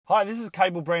Hi, this is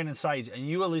Cable Brandon Sage, and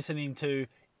you are listening to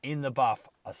In the Buff,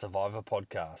 a Survivor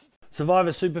podcast. Survivor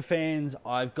superfans,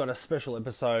 I've got a special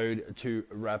episode to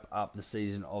wrap up the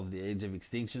season of The Edge of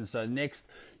Extinction. So next,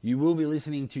 you will be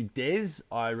listening to Des.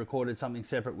 I recorded something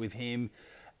separate with him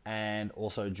and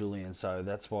also Julian, so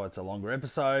that's why it's a longer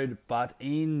episode, but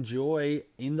enjoy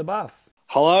In the Buff.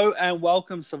 Hello and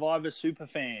welcome, Survivor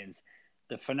superfans.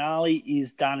 The finale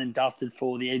is done and dusted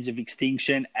for The Edge of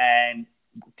Extinction, and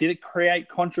did it create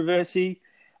controversy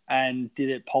and did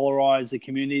it polarize the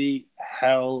community?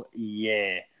 Hell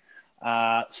yeah.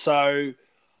 So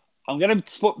I'm going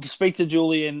to speak to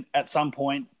Julian at some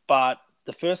point, but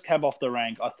the first cab off the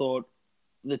rank, I thought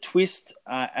the twist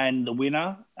and the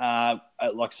winner, like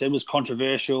I said, was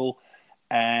controversial,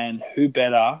 and who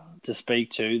better to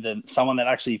speak to than someone that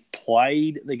actually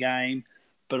played the game,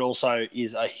 but also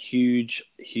is a huge,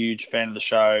 huge fan of the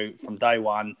show from day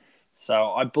one.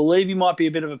 So I believe he might be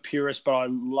a bit of a purist, but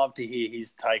I'd love to hear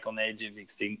his take on The Edge of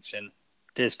Extinction.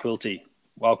 Des Quilty,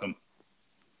 welcome.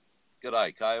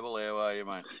 G'day, Cable. How are you,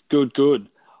 mate? Good.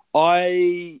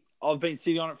 I've been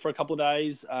sitting on it for a couple of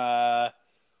days.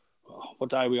 What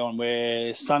day are we on?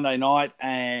 We're Sunday night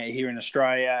here in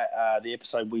Australia. The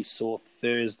episode we saw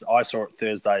Thursday. I saw it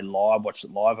Thursday live, watched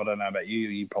it live. I don't know about you.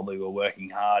 You probably were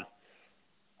working hard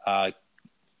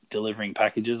delivering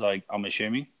packages, I'm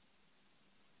assuming.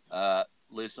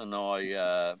 Listen,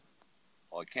 I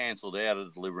cancelled out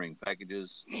of delivering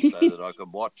packages so that I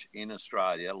could watch in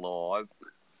Australia live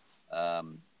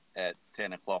at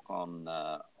 10 o'clock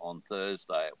on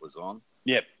Thursday. It was on.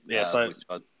 Yep. Yeah.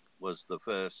 Which was the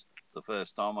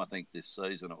first time I think this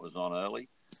season it was on early.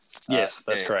 Yes,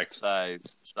 that's correct. So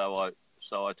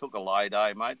I took a lay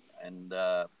day, mate, and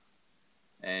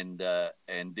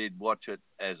did watch it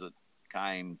as it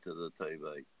came to the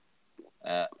TV.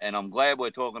 And I'm glad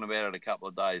we're talking about it a couple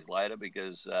of days later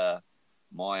because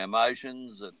my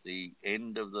emotions at the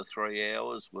end of the 3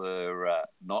 hours were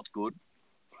not good.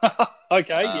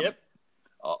 Okay, yep.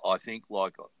 I think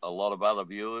like a lot of other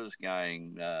viewers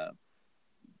going,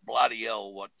 bloody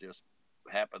hell, what just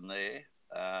happened there?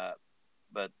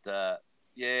 But a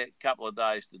couple of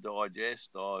days to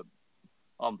digest.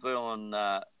 I'm feeling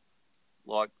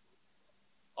like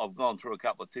I've gone through a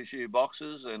couple of tissue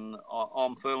boxes and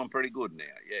I'm feeling pretty good now,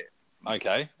 yeah.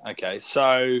 Okay.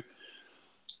 So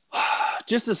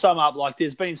just to sum up, like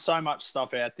there's been so much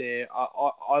stuff out there.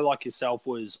 I like yourself,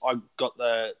 I got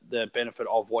the benefit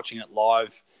of watching it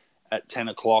live at 10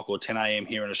 o'clock or 10 a.m.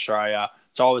 here in Australia.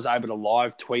 So I was able to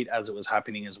live tweet as it was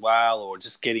happening as well, or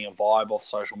just getting a vibe off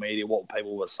social media, what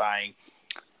people were saying.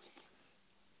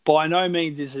 By no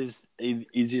means is this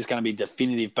going to be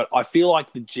definitive, but I feel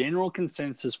like the general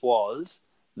consensus was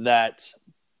that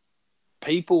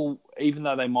people, even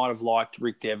though they might have liked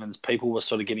Rick Devens, people were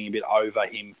sort of getting a bit over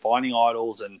him finding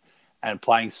idols and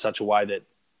playing such a way that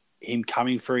him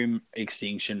coming from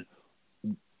Extinction,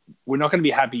 we're not going to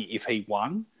be happy if he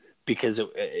won because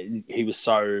he was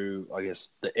so, I guess,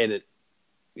 the edit,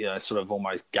 sort of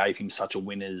almost gave him such a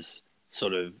winner's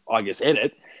sort of, I guess,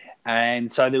 edit.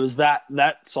 And so there was that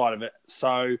side of it.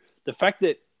 So the fact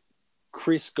that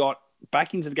Chris got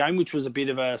back into the game, which was a bit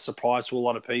of a surprise to a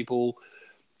lot of people,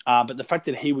 but the fact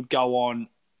that he would go on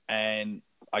and,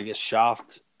 I guess,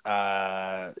 shaft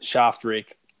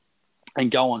Rick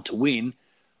and go on to win,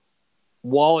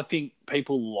 while I think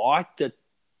people liked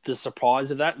the surprise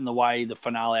of that and the way the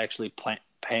finale actually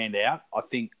panned out, I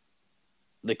think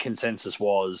the consensus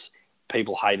was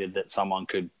people hated that someone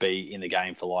could be in the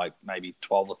game for like maybe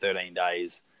 12 or 13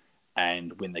 days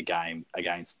and win the game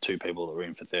against two people that were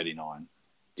in for 39.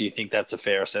 Do you think that's a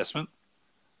fair assessment?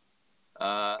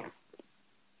 Yeah,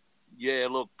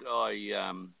 look,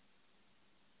 I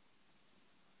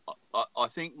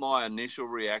think my initial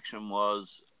reaction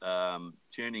was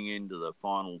tuning into the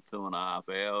final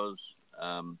 2.5 hours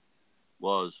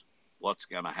was what's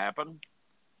going to happen.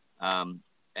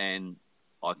 And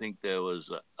I think there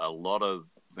was a lot of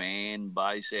fan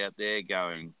base out there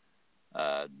going,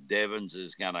 Devens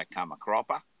is going to come a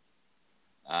cropper.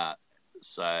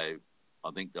 So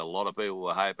I think that a lot of people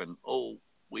were hoping,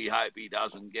 we hope he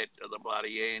doesn't get to the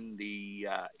bloody end. He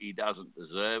doesn't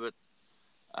deserve it.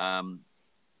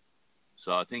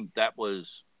 So I think that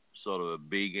was sort of a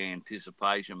big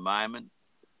anticipation moment.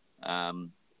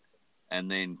 And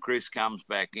then Chris comes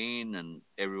back in and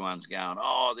everyone's going,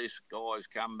 this guy's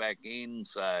come back in.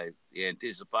 So the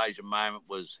anticipation moment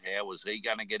was, how was he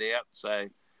going to get out? So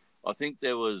I think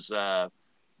there was a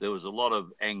lot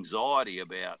of anxiety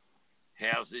about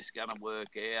how's this going to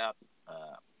work out?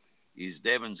 Is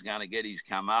Devens going to get his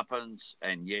comeuppance?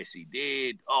 And yes, he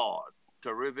did. Oh,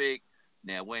 terrific.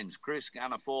 Now, when's Chris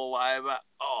going to fall over?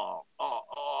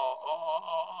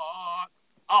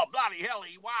 bloody hell,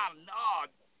 he won. Oh,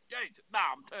 geez, no,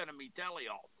 I'm turning me telly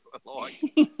off. Like,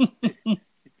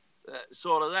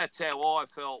 sort of that's how I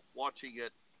felt watching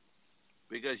it,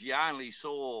 because you only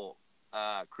saw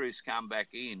Chris come back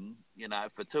in,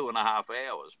 for 2.5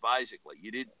 hours, basically.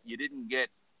 You didn't get,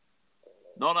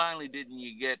 not only didn't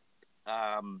you get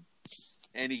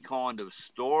any kind of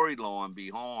storyline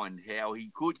behind how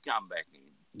he could come back in.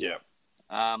 Yeah.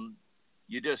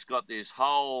 You just got this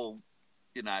whole,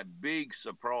 big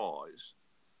surprise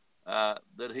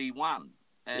that he won.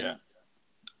 And,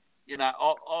 I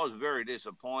was very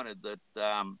disappointed that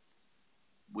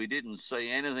we didn't see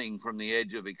anything from the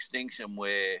Edge of Extinction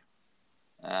where,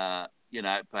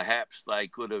 perhaps they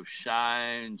could have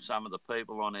shown some of the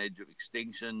people on Edge of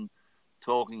Extinction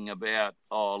talking about,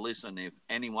 oh, listen, if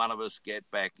any one of us get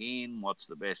back in, what's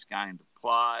the best game to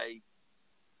play?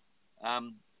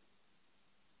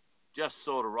 Just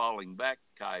sort of rolling back,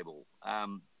 Cable.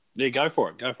 Yeah, go for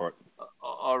it.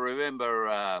 I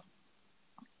remember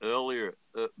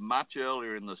much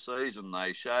earlier in the season,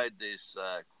 they showed this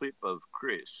clip of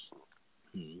Chris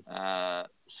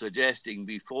suggesting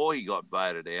before he got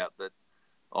voted out that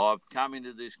I've come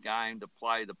into this game to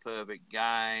play the perfect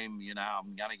game.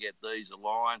 I'm going to get these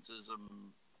alliances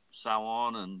and so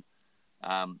on,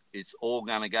 and it's all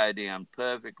going to go down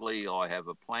perfectly. I have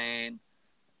a plan.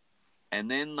 And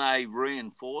then they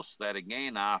reinforced that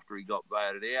again after he got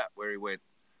voted out, where he went,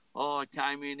 oh, I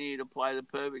came in here to play the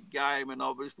perfect game, and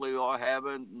obviously I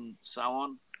haven't, and so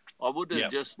on. I would have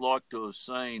just liked to have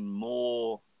seen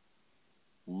more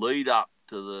lead up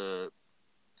to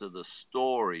the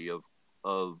story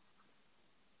of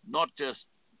not just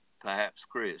perhaps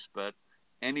Chris, but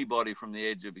anybody from the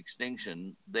Edge of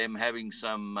Extinction, them having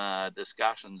some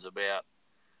discussions about,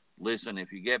 listen,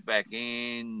 if you get back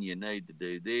in, you need to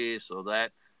do this or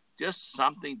that. Just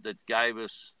something that gave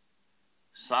us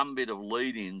some bit of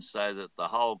lead-in so that the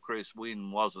whole Chris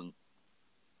win wasn't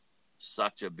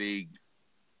such a big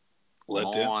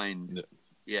mind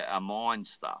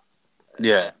stuff.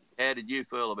 Yeah. How did you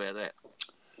feel about that?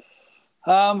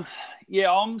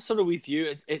 I'm sort of with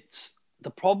you. It's the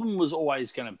problem was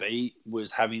always going to be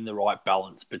having the right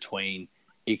balance between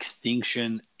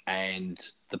Extinction and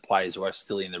the players who are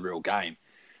still in the real game.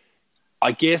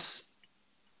 I guess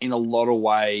in a lot of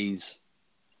ways,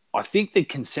 I think the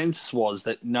consensus was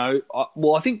that going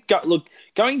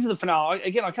to the finale,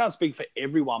 again, I can't speak for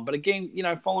everyone, but again,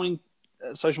 following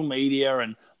social media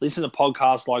and listening to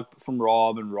podcasts like from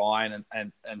Rob and Ryan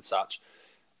and such,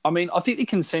 I mean, I think the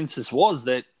consensus was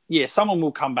that, someone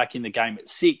will come back in the game at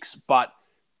 6, but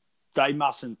they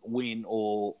mustn't win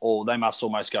or they must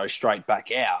almost go straight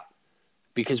back out,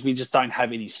 because we just don't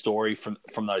have any story from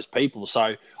those people.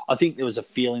 So I think there was a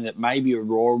feeling that maybe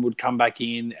Aurora would come back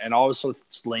in, and I was sort of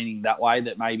leaning that way,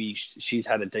 that maybe she's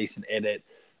had a decent edit.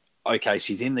 Okay,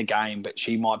 she's in the game, but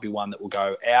she might be one that will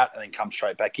go out and then come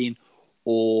straight back in.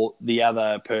 Or the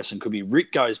other person could be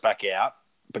Rick goes back out,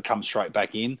 but comes straight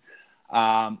back in.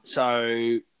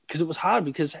 Because it was hard,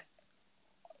 because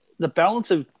the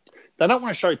balance of, they don't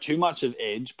want to show too much of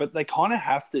Edge, but they kind of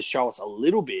have to show us a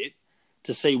little bit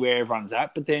to see where everyone's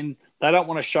at. But then they don't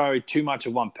want to show too much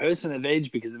of one person of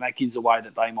Edge, because then that gives away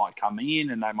that they might come in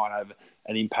and they might have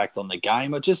an impact on the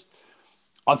game.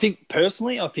 I think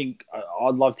personally,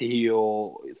 I'd love to hear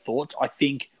your thoughts. I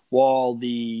think while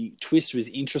the twist was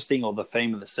interesting, or the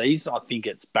theme of the season, I think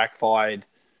it's backfired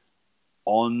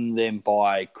on them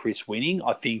by Chris winning.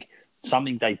 I think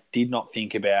something they did not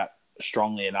think about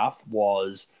strongly enough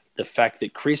was the fact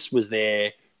that Chris was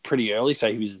there pretty early.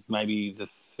 So he was maybe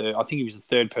he was the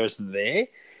third person there.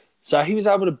 So he was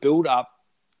able to build up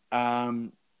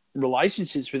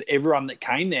relationships with everyone that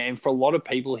came there. And for a lot of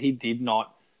people, he did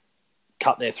not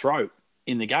cut their throat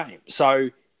in the game. So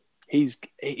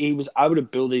he was able to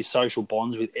build these social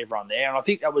bonds with everyone there. And I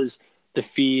think that was the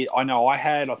fear I know I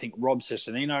had. I think Rob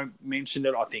Cesternino mentioned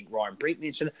it. I think Ryan Brick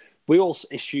mentioned it. We all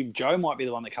assumed Joe might be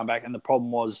the one that come back. And the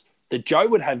problem was that Joe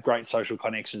would have great social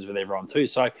connections with everyone too.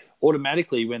 So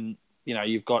automatically when,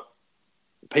 you've got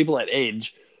people at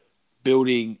Edge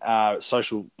building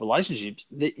social relationships,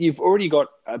 you've already got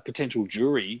a potential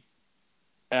jury,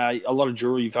 a lot of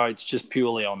jury votes just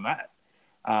purely on that.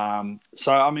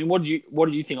 So, I mean, what do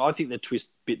you think? I think the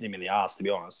twist bit them in the arse, to be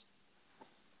honest.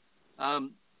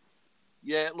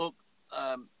 Look,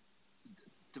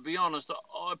 to be honest,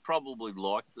 I probably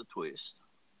liked the twist.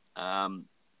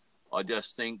 I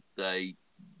just think the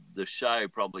show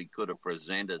probably could have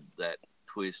presented that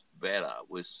twist better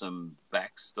with some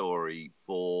backstory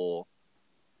for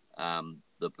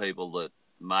the people that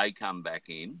may come back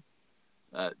in.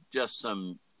 Just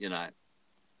some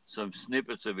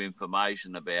snippets of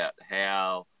information about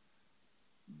how,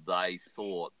 they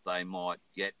thought they might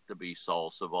get to be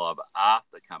sole survivor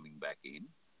after coming back in,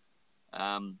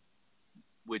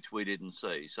 which we didn't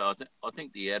see. So I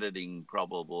think the editing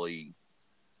probably,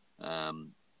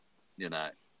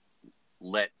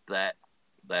 let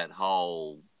that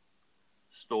whole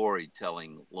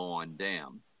storytelling line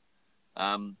down.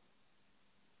 I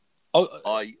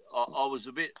was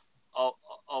a bit, I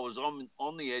was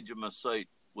on the edge of my seat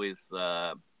with,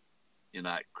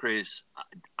 Chris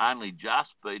only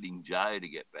just beating Jay to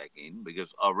get back in,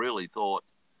 because I really thought,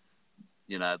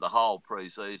 the whole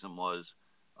pre-season was,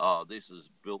 this is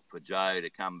built for Jay to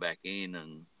come back in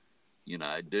and,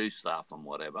 do stuff and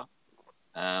whatever.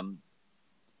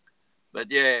 But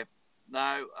yeah,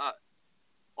 no,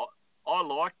 I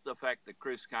liked the fact that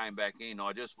Chris came back in.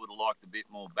 I just would have liked a bit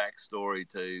more backstory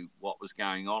to what was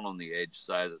going on the edge,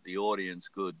 so that the audience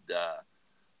could,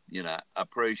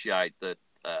 appreciate that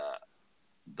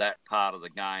that part of the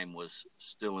game was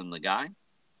still in the game.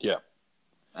 Yeah.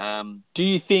 Do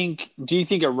you think a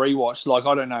rewatch? Like,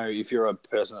 I don't know if you're a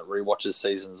person that rewatches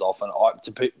seasons often.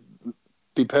 To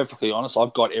be perfectly honest,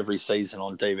 I've got every season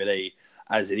on DVD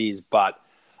as it is, but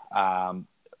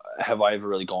have I ever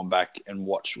really gone back and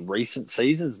watched recent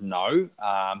seasons? No.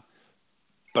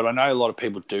 But I know a lot of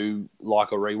people do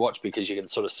like a rewatch, because you can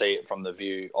sort of see it from the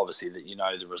view, obviously, that you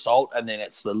know the result, and then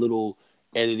it's the little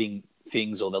editing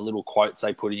things or the little quotes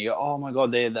they put in. You go, oh my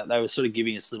God, they were sort of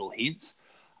giving us little hints.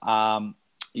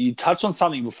 You touched on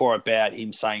something before about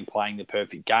him saying playing the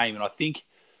perfect game, and I think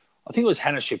it was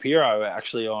Hannah Shapiro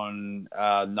actually on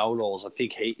Know-It-Alls. I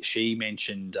think she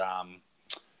mentioned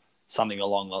something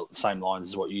along the same lines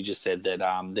as what you just said, that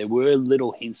there were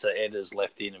little hints that Ed has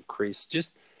left in of Chris.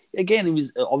 Just, again, he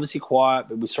was obviously quiet,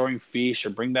 but we saw him fish or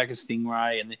bring back a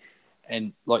stingray.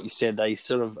 And like you said, they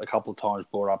sort of a couple of times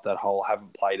brought up that whole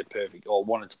haven't played a perfect, or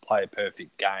wanted to play a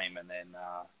perfect game. And then,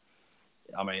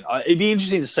 it'd be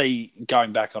interesting to see,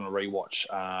 going back on a rewatch,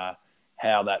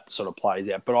 how that sort of plays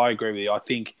out. But I agree with you. I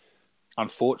think,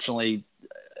 unfortunately,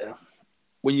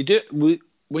 when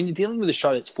you're dealing with a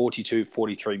show that's 42,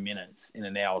 43 minutes in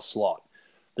an hour slot,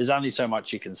 there's only so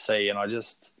much you can see. And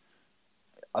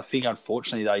I think,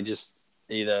 unfortunately, they just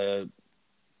either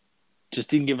just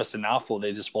didn't give us enough, or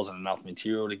there just wasn't enough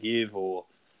material to give, or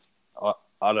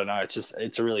I don't know.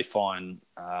 It's a really fine,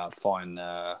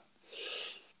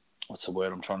 what's the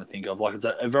word I'm trying to think of? Like, it's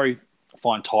a very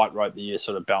fine tightrope that you're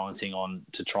sort of balancing on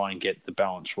to try and get the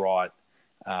balance right,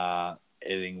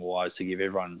 editing-wise, to give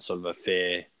everyone sort of a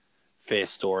fair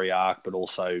story arc, but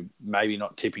also maybe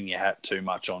not tipping your hat too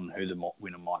much on who the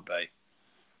winner might be.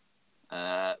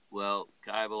 Well,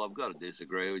 Cable, I've got to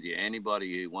disagree with you.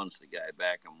 Anybody who wants to go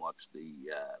back and watch the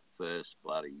first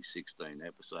bloody 16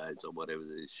 episodes or whatever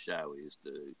this show is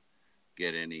to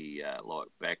get any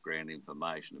background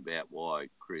information about why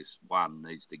Chris, one,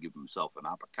 needs to give himself an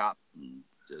uppercut and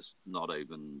just not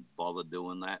even bother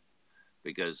doing that,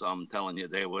 because I'm telling you,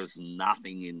 there was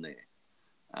nothing in there.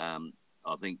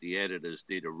 I think the editors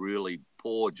did a really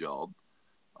poor job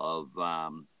of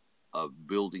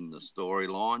building the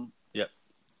storyline. Yep.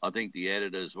 I think the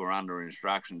editors were under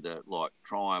instruction to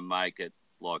try and make it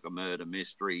like a murder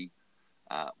mystery,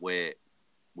 where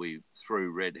we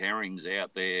threw red herrings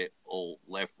out there all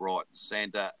left, right, and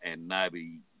centre, and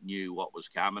nobody knew what was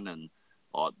coming. And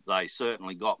they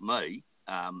certainly got me.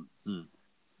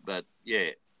 But yeah,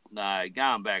 no,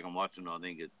 going back and watching, I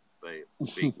think it'd be a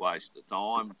big waste of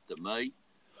time to me.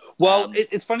 Well,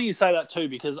 it's funny you say that too,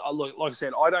 because like I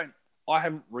said, I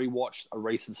haven't rewatched a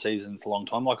recent season for a long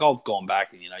time. Like, I've gone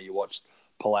back and, you watched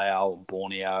Palau,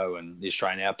 Borneo, and the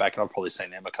Australian Outback, and I've probably seen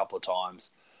them a couple of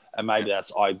times. And maybe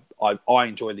that's I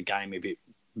enjoyed the game a bit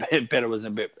better. It was a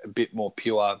bit more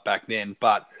pure back then.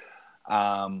 But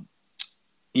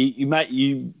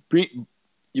you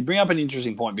bring up an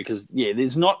interesting point, because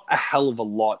there's not a hell of a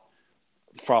lot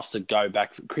for us to go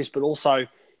back for Chris, but also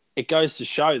it goes to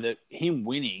show that him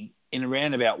winning in a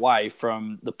roundabout way,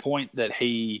 from the point that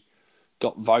he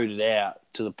got voted out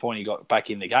to the point he got back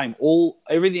in the game,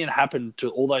 everything that happened to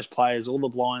all those players, all the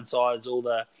blindsides, all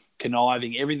the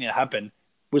conniving, everything that happened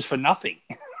was for nothing,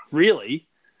 really.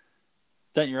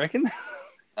 Don't you reckon?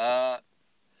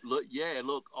 Look,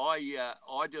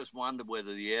 I just wonder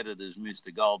whether the editors missed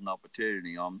a golden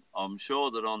opportunity. I'm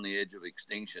sure that on the edge of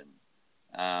Extinction,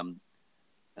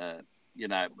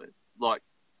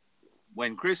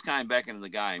 when Chris came back into the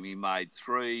game, he made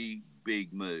 3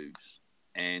 big moves,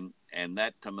 and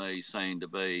that to me seemed to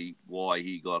be why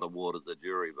he got awarded the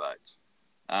jury votes.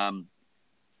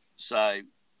 So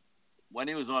when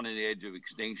he was on the edge of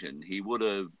Extinction, he would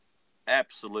have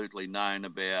absolutely known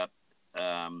about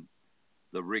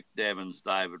the Rick Devens,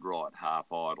 David Wright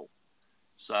half idle.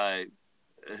 So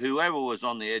whoever was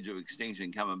on the edge of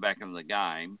extinction coming back into the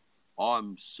game,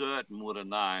 I'm certain would have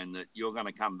known that you're going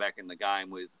to come back in the game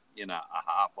with, a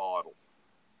half idle,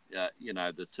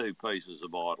 the two pieces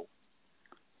of idle.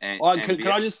 Can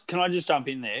I just jump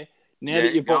in there? Now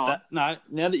that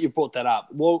you've brought that up,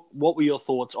 what were your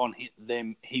thoughts on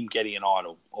him getting an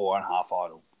idle or a half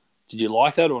idle? Did you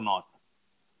like that or not?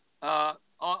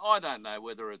 I don't know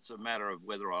whether it's a matter of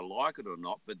whether I like it or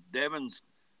not, but David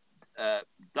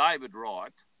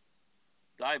Wright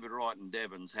and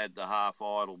Devons had the half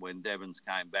idle when Devons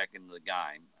came back into the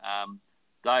game.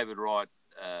 David Wright,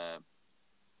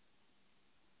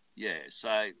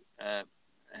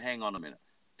 hang on a minute.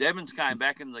 Devons came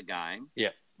back into the game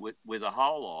with a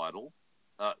whole idle.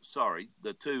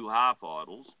 The two half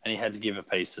idles. And he had to give a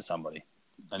piece to somebody.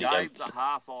 And gave the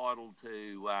half idle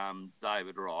to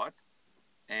David Wright,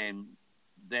 and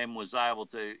then was able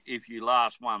to, if you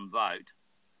last one vote,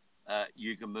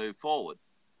 you can move forward.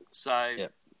 So,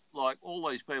 like all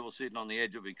these people sitting on the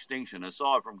edge of extinction,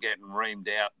 aside from getting reamed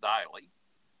out daily,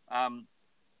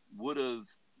 would have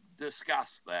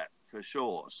discussed that for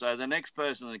sure. So the next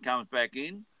person that comes back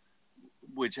in,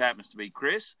 which happens to be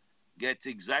Chris, gets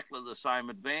exactly the same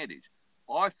advantage.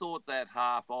 I thought that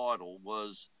half idle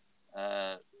was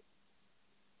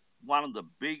one of the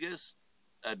biggest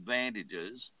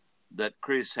advantages that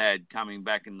Chris had coming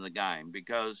back into the game,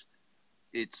 because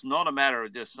it's not a matter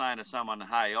of just saying to someone,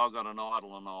 hey, I've got an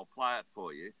idle and I'll play it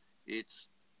for you. It's,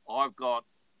 I've got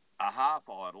a half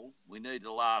idle. We need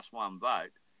the last one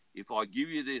vote. If I give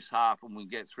you this half and we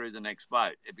get through the next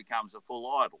vote, it becomes a full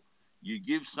idle. You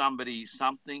give somebody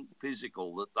something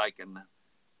physical that they can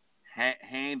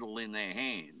handle in their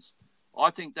hands. I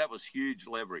think that was huge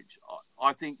leverage.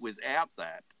 I think without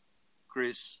that,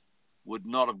 Chris would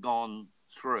not have gone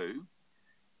through.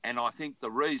 And I think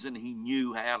the reason he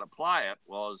knew how to play it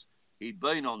was he'd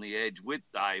been on the edge with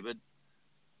David,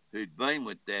 who'd been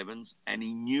with Devons, and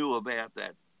he knew about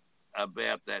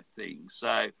that thing.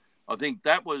 So I think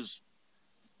that was,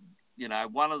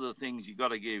 one of the things you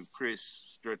got to give Chris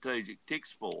strategic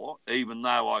ticks for, even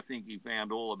though I think he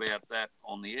found all about that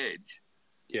on the edge,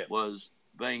 was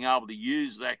being able to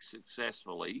use that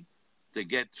successfully to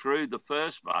get through the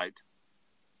first vote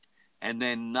and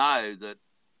then know that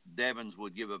Devons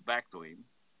would give it back to him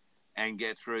and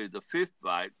get through the fifth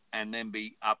vote and then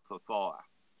be up for fire.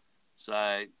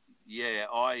 So,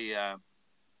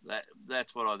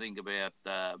 that's what I think about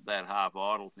that half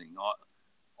idle thing.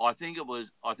 I think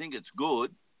it's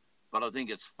good, but I think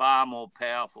it's far more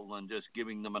powerful than just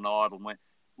giving them an idle.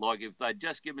 Like if they'd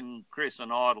just given Chris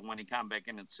an idle when he came back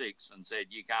in at 6 and said,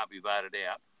 you can't be voted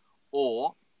out,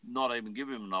 or not even give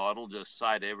him an idle, just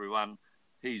say to everyone,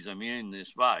 he's immune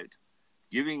this vote.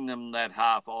 Giving them that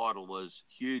half idle was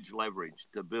huge leverage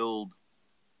to build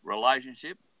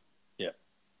relationship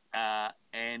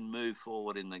and move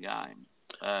forward in the game.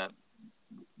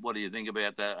 What do you think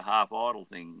about that half idle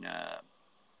thing?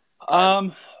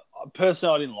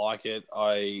 Personally, I didn't like it.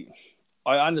 I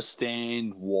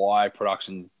understand why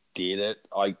production did it.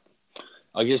 I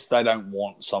guess they don't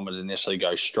want someone to necessarily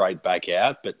go straight back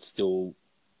out, but still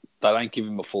they don't give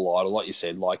him a full idle, like you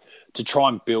said, like to try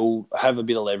and have a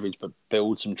bit of leverage, but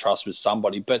build some trust with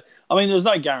somebody. But I mean, there was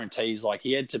no guarantees. Like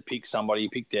he had to pick somebody. He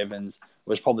picked Evans. It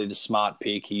was probably the smart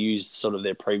pick. He used sort of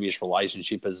their previous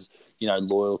relationship as,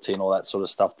 loyalty and all that sort of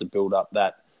stuff to build up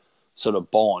that sort of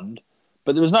bond.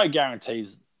 But there was no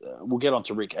guarantees. We'll get on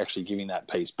to Rick actually giving that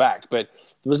piece back, but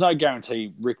there was no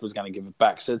guarantee Rick was going to give it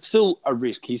back. So it's still a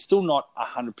risk. He's still not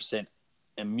 100%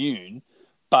 immune,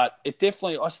 but it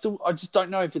definitely, I just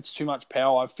don't know if it's too much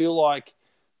power. I feel like,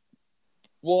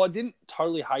 I didn't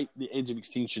totally hate the Edge of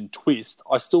Extinction twist.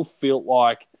 I still feel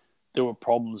like there were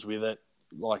problems with it.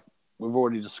 Like we've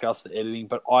already discussed the editing,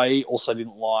 but I also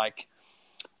don't like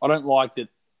that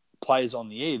players on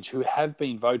the edge who have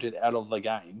been voted out of the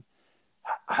game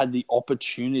had the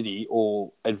opportunity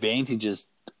or advantages,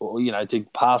 or to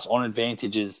pass on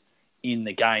advantages in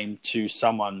the game to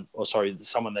someone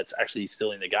that's actually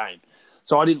still in the game.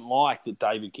 So I didn't like that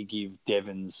David could give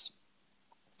Devons,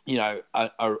 an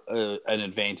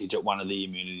advantage at one of the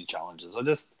immunity challenges.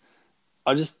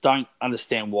 I just don't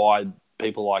understand why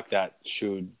people like that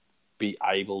should be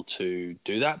able to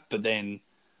do that. But then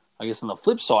I guess on the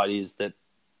flip side is that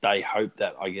they hope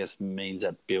that, I guess, means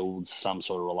that builds some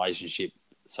sort of relationship.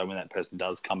 So when that person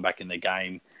does come back in the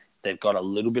game, they've got a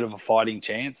little bit of a fighting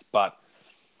chance. But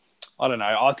I don't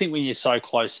know. I think when you're so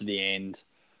close to the end,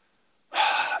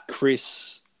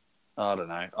 Chris, I don't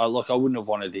know. I wouldn't have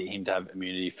wanted him to have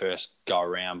immunity first go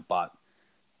around. But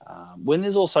when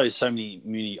there's also so many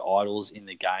immunity idols in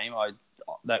the game,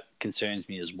 that concerns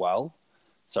me as well.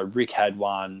 So Rick had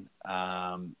one,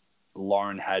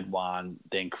 Lauren had one,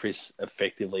 then Chris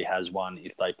effectively has one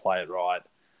if they play it right,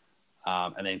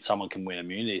 and then someone can win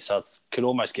immunity. So it could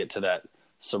almost get to that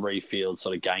Surrey Field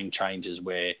sort of game changes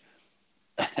where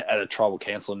at a tribal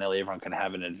council nearly everyone can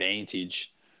have an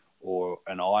advantage or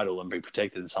an idol and be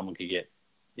protected, and someone could get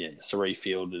Surrey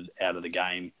fielded out of the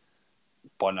game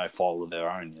by no fault of their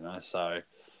own, So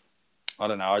I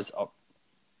don't know. I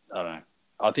don't know.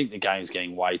 I think the game's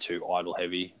getting way too idol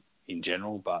heavy in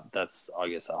general, but that's, I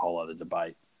guess, a whole other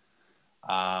debate.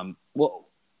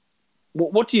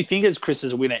 What do you think as Chris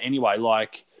as a winner anyway?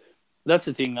 Like, that's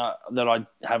the thing that I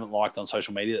haven't liked on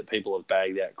social media, that people have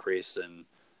bagged out Chris and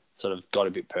sort of got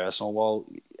a bit personal. Well,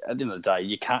 at the end of the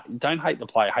day, don't hate the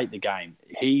player, hate the game.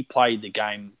 He played the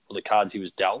game or the cards he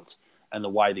was dealt and the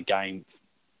way the game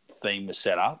theme was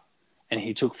set up, and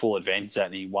he took full advantage of that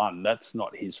and he won. That's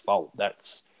not his fault.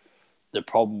 That's the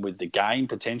problem with the game,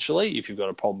 potentially, if you've got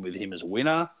a problem with him as a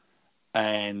winner.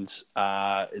 And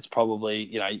it's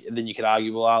probably, then you could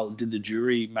argue, well, did the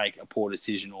jury make a poor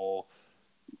decision? Or,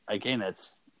 again, I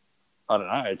don't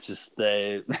know, it's just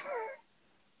their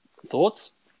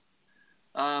thoughts.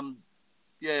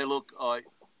 Yeah, look, I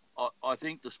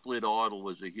think the split idol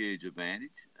was a huge advantage,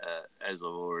 as I've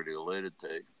already alluded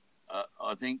to.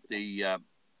 I think the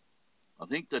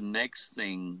next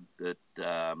thing that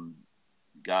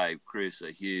gave Chris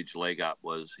a huge leg up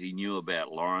was he knew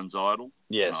about Lauren's idol.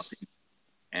 Yes.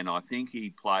 And I think he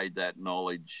played that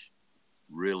knowledge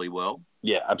really well.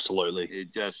 Yeah, absolutely.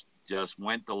 It just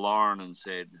went to Lauren and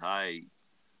said, hey,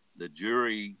 the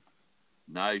jury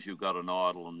knows you've got an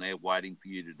idol and they're waiting for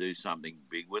you to do something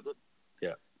big with it.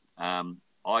 Yeah.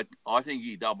 I think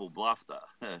he double bluffed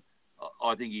her.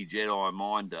 I think he Jedi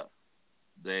minded her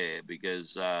there,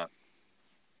 because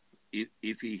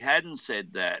if he hadn't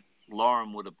said that,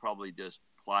 Lauren would have probably just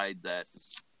played that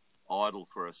idol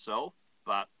for herself.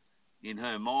 But in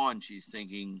her mind, she's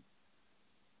thinking,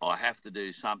 I have to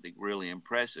do something really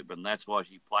impressive. And that's why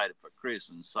she played it for Chris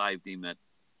and saved him at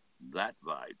that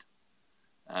vote.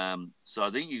 So I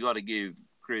think you got to give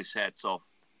Chris hats off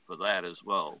for that as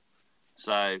well.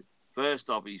 So first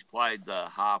off, he's played the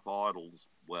half idols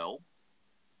well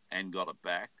and got it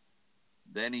back.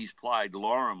 Then he's played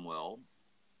Lauren well,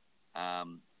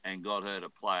 and got her to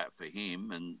play it for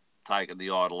him and taken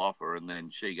the idol off her, and then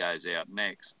she goes out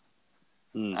next.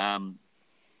 And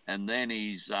then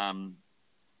he's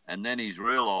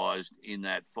realised in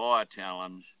that fire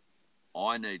challenge,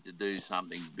 I need to do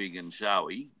something big and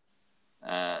showy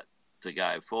to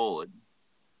go forward.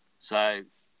 So,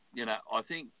 I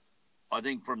think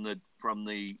from the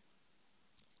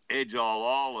Agile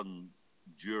Island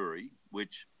jury,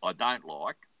 which I don't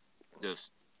like, just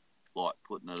like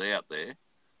putting it out there.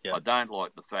 Yep. I don't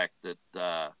like the fact that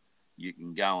you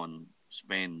can go and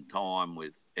spend time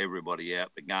with everybody out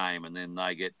the game and then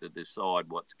they get to decide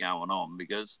what's going on,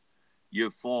 because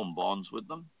you've formed bonds with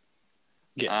them.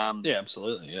 Yeah,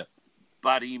 absolutely, yeah.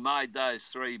 But he made those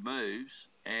three moves,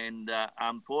 and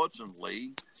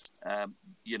unfortunately,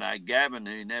 Gavin,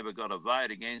 who never got a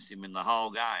vote against him in the whole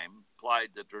game, played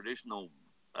the traditional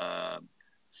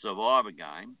Survivor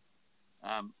game,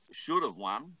 should have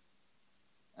won,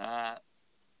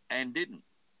 and didn't.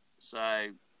 So,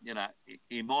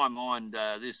 in my mind,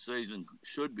 this season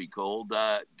should be called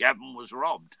Gavin was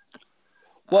robbed.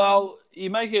 Well,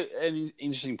 you make an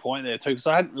interesting point there too, because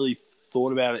I hadn't really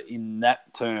thought about it in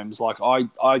that terms. Like, I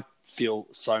feel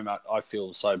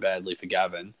so badly for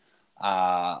Gavin,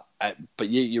 but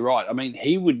you're right. I mean,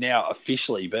 he would now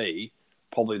officially be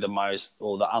probably the most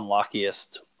or the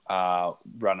unluckiest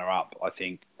runner-up, I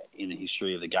think, in the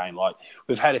history of the game. Like,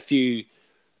 we've had a few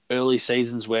early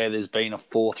seasons where there's been a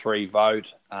 4-3 vote,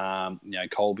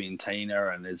 Colby and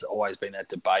Tina, and there's always been that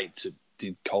debate: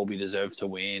 did Colby deserve to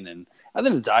win? And at the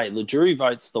end of the day, the jury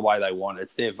votes the way they want.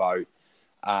 It's their vote.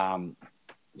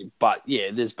 But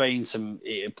yeah, there's been some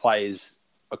players,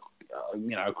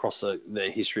 across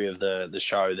the history of the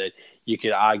show that you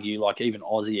could argue, like even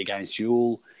Aussie against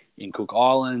Yule in Cook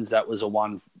Islands, that was a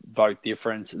 1 vote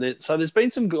difference. So there's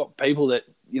been some people that,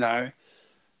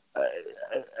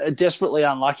 are desperately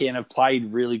unlucky and have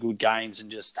played really good games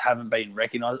and just haven't been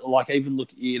recognised. Like, even look,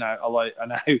 although I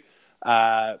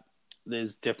know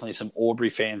there's definitely some Aubrey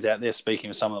fans out there, speaking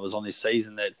of someone that was on this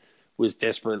season that was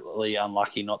desperately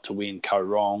unlucky not to win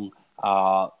Wrong,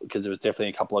 because there was definitely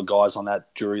a couple of guys on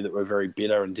that jury that were very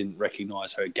bitter and didn't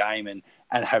recognise her game and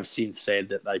have since said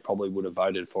that they probably would have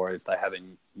voted for her if they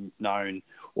hadn't known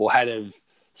or had have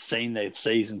seen their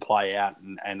season play out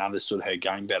and understood her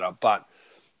game better. But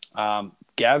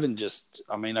Gavin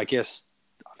I guess,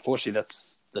 unfortunately,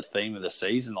 that's the theme of the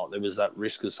season. Like, there was that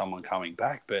risk of someone coming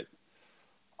back, but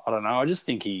I don't know. I just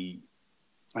think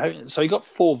so he got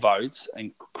 4 votes,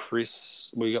 and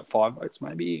we got 5 votes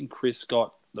maybe, and Chris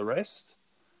got the rest.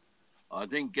 I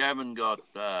think Gavin got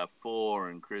 4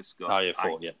 and Chris got 4,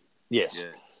 8. yeah. Yes.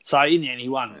 Yeah. So in the end, he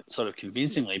won sort of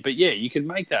convincingly. But yeah, you could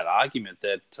make that argument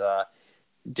that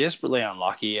desperately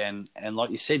unlucky and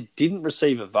like you said, didn't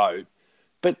receive a vote.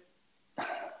 But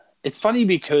it's funny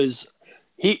because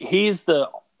here's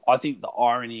I think the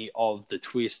irony of the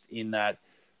twist in that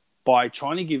by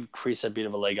trying to give Chris a bit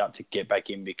of a leg up to get back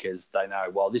in because they know,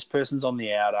 well, this person's on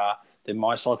the outer, they're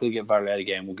most likely to get voted out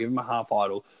again. We'll give them a half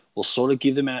idle. We'll sort of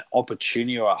give them an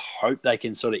opportunity or a hope they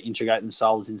can sort of integrate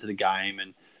themselves into the game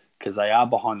and because they are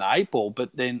behind the 8 ball. But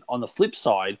then on the flip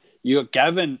side, you got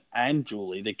Gavin and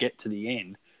Julie that get to the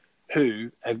end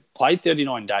who have played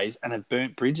 39 days and have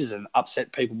burnt bridges and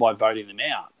upset people by voting them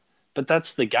out. But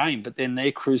that's the game. But then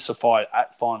they're crucified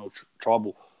at final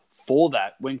tribal for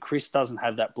that when Chris doesn't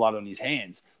have that blood on his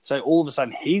hands. So all of a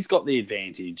sudden he's got the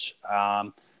advantage.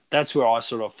 That's where I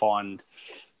sort of find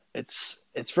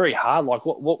it's very hard. Like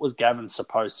what was Gavin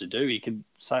supposed to do? He could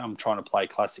say, I'm trying to play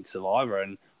Classic Survivor,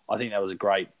 and I think that was a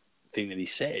great thing that he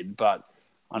said. But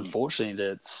unfortunately,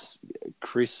 that's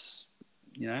Chris,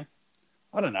 I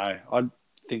don't know. I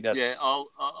think that's... Yeah,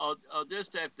 I'll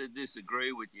just have to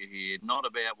disagree with you here. Not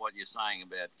about what you're saying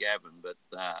about Gavin, but,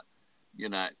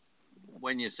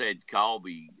 when you said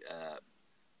Colby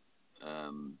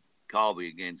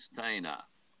against Tina,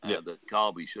 that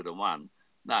Colby should have won.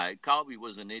 No, Colby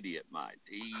was an idiot, mate.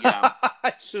 He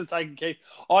should have taken Keith.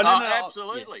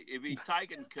 Absolutely. Yeah. If he'd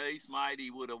taken Keith, mate, he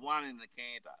would have won in the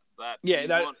canter. But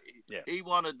he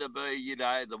wanted to be,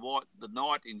 the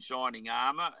knight in shining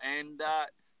armour, and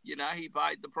he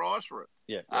paid the price for it.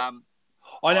 Yeah.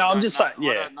 I know. I'm just saying.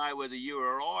 Yeah. I don't know whether you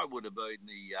or I would have been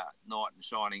the knight in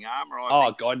shining armour.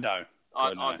 God no.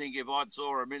 I think if I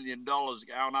saw $1 million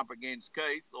going up against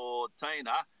Keith or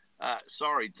Tina,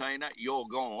 sorry Tina, you're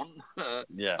gone.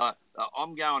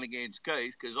 I'm going against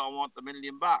Keith because I want the $1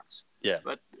 million. Yeah,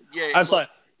 but yeah, absolutely.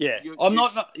 I'm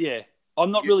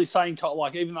not really saying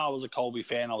even though I was a Colby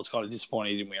fan, I was kind of disappointed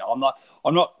he didn't win.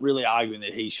 I'm not really arguing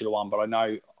that he should have won, but I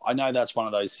know that's one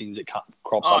of those things that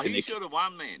crops up. He should have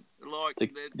won, man. Like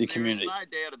the community, there's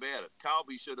no doubt about it.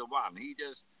 Colby should have won. He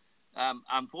just.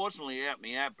 Unfortunately, out in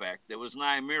the outback, there was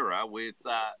no mirror with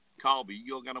Colby.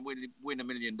 You're going to win $1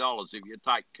 million if you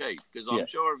take Keith, because I'm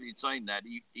sure if he'd seen that,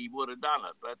 he would have done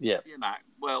it. But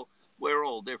well, we're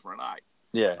all different, eh?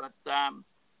 Yeah. But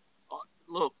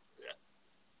look,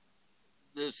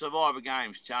 the Survivor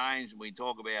game's changed. We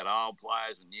talk about old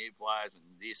players and new players and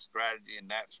this strategy and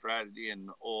that strategy and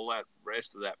all that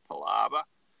rest of that palaver.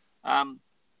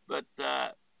 But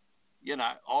I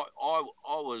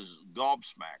was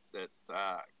gobsmacked that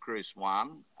Chris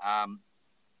won,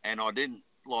 and I didn't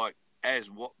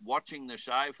watching the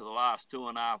show for the last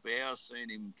 2.5 hours, seeing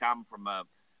him come from a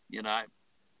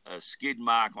skid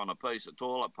mark on a piece of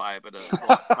toilet paper to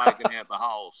taking out the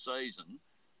whole season.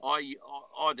 I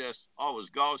was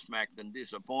gobsmacked and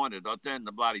disappointed. I turned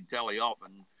the bloody telly off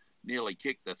and nearly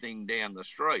kicked the thing down the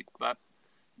street. But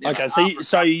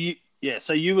so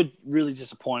you were really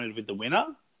disappointed with the winner.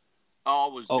 I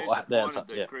was disappointed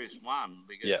that Chris won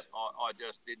because I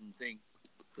just didn't think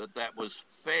that was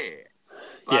fair.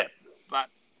 But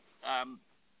I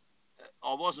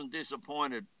wasn't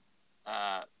disappointed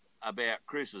about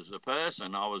Chris as a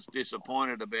person. I was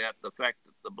disappointed about the fact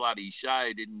that the bloody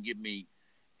show didn't give me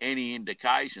any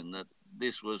indication that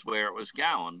this was where it was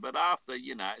going. But after,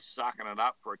 sucking it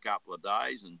up for a couple of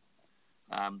days and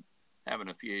having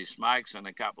a few smokes and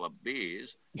a couple of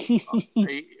beers,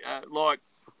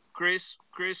 Chris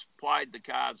played the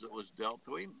cards that was dealt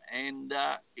to him, and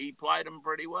he played them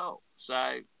pretty well. So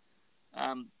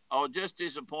I was just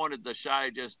disappointed the show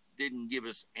just didn't give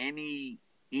us any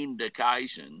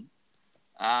indication.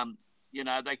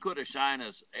 They could have shown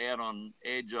us out on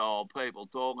edge, people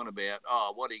talking about,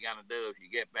 what are you going to do if you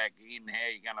get back in, how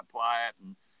are you going to play it,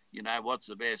 and, what's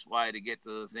the best way to get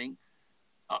to the thing.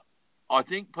 I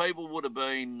think people would have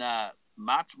been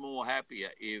much more happier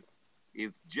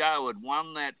if Joe had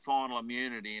won that final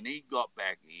immunity and he'd got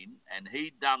back in and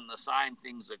he'd done the same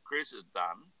things that Chris had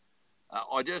done.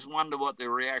 I just wonder what the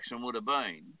reaction would have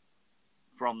been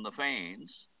from the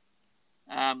fans.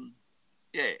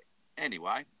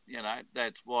 Anyway,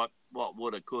 that's what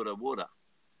woulda, coulda, woulda.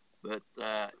 But,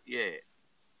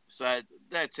 so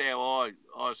that's how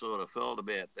I sort of felt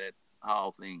about that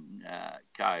whole thing,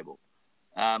 Cable.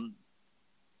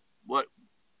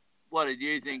 What did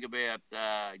you think about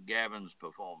Gavin's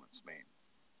performance, man?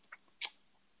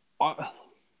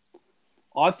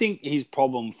 I think his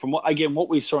problem, from what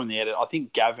we saw in the edit, I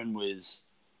think Gavin was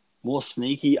more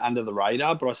sneaky under the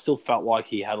radar, but I still felt like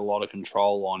he had a lot of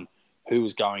control on who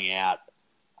was going out.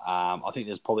 I think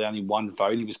there's probably only one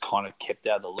vote. He was kind of kept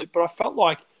out of the loop. But I felt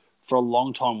like for a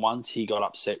long time, once he got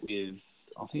upset with,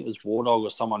 I think it was War Dog or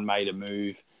someone made a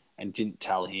move and didn't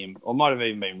tell him, or it might have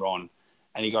even been Ron,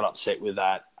 and he got upset with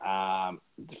that.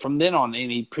 From then on in,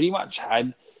 he pretty much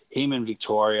had him and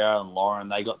Victoria and Lauren,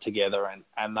 they got together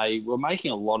and they were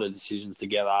making a lot of decisions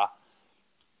together.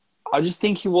 I just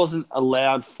think he wasn't a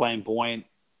loud, flamboyant,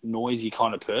 noisy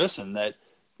kind of person that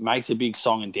makes a big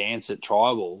song and dance at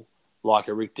Tribal, like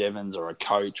a Rick Devens or a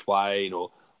Coach Wade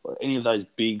or any of those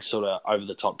big sort of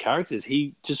over-the-top characters.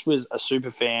 He just was a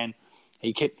super fan.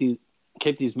 He kept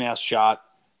his mouth shut.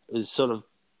 It was sort of,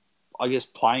 I guess,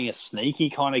 playing a sneaky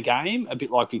kind of game, a bit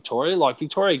like Victoria. Like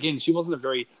Victoria, again, she wasn't a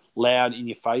very loud,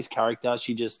 in-your-face character.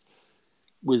 She just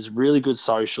was really good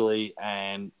socially.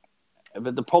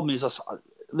 But the problem is,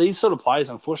 these sort of players,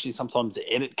 unfortunately, sometimes the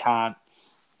edit can't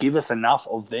give us enough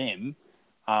of them.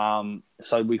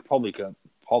 So we probably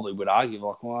would argue,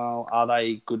 like, well, are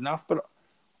they good enough? But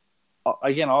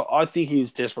again, I think he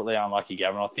was desperately unlucky,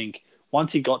 Gavin. I think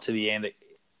once he got to the end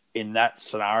in that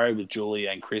scenario with Julie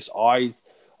and Chris, I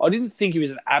didn't think he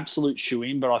was an absolute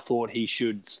shoo-in, but I thought he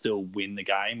should still win the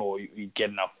game or he'd get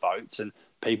enough votes and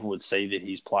people would see that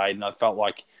he's played. And I felt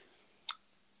like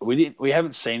we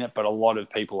haven't seen it, but a lot of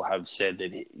people have said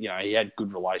that he had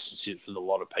good relationships with a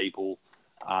lot of people.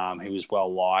 He was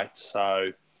well liked,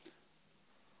 so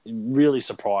really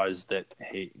surprised that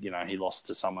he lost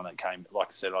to someone that came. Like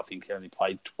I said, I think he only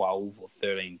played 12 or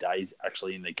 13 days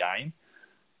actually in the game.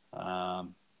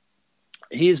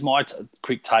 Here's my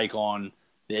quick take on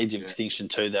the Edge of Extinction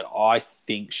 2 that I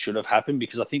think should have happened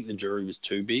because I think the jury was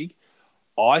too big.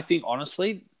 I think,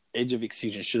 honestly, Edge of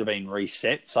Extinction should have been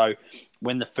reset. So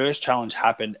when the first challenge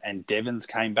happened and Devons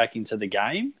came back into the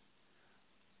game,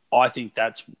 I think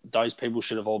those people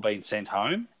should have all been sent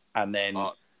home. And then...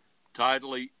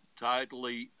 Totally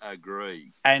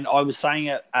agree. And I was saying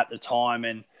it at the time,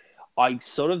 and I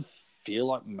sort of feel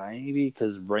like maybe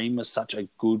because Reem was such a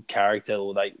good character,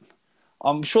 or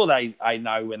I'm sure they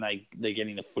know when they're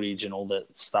getting the footage and all that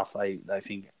stuff, they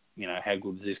think, how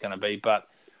good is this going to be? But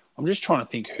I'm just trying to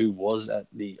think who was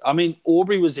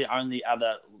Aubrey was the only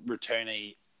other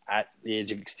returnee at the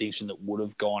Edge of Extinction that would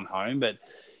have gone home, but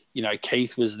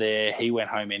Keith was there, he went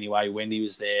home anyway. Wendy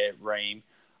was there, Reem.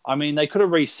 They could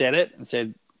have reset it and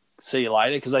said, see you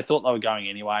later, because they thought they were going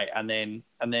anyway, and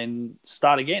then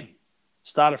start again,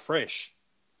 start afresh.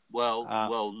 Well,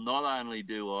 not only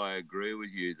do I agree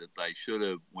with you that they should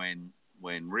have, when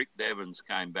Rick Devens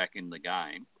came back in the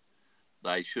game,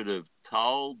 they should have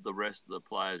told the rest of the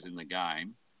players in the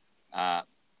game,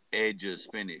 Edge is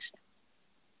finished.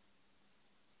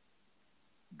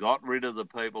 Got rid of the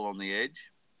people on the edge.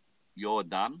 You're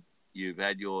done. You've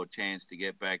had your chance to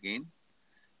get back in.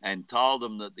 And told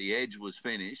them that the edge was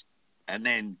finished, and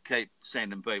then keep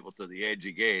sending people to the edge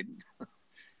again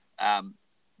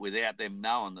without them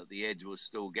knowing that the edge was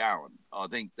still going. I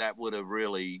think that would have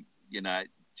really,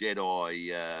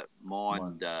 Jedi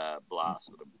mind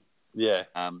blasted them. Yeah.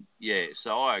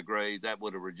 So I agree. That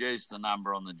would have reduced the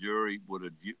number on the jury, would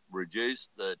have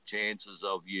reduced the chances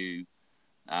of you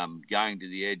going to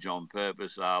the edge on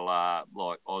purpose, a la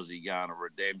like Aussie going to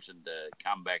redemption to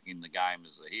come back in the game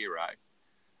as a hero.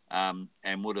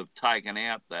 And would have taken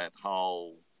out that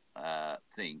whole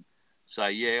thing. So,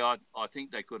 I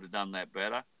think they could have done that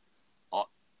better.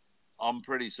 I'm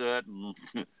pretty certain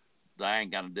they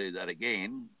ain't going to do that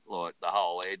again, like the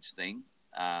whole edge thing.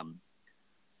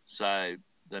 So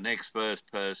the next first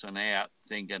person out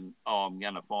thinking, I'm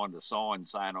going to find a sign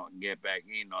saying I can get back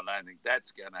in, I don't think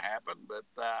that's going to happen. But,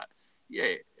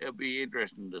 it'll be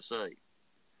interesting to see.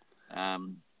 How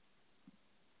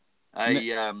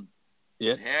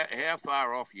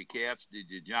far off your couch did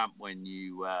you jump when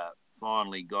you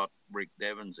finally got Rick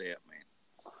Devens out, man?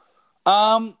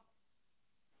 I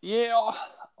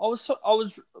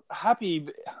was happy.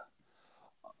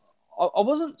 I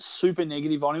wasn't super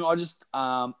negative on him. I just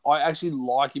I actually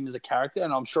like him as a character,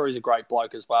 and I'm sure he's a great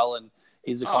bloke as well. And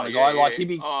he's the kind of guy like he'd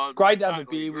be great to have a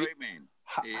beer with.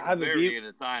 Have a very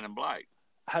entertaining bloke.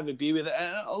 Have a beer with it.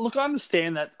 And look, I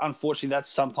understand that, unfortunately, that's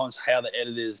sometimes how the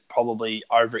editors probably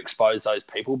overexpose those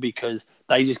people because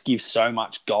they just give so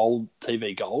much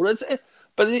TV gold.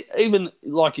 But even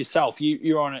like yourself,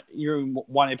 you're in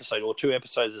one episode or two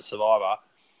episodes of Survivor,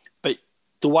 but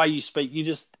the way you speak,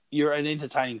 you're an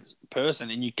entertaining person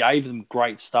and you gave them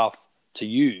great stuff to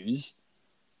use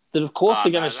that, of course,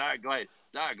 they're going to...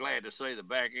 They're glad to see the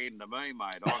back end of me,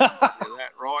 mate. I can tell you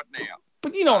that right now.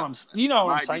 But what I'm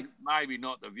saying. Maybe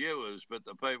not the viewers, but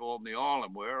the people on the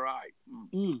island were, right?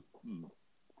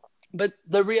 But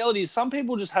the reality is, some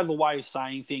people just have a way of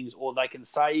saying things, or they can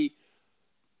say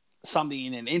something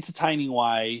in an entertaining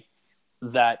way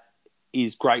that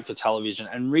is great for television.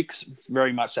 And Rick's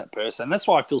very much that person. That's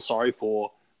why I feel sorry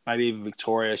for maybe even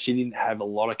Victoria. She didn't have a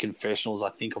lot of confessionals, I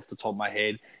think, off the top of my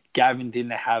head. Gavin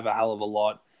didn't have a hell of a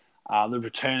lot. The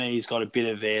returnees got a bit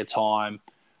of airtime.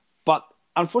 But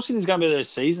unfortunately, there's going to be those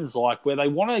seasons like where they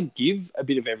want to give a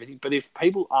bit of everything. But if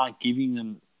people aren't giving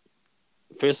them,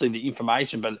 firstly, the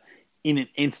information, but in an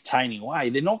entertaining way,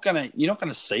 you're not going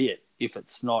to see it if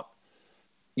it's not,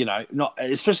 not,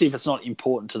 especially if it's not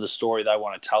important to the story they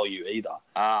want to tell you either.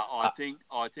 I think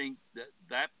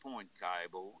that point,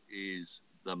 Cable, is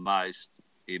the most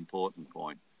important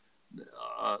point.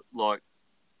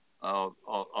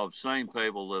 I've seen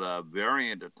people that are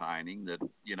very entertaining that,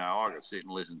 I could sit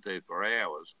and listen to for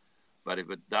hours, but if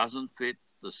it doesn't fit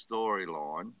the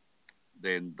storyline,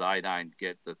 then they don't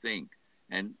get the thing.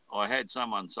 And I had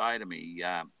someone say to me,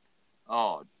 Des,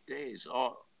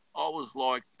 I was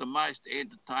like the most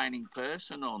entertaining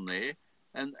person on there,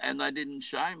 and they didn't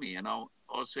show me. And I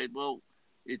said, well,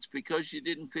 it's because you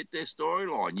didn't fit their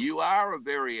storyline. You are a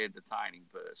very entertaining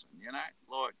person,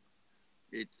 like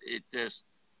it just,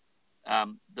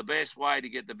 the best way to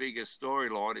get the biggest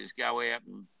storyline is go out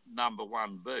and number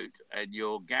one boot, and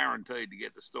you're guaranteed to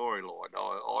get the storyline.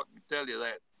 I can tell you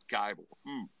that, Cable.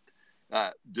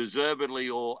 Deservedly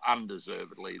or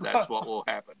undeservedly, that's what will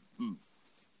happen.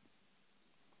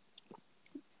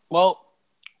 Well,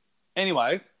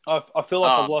 anyway, I feel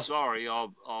like I've lost. Sorry,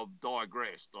 I've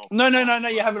digressed. No,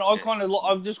 you haven't.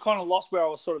 I've just kind of lost where I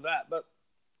was sort of at, but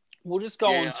we'll just go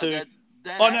on to.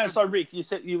 No, so Rick,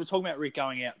 you were talking about Rick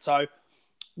going out. So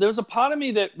there was a part of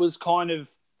me that was kind of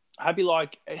happy.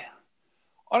 Like,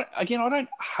 I don't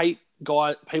hate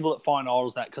people that find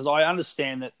idols that, because I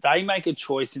understand that they make a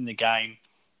choice in the game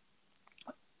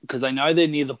because they know they're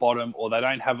near the bottom or they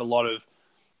don't have a lot of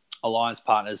alliance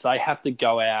partners. They have to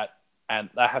go out and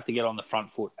they have to get on the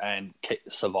front foot and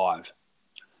survive.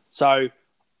 So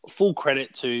full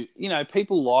credit to,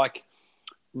 people like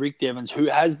Rick Devens, who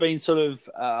has been sort of,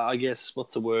 I guess,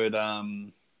 what's the word,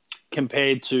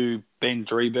 compared to Ben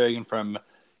Driebergen from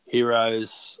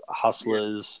Heroes,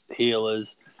 Hustlers,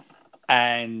 Healers,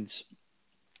 and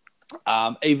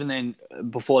even then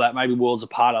before that, maybe Worlds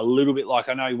Apart a little bit. Like,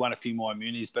 I know he won a few more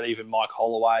immunities, but even Mike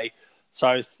Holloway.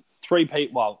 So three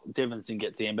people, well, Devens didn't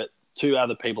get to the end, but two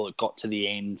other people that got to the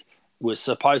end were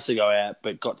supposed to go out,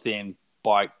 but got to the end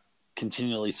by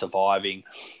continually surviving.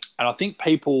 And I think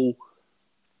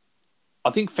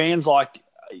fans like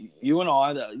you and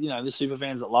I, the super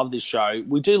fans that love this show,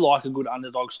 we do like a good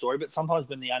underdog story, but sometimes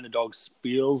when the underdogs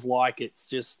feels like it's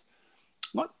just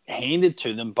not handed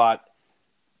to them, but,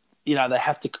 they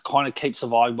have to kind of keep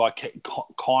surviving by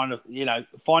kind of,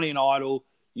 finding an idol,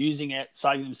 using it,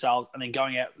 saving themselves, and then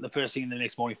going out the first thing in the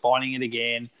next morning, finding it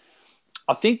again.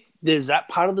 I think there's that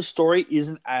part of the story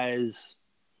isn't as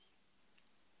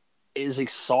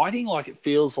exciting. Like, it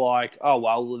feels like, oh,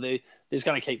 well, they're just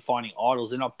going to keep finding idols.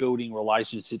 They're not building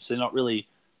relationships. They're not really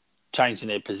changing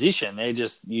their position. They're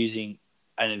just using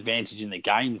an advantage in the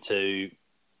game to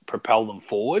propel them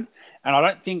forward. And I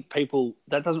don't think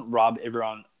that doesn't rub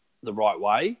everyone the right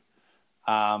way.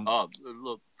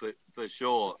 Look, for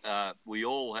sure, we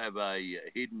all have a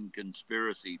hidden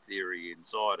conspiracy theory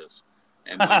inside us,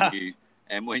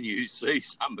 and when you see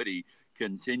somebody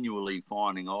continually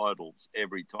finding idols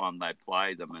every time they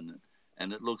play them,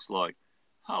 and it looks like,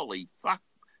 holy fuck,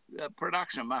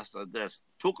 production must have just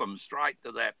took them straight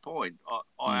to that point.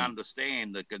 I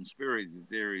understand the conspiracy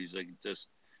theories are just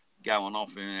going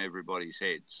off in everybody's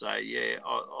head. So yeah,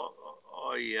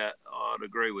 I'd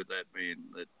agree with that, man.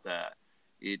 That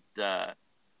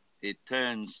it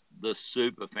turns the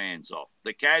super fans off.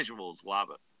 The casuals love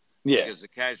it, because the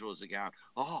casuals are going,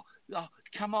 oh,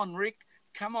 come on, Rick.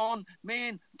 Come on,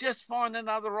 man, just find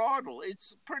another idol.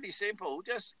 It's pretty simple.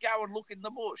 Just go and look in the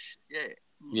bush.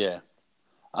 Yeah.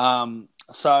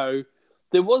 So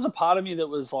there was a part of me that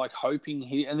was like hoping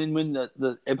and then when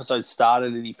the episode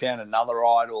started and he found another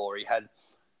idol, or he had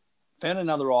found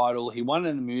another idol, he won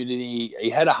an immunity, he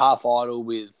had a half idol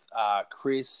with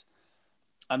Chris,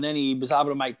 and then he was able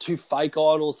to make two fake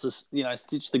idols to,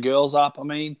 stitch the girls up. I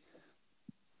mean,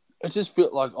 it just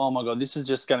felt like, oh my God, this is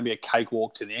just going to be a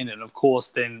cakewalk to the end. And of course,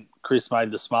 then Chris made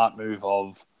the smart move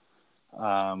of,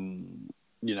 going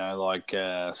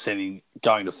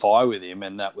to fire with him,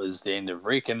 and that was the end of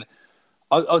Rick. And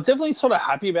I was definitely sort of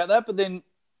happy about that. But then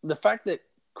the fact that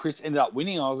Chris ended up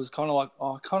winning, I was kind of like,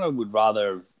 I kind of would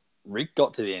rather have Rick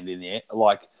got to the end in the end.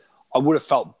 Like, I would have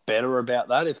felt better about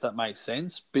that, if that makes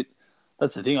sense. But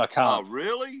that's the thing, I can't. Oh,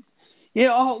 really? Yeah.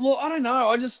 Oh, well, I don't know.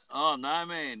 I just. Oh no,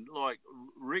 man! Like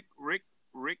Rick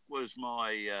was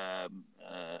my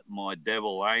my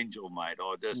devil angel, mate.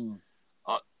 Mm,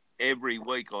 I, every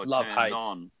week love hate.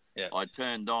 Yeah. I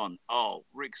turned on. Oh,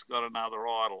 Rick's got another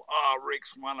idol. Oh,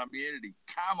 Rick's won immunity.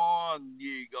 Come on,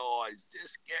 you guys,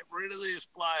 just get rid of this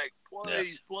bloke, Yeah.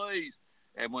 please, please.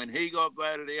 And when he got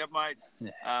voted out, mate,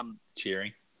 Yeah.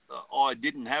 Cheering. I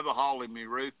didn't have a hole in my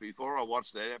roof before I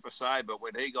watched that episode, but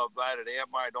when he got voted out,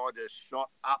 mate, I just shot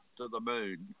up to the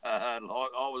moon. I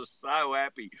was so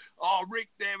happy. Oh, Rick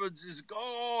Devens is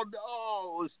gone.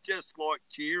 Oh, it was just like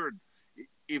cheering.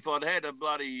 If I'd had a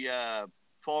bloody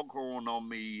foghorn on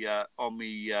me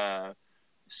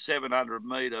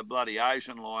 700-metre bloody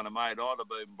ocean liner, mate, I'd have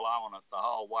been blowing it the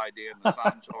whole way down the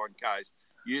Sunshine Coast.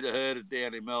 You'd have heard it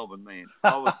down in Melbourne, man.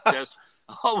 I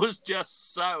was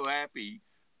just so happy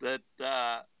that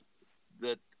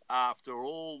after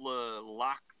all the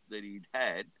luck that he'd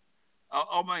had,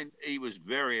 I mean, he was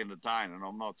very entertaining.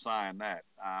 I'm not saying that,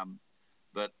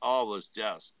 but I was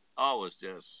just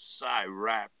so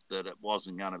rapt that it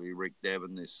wasn't going to be Rick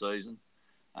Devon this season.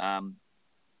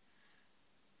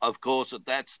 Of course, at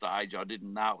that stage, I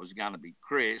didn't know it was going to be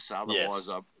Chris. Otherwise,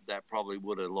 Yes. That probably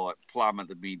would have like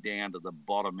plummeted me down to the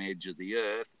bottom edge of the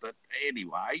earth. But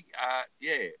anyway, I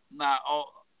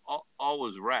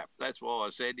was rapt. That's why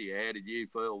I said to you, how did you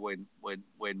feel when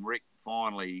Rick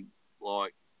finally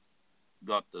like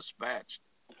got dispatched?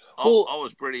 I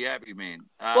was pretty happy, man.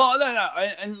 Well, no.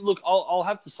 And look, I'll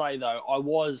have to say though, I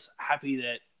was happy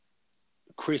that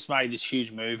Chris made this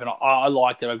huge move, and I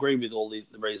liked it. I agree with all the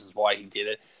reasons why he did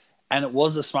it, and it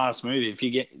was the smartest move. If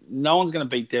you get, no one's going to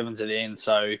beat Devons at the end,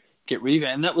 so get rid of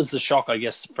it. And that was the shock, I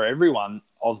guess, for everyone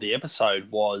of the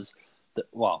episode was that,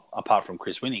 well, apart from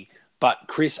Chris winning, but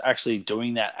Chris actually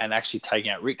doing that and actually taking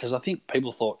out Rick, because I think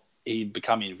people thought he'd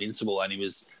become invincible and he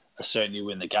was a certainty to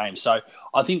win the game. So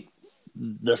I think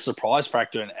the surprise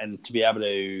factor and to be able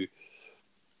to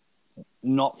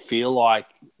not feel like,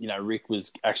 you know, Rick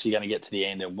was actually going to get to the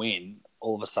end and win,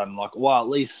 all of a sudden, like, well, at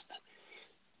least,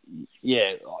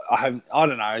 yeah, I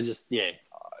don't know, I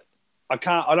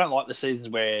don't like the seasons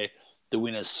where the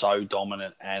winner's so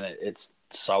dominant and it's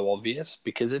so obvious,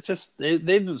 because it's just, they're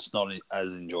just not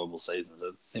as enjoyable seasons.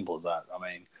 It's simple as that. I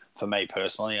mean, for me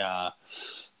personally,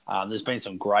 there's been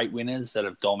some great winners that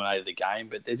have dominated the game,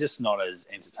 but they're just not as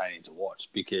entertaining to watch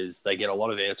because they get a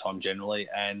lot of airtime generally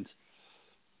and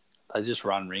they just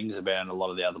run rings about a lot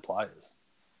of the other players.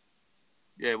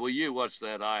 Yeah, well, you watch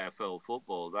that AFL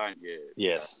football, don't you?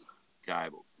 Yes.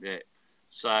 Cable, yeah.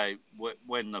 So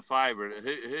when the favourite,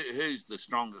 who's the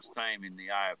strongest team in the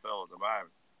AFL at the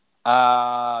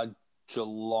moment?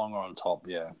 Geelong are on top,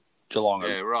 yeah. Geelong.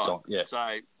 Yeah, right. Top, yeah.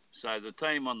 So the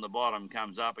team on the bottom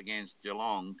comes up against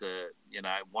Geelong to,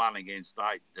 1 against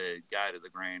 8 to go to the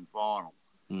grand final,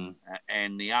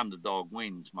 and the underdog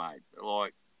wins, mate.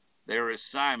 Like, there are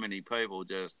so many people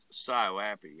just so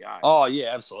happy. Eh? Oh,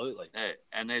 yeah, absolutely. Yeah.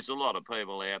 And there's a lot of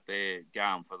people out there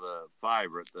going for the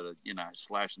favourite that are,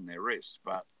 slashing their wrists.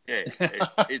 But, yeah,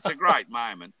 it's a great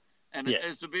moment. And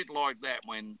it's a bit like that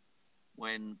when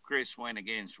Chris went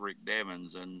against Rick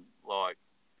Devons and, like,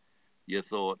 you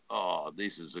thought, oh,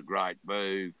 this is a great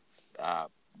move.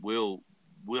 Will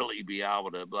he be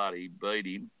able to bloody beat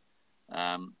him?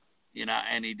 And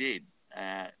he did.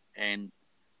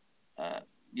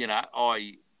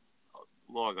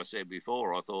 Like I said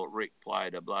before, I thought Rick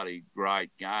played a bloody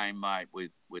great game, mate,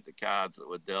 with the cards that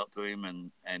were dealt to him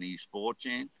and his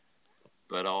fortune.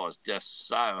 But I was just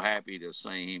so happy to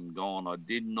see him gone. I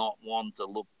did not want to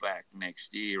look back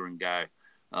next year and go,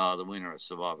 oh, the winner of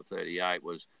Survivor 38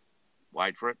 was,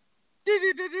 wait for it,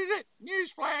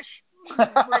 newsflash,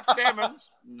 Rick Devons.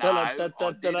 No, I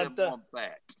didn't want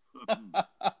that.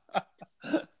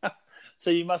 So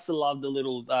you must have loved the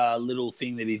little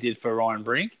thing that he did for Ryan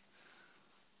Brink.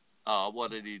 Oh,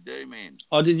 what did he do, man?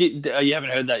 Oh, did you? You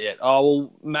haven't heard that yet? Oh,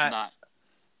 well, Matt. No.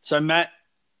 So Matt,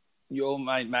 your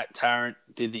mate Matt Tarrant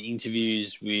did the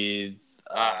interviews with.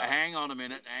 Hang on a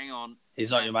minute. Hang on.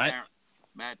 He's not your mate.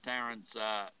 Matt Tarrant's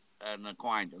an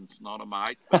acquaintance, not a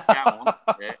mate. But go on.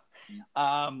 Yeah.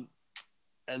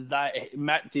 And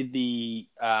Matt did the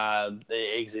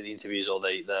exit interviews or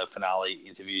the finale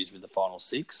interviews with the final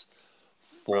 6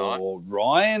 for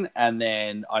Ryan, and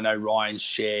then I know Ryan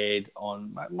shared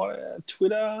on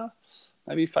Twitter,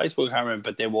 maybe Facebook, I can't remember,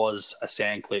 but there was a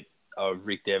sound clip of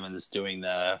Rick Devons doing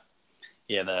the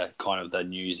kind of the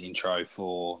news intro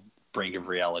for Brink of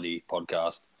Reality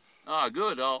podcast. Oh,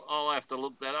 good. I'll have to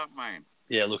look that up, man.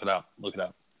 Yeah, look it up.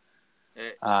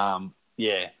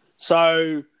 Yeah.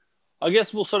 So I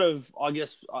guess we'll sort of.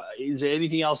 Is there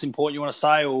anything else important you want to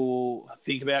say or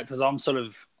think about? Because I'm sort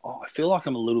of. I feel like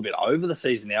I'm a little bit over the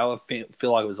season now. I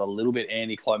feel like it was a little bit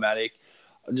anticlimactic.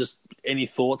 Just any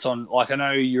thoughts on? Like, I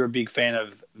know you're a big fan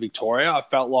of Victoria. I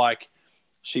felt like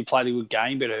she played a good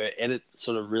game, but her edit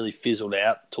sort of really fizzled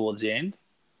out towards the end.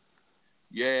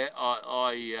 Yeah,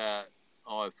 I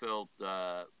felt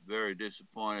very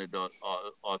disappointed.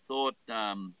 I thought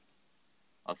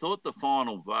the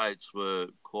final votes were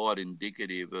quite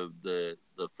indicative of the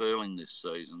feeling this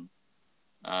season.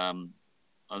 I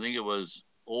think it was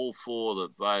all four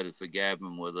that voted for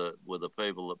Gavin were the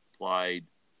people that played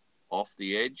off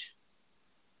the edge,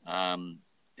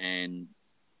 and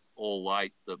all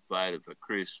 8 that voted for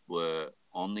Chris were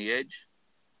on the edge.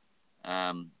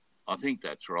 I think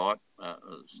that's right.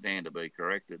 Stand to be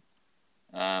corrected.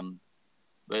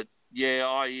 But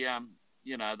yeah,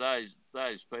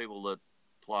 those people that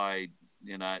played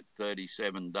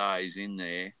 37 days in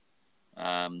there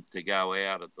to go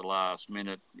out at the last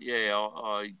minute. Yeah,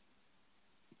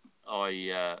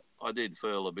 I did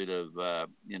feel a bit of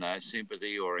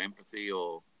sympathy or empathy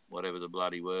or whatever the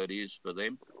bloody word is for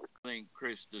them. I think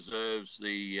Chris deserves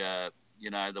the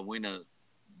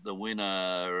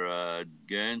winner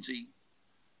Guernsey,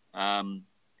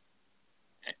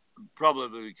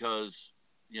 probably because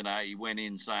he went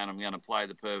in saying I'm going to play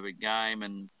the perfect game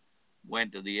and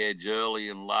went to the edge early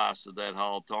and lasted that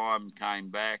whole time. Came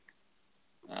back,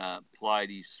 played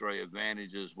his 3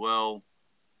 advantages well.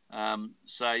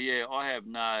 So yeah, I have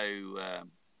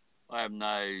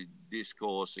no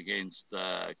discourse against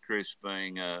Chris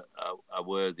being a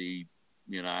worthy,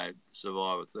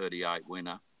 Survivor 38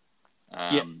 winner.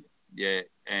 Yeah,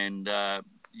 and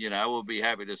we'll be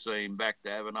happy to see him back to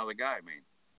have another go, man.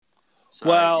 So,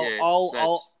 well,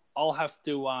 yeah, I'll have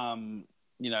to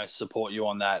support you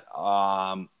on that.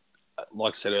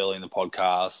 Like I said earlier in the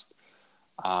podcast,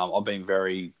 I've been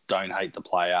very don't hate the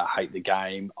player, hate the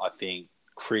game. I think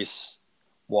Chris,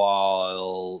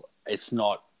 while it's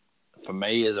not for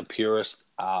me as a purist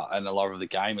and a lover of the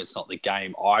game, it's not the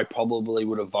game I probably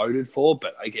would have voted for.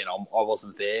 But again, I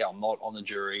wasn't there. I'm not on the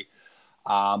jury.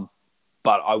 But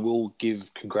I will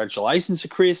give congratulations to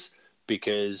Chris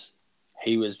because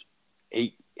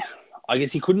I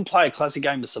guess he couldn't play a classic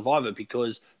game of Survivor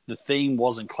because the theme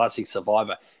wasn't classic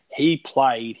Survivor. He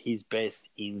played his best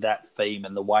in that theme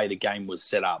and the way the game was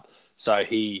set up. So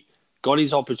he got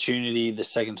his opportunity the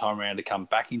second time around to come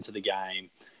back into the game.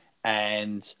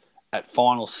 And at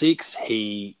Final 6,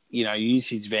 he, used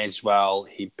his advantage well.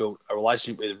 He built a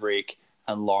relationship with Rick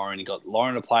and Lauren. He got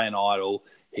Lauren to play an idol.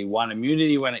 He won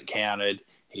immunity when it counted.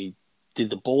 He did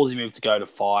the ballsy move to go to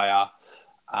fire.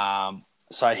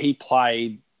 So he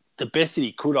played the best that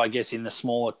he could, I guess, in the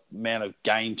small amount of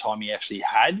game time he actually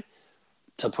had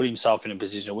to put himself in a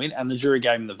position to win. And the jury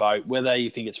gave him the vote. Whether you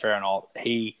think it's fair or not,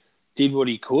 he did what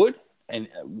he could, and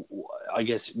I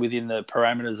guess within the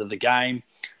parameters of the game,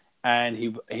 and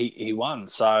he won.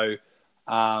 So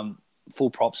full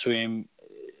props to him.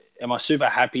 Am I super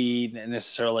happy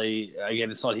necessarily? Again,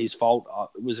 it's not his fault. I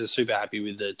was just super happy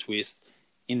with the twist.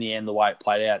 In the end, the way it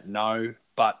played out, no.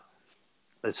 But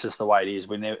it's just the way it is. At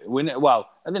the end of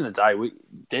the day,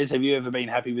 Des, have you ever been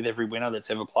happy with every winner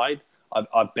that's ever played?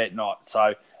 I bet not.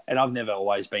 So, and I've never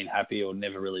always been happy or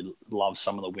never really loved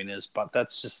some of the winners. But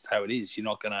that's just how it is.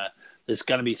 There's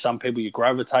going to be some people you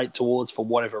gravitate towards for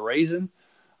whatever reason.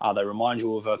 They remind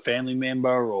you of a family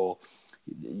member or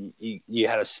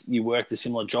you worked a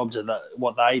similar job to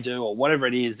what they do or whatever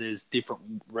it is. There's different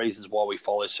reasons why we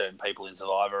follow certain people in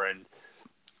Survivor, and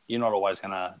you're not always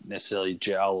going to necessarily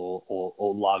gel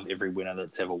or love every winner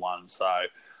that's ever won. So,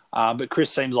 but Chris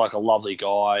seems like a lovely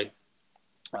guy,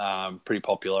 pretty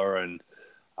popular and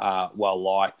well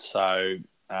liked. So,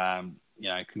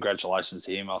 congratulations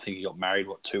to him. I think he got married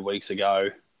 2 weeks ago.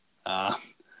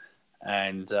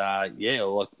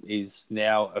 He's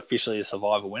now officially a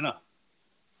Survivor winner.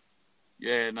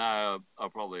 Yeah, no, I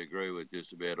probably agree with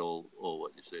just about all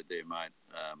what you said there, mate.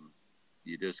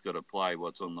 You just got to play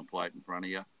what's on the plate in front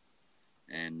of you,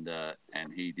 and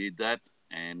he did that,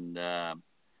 and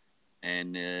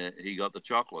he got the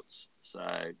chocolates.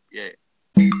 So yeah.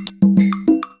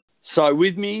 So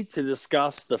with me to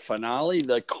discuss the finale,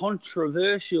 the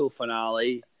controversial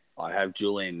finale, I have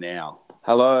Julian now.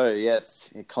 Hello,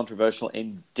 yes, controversial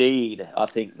indeed. I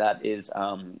think that is,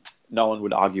 no one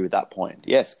would argue with that point.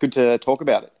 Yes, good to talk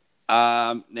about it.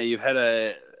 Now you've had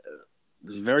it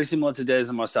was very similar to Des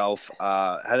and myself,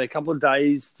 had a couple of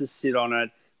days to sit on it,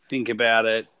 think about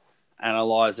it,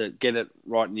 analyse it, get it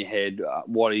right in your head.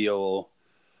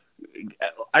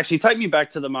 Actually, take me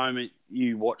back to the moment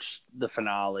you watched the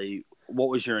finale. what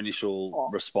was your initial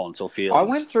response or feelings? I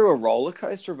went through a roller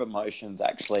coaster of emotions,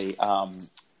 actually,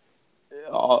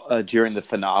 during the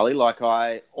finale. Like,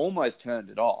 I almost turned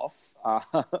it off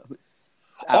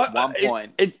at one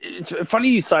point. It's funny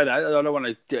you say that. I don't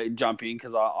want to jump in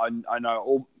because I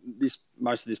know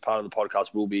most of this part of the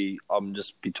podcast will be I'm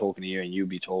just be talking to you and you'll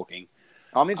be talking.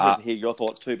 I'm interested to hear your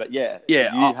thoughts too, but you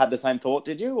had the same thought,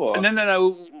 did you? Or?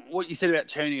 No. What you said about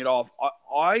turning it off,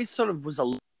 I sort of was a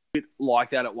little bit like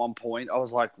that at one point. I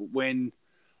was like,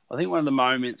 I think one of the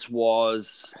moments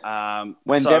was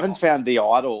when Devon's found the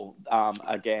idol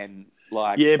again.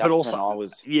 Like, but also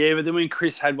but then when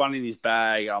Chris had one in his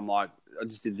bag, I'm like, I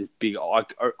just did this big.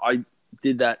 I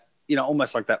did that,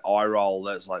 almost like that eye roll.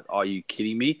 That's like, are you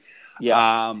kidding me?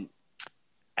 Yeah.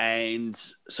 And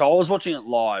so I was watching it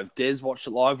live. Des watched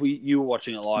it live. You were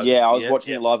watching it live. Yeah, I was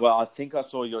watching it live. Well, I think I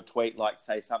saw your tweet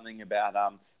say something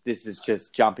about this is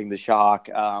just jumping the shark,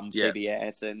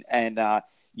 CBS, and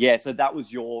so that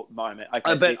was your moment.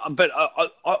 Okay, but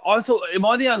I thought, am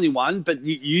I the only one? But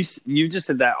you just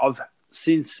said that. I've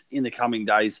since in the coming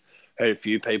days heard a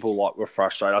few people were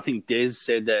frustrated. I think Des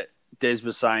said that Des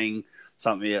was saying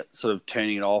something about sort of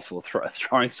turning it off or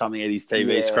throwing something at his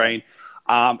TV screen.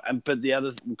 But the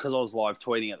other, because I was live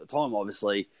tweeting at the time,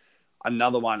 obviously,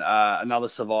 another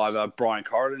survivor, Brian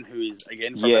Corridon, who is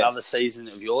again from another season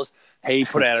of yours, he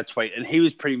put out a tweet and he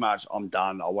was pretty much, I'm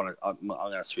done. I'm going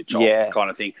to switch off kind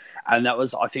of thing. And that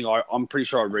was, I think I'm pretty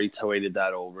sure I retweeted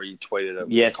that or retweeted it.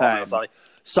 Yeah, same. Or something.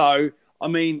 So, I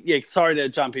mean, sorry to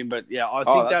jump in, but I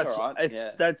think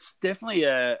that's definitely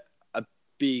a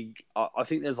big, I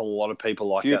think there's a lot of people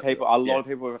like that. A lot of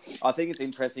people. I think it's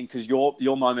interesting because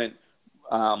your moment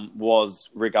was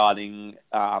regarding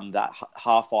that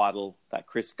half idol that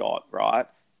Chris got, right?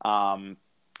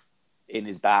 In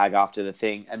his bag after the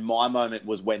thing. And my moment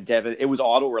was when Devon, it was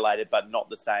idol related, but not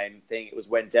the same thing. It was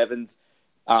when Devon's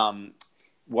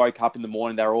woke up in the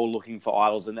morning, they were all looking for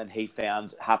idols, and then he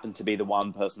happened to be the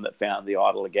one person that found the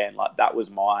idol again. Like, that was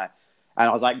and I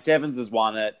was like, Devon's has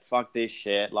won it. Fuck this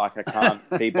shit. Like, I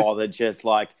can't be bothered. Just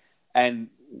like, and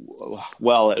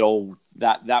well,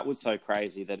 that was so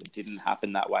crazy that it didn't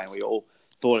happen that way, and we all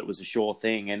thought it was a sure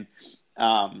thing. And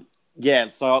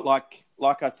so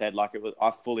like I said, like it was,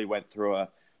 I fully went through a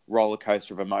roller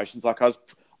coaster of emotions. Like I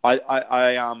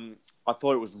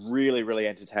thought it was really, really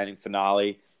entertaining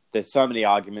finale. There's so many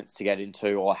arguments to get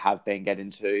into, or have been get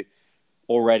into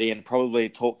already, and probably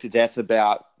talk to death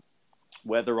about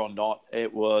whether or not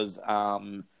it was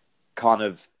kind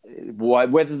of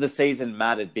whether the season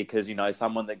mattered, because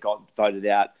someone that got voted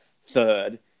out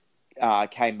third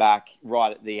came back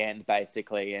right at the end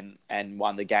basically and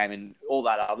won the game, and all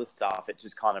that other stuff. It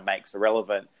just kind of makes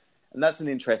irrelevant, and that's an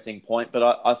interesting point.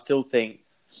 But I still think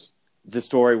the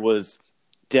story was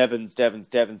Devon's,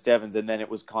 and then it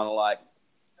was kind of like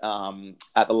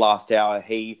at the last hour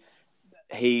he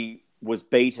was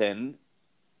beaten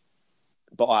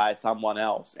by someone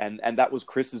else, and that was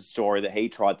Chris's story that he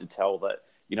tried to tell, that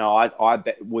I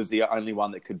was the only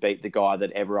one that could beat the guy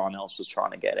that everyone else was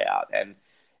trying to get out. And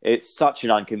it's such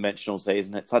an unconventional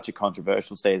season, it's such a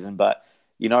controversial season, but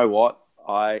you know what,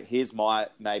 here's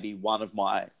maybe one of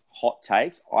my hot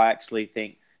takes. I actually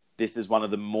think this is one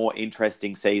of the more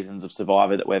interesting seasons of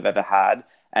Survivor that we've ever had,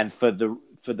 and for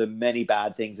the many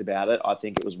bad things about it, I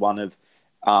think it was one of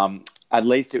at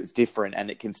least it was different,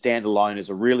 and it can stand alone as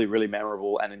a really, really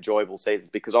memorable and enjoyable season,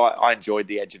 because I enjoyed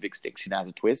the Edge of Extinction as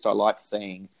a twist. I liked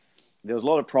seeing there was a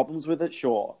lot of problems with it,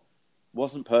 sure.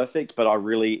 Wasn't perfect, but I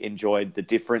really enjoyed the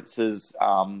differences.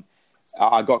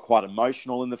 I got quite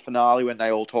emotional in the finale when they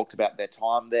all talked about their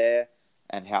time there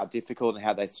and how difficult and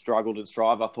how they struggled and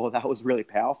strive. I thought that was really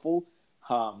powerful.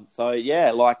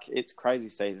 It's crazy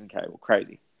season, Cable.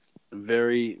 Crazy.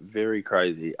 Very, very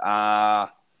crazy.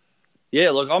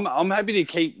 Look, I'm happy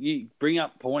to bring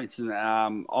up points, and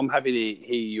I'm happy to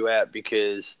hear you out,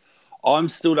 because I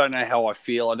still don't know how I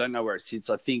feel. I don't know where it sits.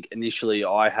 I think initially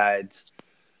I had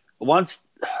once,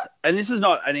 and this is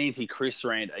not an anti-Chris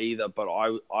rant either, but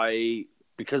I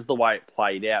because the way it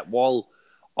played out, while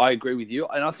I agree with you,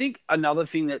 and I think another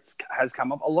thing that has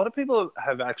come up, a lot of people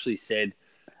have actually said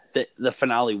that the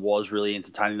finale was really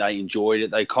entertaining. They enjoyed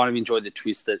it. They kind of enjoyed the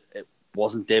twist that it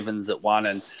wasn't Devon's that won,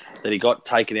 and that he got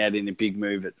taken out in a big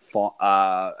move at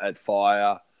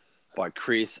Fire by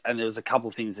Chris. And there was a couple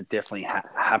of things that definitely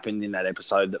happened in that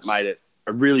episode that made it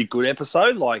a really good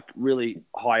episode, like really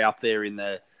high up there in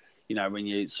the, when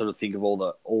you sort of think of all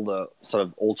the sort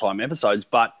of all-time episodes.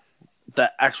 But the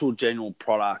actual general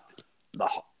product,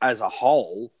 as a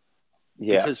whole,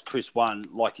 because Chris won,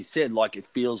 like you said, like it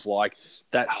feels like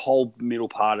that whole middle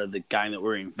part of the game that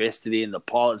we're invested in, the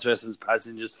pilots versus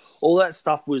passengers, all that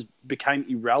stuff became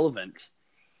irrelevant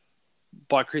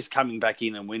by Chris coming back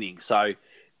in and winning. So,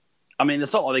 I mean,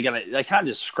 it's not like they can't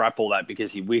just scrap all that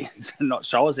because he wins and not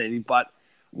show us anything, but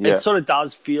it sort of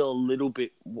does feel a little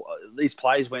bit, these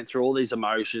players went through all these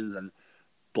emotions and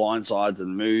blindsides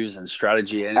and moves and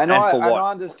strategy. And for what? And I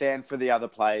understand for the other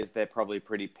players, they're probably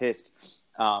pretty pissed.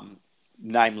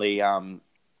 Namely,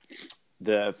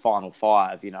 the final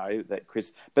five, that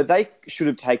Chris, but they should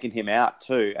have taken him out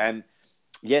too. And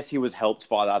yes, he was helped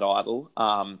by that idol.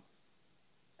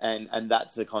 And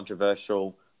that's a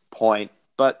controversial point,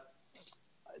 but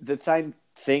the same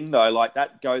thing though, like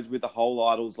that goes with the whole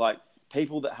idols. Like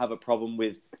people that have a problem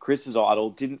with Chris's idol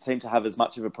didn't seem to have as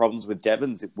much of a problems with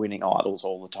Devon's winning idols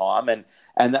all the time. And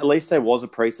at least there was a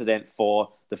precedent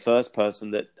for the first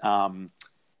person that,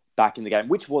 back in the game,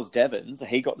 which was Devon's.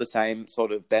 He got the same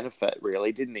sort of benefit,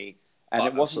 really, didn't he? And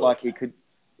it wasn't like he could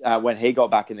when he got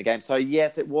back in the game. So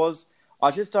yes, it was.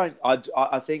 I just don't.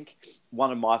 I think one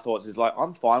of my thoughts is like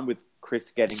I'm fine with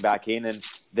Chris getting back in and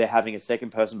they're having a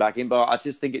second person back in, but I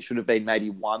just think it should have been maybe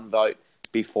one vote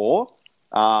before.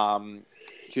 Do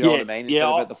you know what I mean? Instead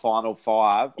of at the final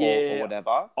five or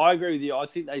whatever. I agree with you. I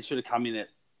think they should have come in at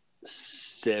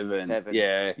seven.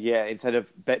 Yeah, instead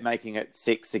of making it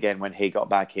 6 again when he got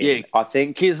back in. Yeah, I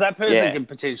think because that person can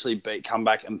potentially come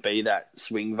back and be that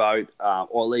swing vote,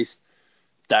 or at least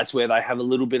that's where they have a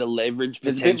little bit of leverage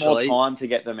potentially. There's a bit more time to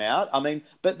get them out. I mean,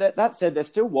 but that said, there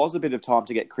still was a bit of time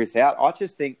to get Chris out. I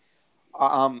just think,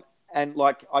 and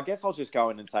like I guess I'll just go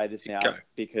in and say this now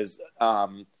because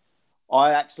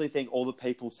I actually think all the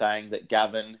people saying that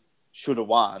Gavin should have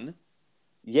won,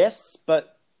 yes,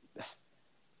 but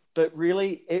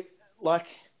really,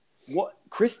 what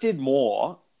Chris did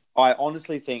more. I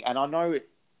honestly think, and I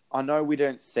know we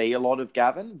don't see a lot of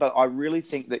Gavin, but I really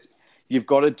think that you've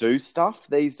got to do stuff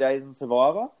these days in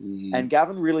Survivor, and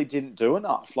Gavin really didn't do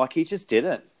enough. Like he just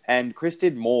didn't, and Chris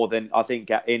did more than I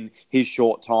think in his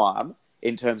short time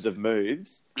in terms of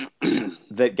moves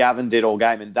that Gavin did all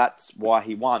game, and that's why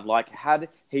he won. Like had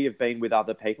he have been with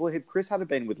other people, if Chris had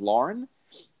been with Lauren,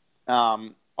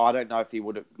 I don't know if he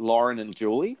would have... Lauren and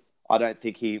Julie, I don't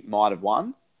think he might have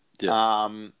won. Yeah.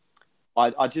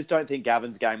 I just don't think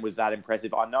Gavin's game was that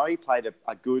impressive. I know he played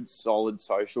a good, solid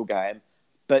social game,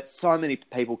 but so many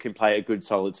people can play a good,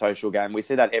 solid social game. We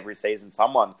see that every season.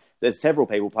 There's several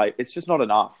people play. It's just not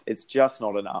enough. It's just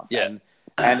not enough. Yeah.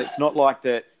 And it's not like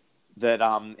that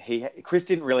Chris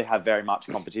didn't really have very much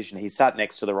competition. He sat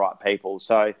next to the right people.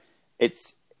 So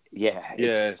it's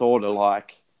sort of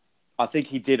like... I think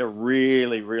he did a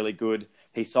really, really good.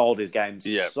 He sold his game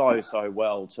so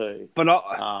well too.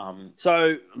 But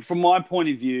so from my point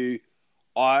of view,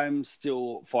 I'm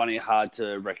still finding it hard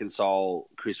to reconcile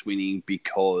Chris winning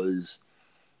because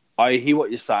I hear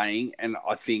what you're saying, and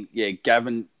I think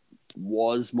Gavin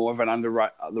was more of an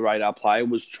under the radar player.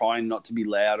 Was trying not to be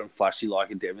loud and flashy like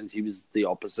a Devons. He was the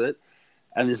opposite,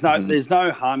 and there's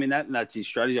no harm in that, and that's his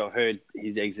strategy. I heard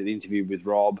his exit interview with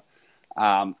Rob.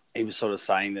 He was sort of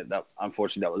saying that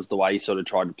unfortunately that was the way he sort of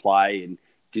tried to play and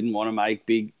didn't want to make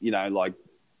big,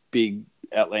 big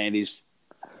outlandish,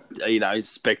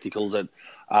 spectacles at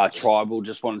Tribal.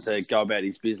 Just wanted to go about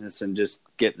his business and just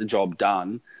get the job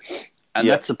done. And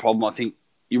that's the problem. I think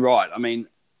you're right. I mean,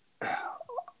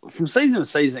 from season to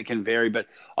season it can vary, but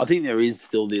I think there is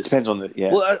still this. Depends on the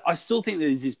Well, I still think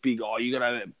there's this big. You got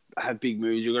to have big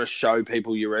moves. You got to show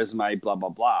people your resume. Blah blah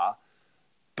blah.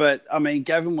 But, I mean,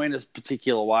 Gavin went a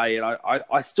particular way, and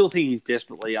I still think he's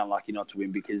desperately unlucky not to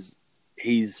win because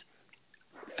he's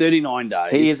 39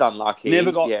 days. He is unlucky.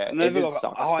 Never got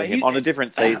for him on a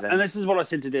different season. And this is what I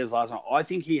said to Des last night. I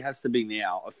think he has to be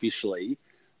now officially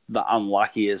the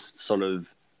unluckiest sort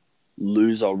of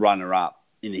loser runner-up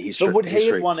in the history. But would he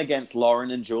have won against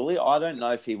Lauren and Julie? I don't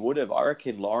know if he would have. I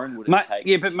reckon Lauren would have taken...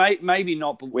 Yeah, but maybe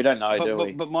not. But, we don't know, do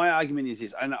we? But my argument is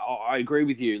this, and I agree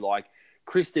with you, like...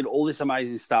 Chris did all this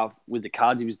amazing stuff with the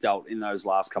cards he was dealt in those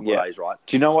last couple of days, right?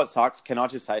 Do you know what sucks? Can I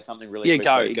just say something really quickly?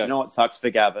 Go. Do you know what sucks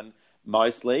for Gavin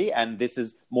mostly? And this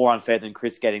is more unfair than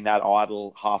Chris getting that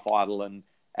half idol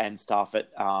and stuff at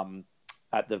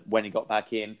when he got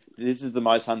back in. This is the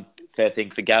most unfair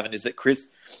thing for Gavin is that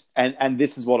Chris, and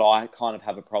this is what I kind of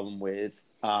have a problem with,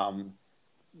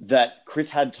 that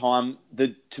Chris had time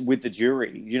with the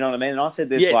jury. You know what I mean? And I said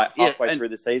this halfway through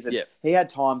the season. Yeah. He had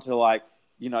time to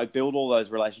build all those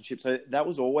relationships. So that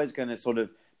was always going to sort of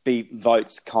be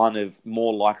votes kind of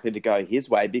more likely to go his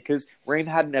way because Ream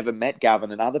had never met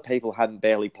Gavin and other people hadn't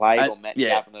barely played or met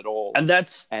Gavin at all. And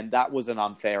that was an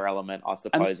unfair element, I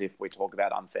suppose, if we talk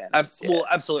about unfairness. Well,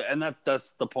 absolutely. And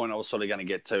that's the point I was sort of going to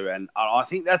get to. And I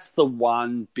think that's the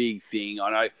one big thing.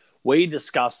 I know we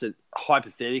discussed it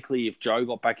hypothetically if Joe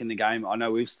got back in the game. I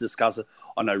know we've discussed it.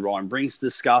 I know Ryan Brink's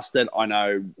discussed it. I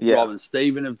know Rob and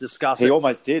Stephen have discussed it. He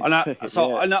almost did. I know.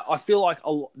 So I know. I feel like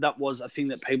that was a thing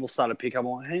that people started to pick up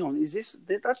on. Hang on,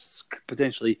 that's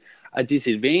potentially a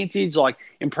disadvantage? Like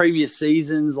in previous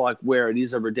seasons, like where it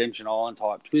is a Redemption Island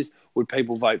type twist, would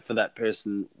people vote for that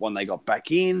person when they got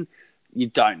back in? You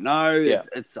don't know. Yeah.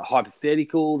 It's a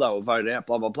hypothetical. They were voted out.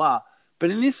 Blah blah blah.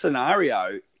 But in this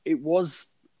scenario, it was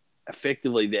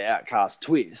effectively the outcast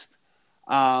twist.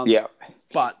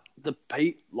 But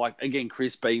again,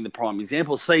 Chris being the prime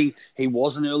example, seeing he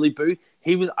was an early boot,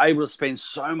 he was able to spend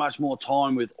so much more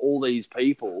time with all these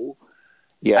people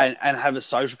and have a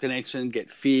social connection, get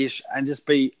fish, and just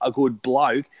be a good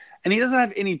bloke. And he doesn't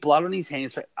have any blood on his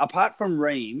hands. Apart from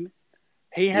Ream,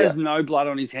 he has no blood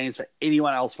on his hands for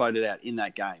anyone else voted out in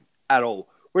that game at all.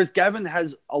 Whereas Gavin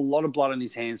has a lot of blood on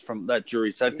his hands from that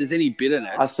jury. So if there's any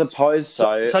bitterness... I suppose so.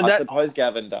 I suppose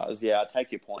Gavin does. Yeah, I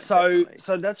take your point. So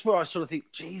that's where I sort of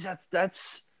think, geez,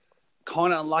 that's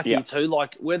kind of unlucky too.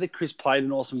 Like, whether Chris played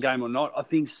an awesome game or not, I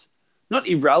think's not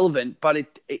irrelevant, but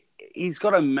he's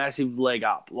got a massive leg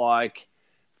up, like,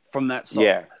 from that side.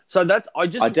 Yeah. So I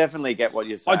definitely get what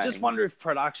you're saying. I just wonder if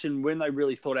production, when they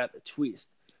really thought out the twist,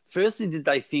 firstly, did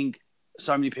they think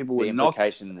so many people would knock... The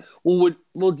implications.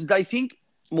 Well, did they think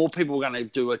more people were going to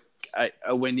do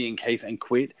a Wendy and Keith and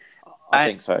quit? I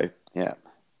think so, yeah.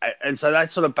 And so that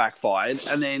sort of backfired.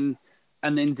 And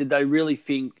then did they really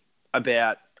think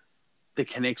about the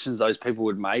connections those people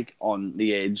would make on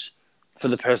the edge for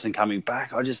the person coming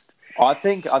back? I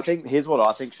think here's what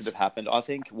I think should have happened. I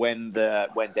think when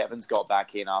Devons got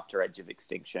back in after Edge of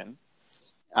Extinction,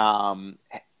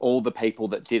 all the people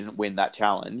that didn't win that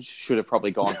challenge should have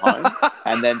probably gone home.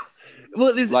 And then...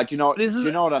 Well, do you know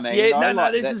what I mean?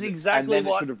 Yeah, this is exactly and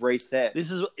then it should have reset. This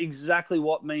is exactly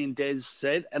what me and Des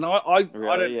said, and I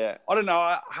don't know.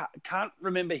 I can't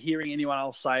remember hearing anyone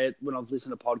else say it when I've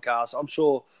listened to podcasts. I'm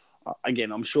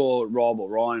sure Rob or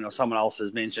Ryan or someone else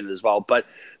has mentioned it as well. But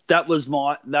that was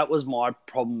my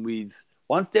problem with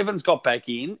once Devon's got back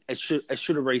in, it should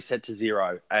have reset to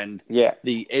 0, and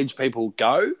the edge people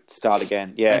go start again,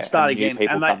 and they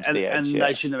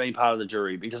shouldn't have been part of the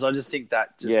jury because I just think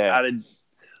that just added.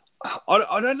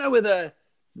 I don't know whether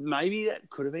maybe that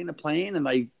could have been a plan, and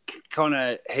they kind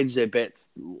of hedged their bets.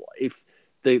 If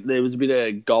there was a bit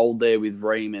of gold there with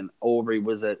Ream and Aubrey,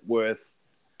 was it worth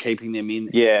keeping them in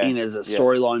as a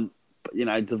storyline,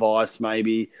 device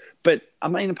maybe? But I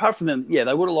mean, apart from them,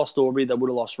 they would have lost Aubrey, they would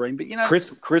have lost Ream. But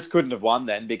Chris couldn't have won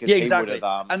then because he would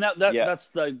have. And that's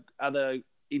the other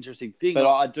interesting thing.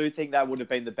 But I do think that would have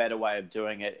been the better way of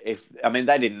doing it. They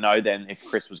didn't know then if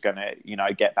Chris was going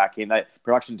to get back in.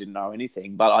 Production didn't know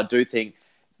anything. But I do think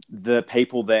the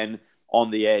people then on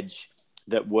the edge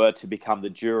that were to become the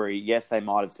jury, yes, they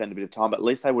might have spent a bit of time, but at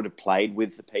least they would have played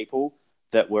with the people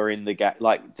that were in the game.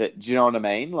 Like, do you know what I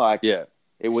mean? Like, it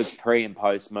was pre and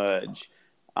post merge.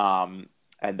 And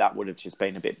that would have just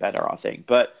been a bit better, I think.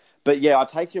 But yeah, I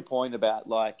take your point about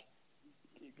like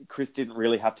Chris didn't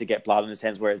really have to get blood on his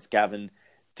hands, whereas Gavin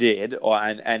did,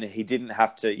 and he didn't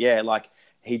have to. Yeah, like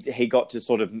he got to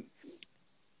sort of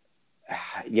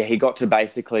he got to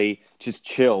basically just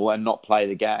chill and not play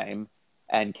the game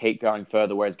and keep going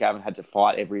further, whereas Gavin had to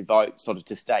fight every vote sort of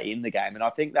to stay in the game, and I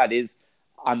think that is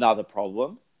another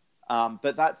problem.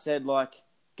 But that said, like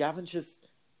Gavin just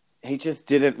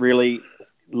didn't really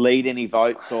lead any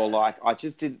votes or like I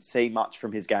just didn't see much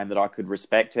from his game that I could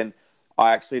respect, and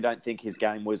I actually don't think his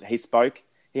game was. He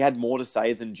had more to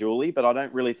say than Julie, but I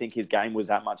don't really think his game was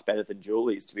that much better than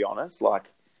Julie's, to be honest. Like,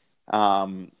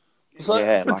 don't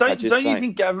you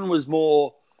think Gavin was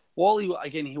more? While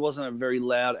he wasn't a very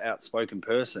loud, outspoken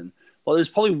person. Well, there's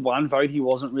probably one vote he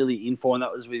wasn't really in for, and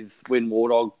that was when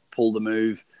Wardog pulled the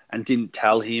move and didn't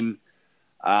tell him.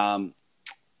 And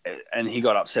he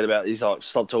got upset about it. He's like,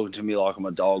 stop talking to me like I'm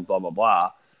a dog, blah, blah,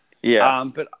 blah. Yeah.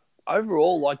 But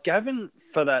overall, like Gavin,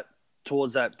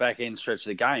 towards that back end stretch of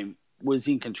the game, was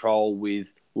in control with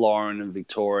Lauren and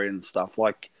Victoria and stuff.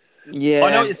 Like, I know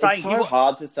what you're saying. It's so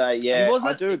hard to say. Yeah,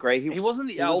 I do agree. He wasn't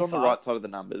the alpha. He was on the right side of the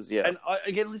numbers, yeah. And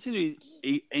again, listening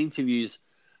to interviews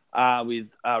with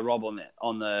Rob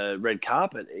on the red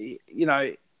carpet,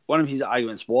 one of his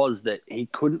arguments was that he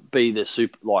couldn't be the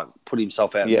super, like, put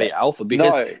himself out and Yeah. be alpha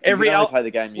because No, every you can only play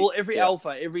the game. every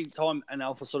alpha, every time an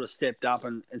alpha sort of stepped up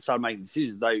and started making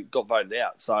decisions, they got voted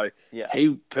out. So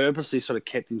he purposely sort of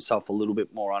kept himself a little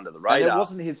bit more under the radar. And it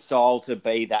wasn't his style to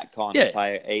be that kind of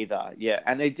player either. Yeah,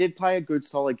 and he did play a good,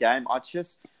 solid game. I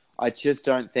just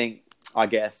don't think, I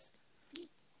guess,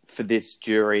 for this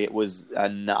jury, it was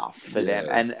enough for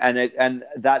them. And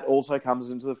that also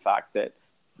comes into the fact that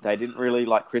they didn't really,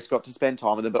 like, Chris got to spend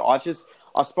time with them. But I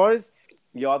suppose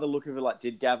you either look at it like,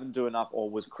 did Gavin do enough or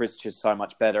was Chris just so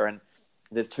much better? And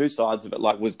there's two sides of it.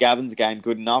 Like, was Gavin's game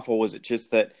good enough, or was it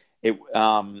just that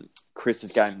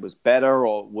Chris's game was better,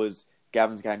 or was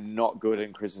Gavin's game not good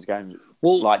and Chris's game...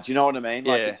 Well, like, do you know what I mean?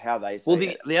 Like, it's how they say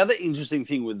it. The other interesting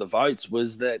thing with the votes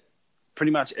was that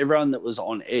pretty much everyone that was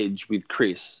on edge with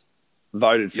Chris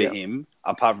voted for him,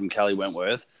 apart from Kelly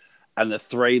Wentworth. And the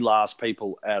three last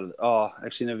people out of...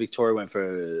 Victoria went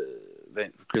for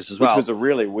Chris as well. Which was a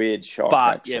really weird shock,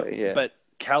 actually. But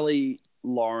Kelly,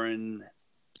 Lauren,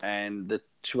 and the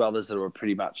two others that were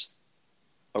pretty much...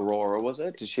 Aurora, was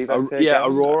it? Did she vote for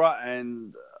Aurora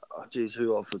and...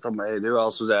 who off the top of my head? Who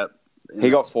else was out? He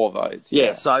got 4 votes.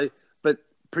 Yeah, so... But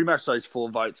pretty much those 4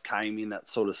 votes came in that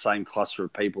sort of same cluster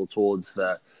of people towards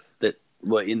that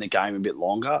were in the game a bit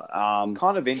longer. It's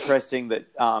kind of interesting that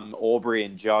Aubrey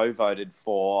and Joe voted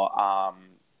for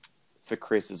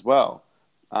Chris as well.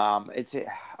 I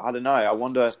don't know. I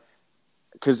wonder,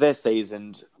 because they're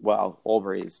seasoned. Well,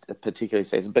 Aubrey is particularly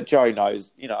seasoned, but Joe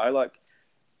knows. Like,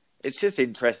 it's just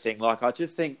interesting. Like, I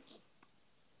just think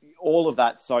all of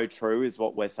that's so true is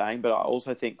what we're saying, but I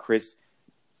also think Chris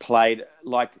played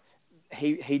like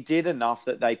he did enough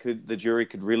that the jury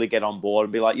could really get on board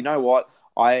and be like, you know what,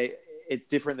 it's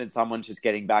different than someone just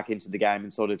getting back into the game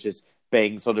and sort of just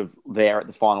being sort of there at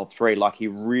the final 3. Like, he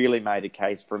really made a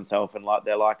case for himself, and like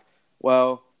they're like,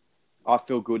 well, I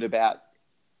feel good about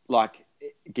like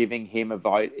giving him a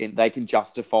vote, and they can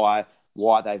justify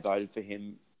why they voted for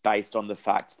him based on the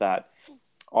fact that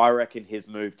I reckon his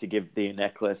move to give the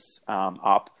necklace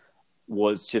up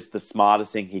was just the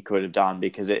smartest thing he could have done,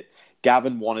 because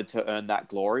Gavin wanted to earn that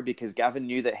glory, because Gavin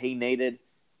knew that he needed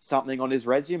something on his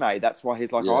resume. That's why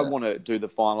he's like, I want to do the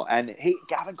final. And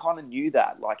Gavin kind of knew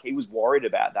that. Like, he was worried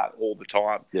about that all the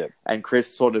time. Yeah. And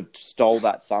Chris sort of stole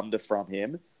that thunder from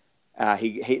him.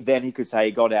 He could say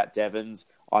he got out Devon's.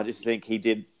 I just think he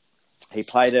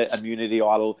played an immunity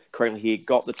idol correctly. He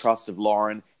got the trust of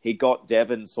Lauren. He got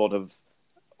Devon sort of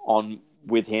on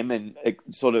with him, and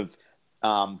sort of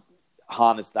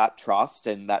harnessed that trust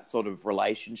and that sort of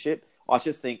relationship. I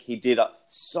just think he did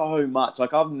so much.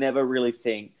 Like, I've never really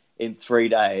think in 3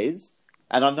 days,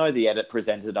 and I know the edit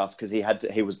presented us because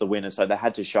he was the winner, so they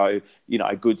had to show,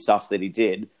 good stuff that he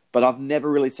did. But I've never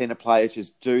really seen a player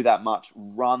just do that much,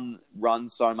 run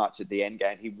so much at the end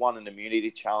game. He won an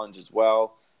immunity challenge as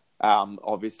well,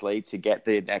 obviously, to get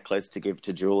the necklace to give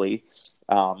to Julie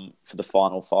for the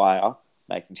final fire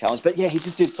making challenge. But yeah, he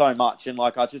just did so much, and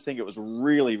like, I just think it was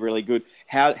really, really good.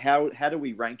 How do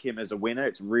we rank him as a winner?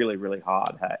 It's really, really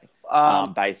hard, hey,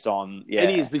 based on it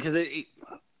is, because the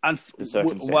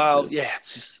circumstances. Well, yeah,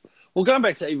 it's just going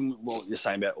back to even what you're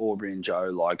saying about Aubrey and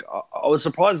Joe. Like, I was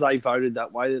surprised they voted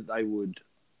that way, that they would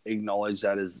acknowledge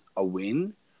that as a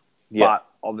win. Yeah. But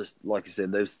obviously, like you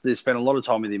said, they've spent a lot of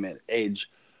time with him at edge.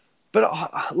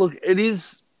 But look, it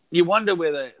is. You wonder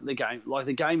whether the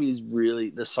game is really,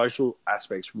 the social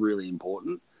aspect's really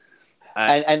important.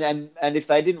 And if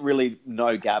they didn't really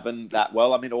know Gavin that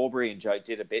well, I mean, Aubrey and Joe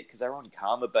did a bit because they were on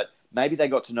Karma, but maybe they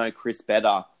got to know Chris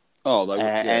better. Oh, they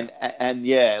would, and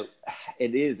yeah,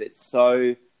 it is. It's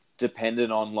so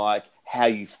dependent on like how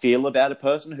you feel about a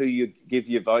person, who you give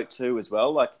your vote to as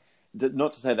well. Like,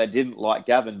 not to say they didn't like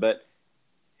Gavin, but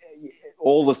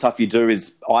all the stuff you do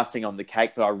is icing on the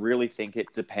cake. But I really think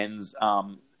it depends.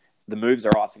 The moves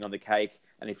are icing on the cake,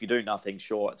 and if you do nothing,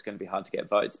 sure, it's going to be hard to get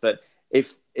votes. But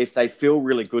if they feel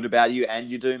really good about you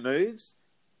and you do moves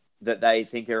that they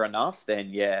think are enough, then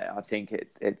yeah, I think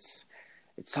it's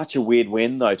such a weird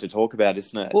win though to talk about,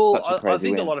 isn't it? Well, such a crazy I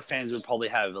think win. A lot of fans would probably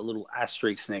have a little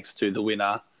asterisk next to the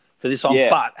winner for this one. Yeah.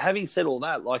 But having said all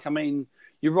that, like, I mean,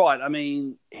 you're right. I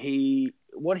mean,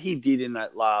 what he did in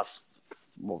that last,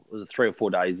 what was it, 3 or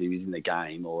 4 days he was in the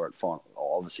game, or at final,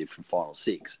 obviously from final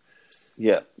 6.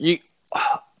 Yeah.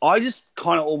 I just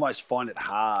kind of almost find it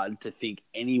hard to think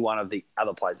any one of the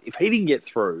other players, if he didn't get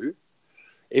through,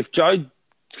 if Joe,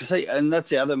 and that's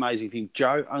the other amazing thing,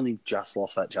 Joe only just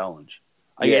lost that challenge.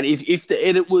 Again, if the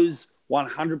edit was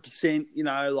 100%,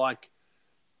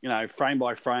 frame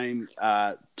by frame,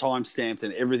 time stamped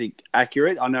and everything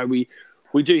accurate, I know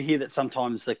we do hear that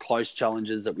sometimes the close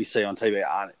challenges that we see on TV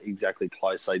aren't exactly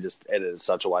close. They just edit in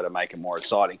such a way to make it more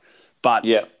exciting. But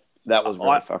yeah, that was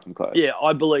really fucking close. Yeah,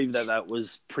 I believe that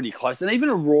was pretty close. And even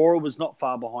Aurora was not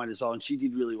far behind as well, and she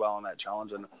did really well on that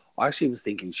challenge. And I actually was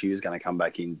thinking she was going to come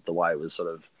back in the way it was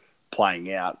sort of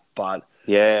playing out. But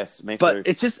yes, me too. But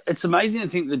it's amazing to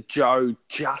think that Joe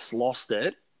just lost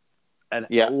it. And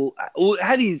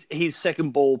had his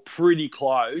second ball pretty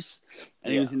close,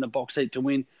 and he was in the box seat to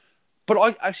win. But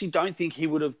I actually don't think he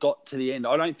would have got to the end.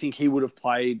 I don't think he would have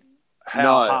played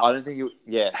I don't think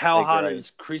how hard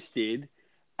as Chris did.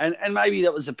 And maybe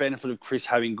that was the benefit of Chris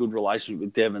having good relationship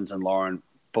with Devons and Lauren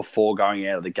before going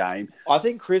out of the game. I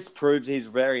think Chris proves he's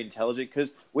very intelligent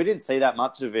because we didn't see that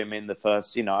much of him in the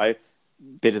first,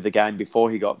 bit of the game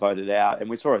before he got voted out, and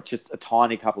we saw just a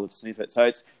tiny couple of snippets. So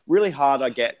it's really hard. I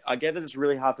get that it's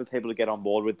really hard for people to get on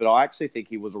board with, but I actually think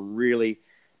he was really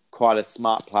quite a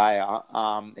smart player.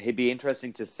 He'd be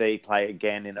interesting to see play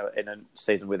again in a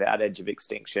season without Edge of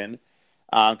Extinction,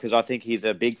 because I think he's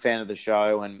a big fan of the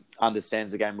show and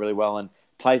understands the game really well and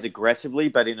plays aggressively,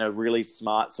 but in a really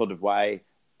smart sort of way.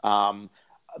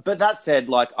 But that said,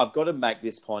 I've got to make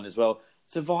this point as well.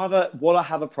 Survivor, what I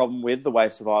have a problem with the way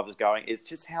Survivor's going is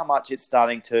just how much it's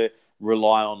starting to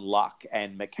rely on luck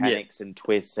and mechanics and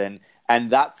twists. And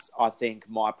that's, I think,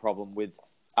 my problem with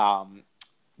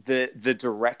the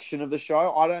direction of the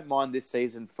show. I don't mind this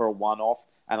season for a one-off,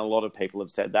 and a lot of people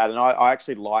have said that. And I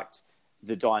actually liked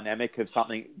the dynamic of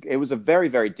something. It was a very,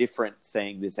 very different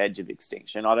seeing this Edge of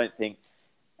Extinction. I don't think...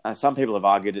 some people have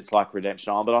argued it's like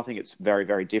Redemption Island, but I think it's very,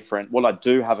 very different. What I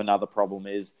do have another problem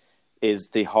is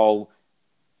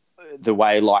the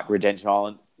way like Redemption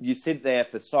Island, you sit there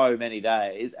for so many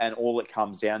days and all it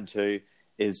comes down to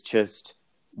is just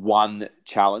one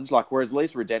challenge. Whereas at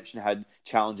least Redemption had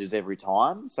challenges every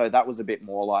time. So that was a bit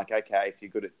more like, okay, if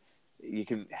you're good at, you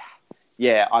can,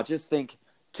 I just think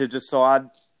to decide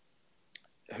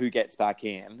who gets back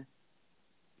in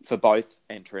for both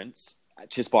entrants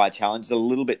just by a challenge is a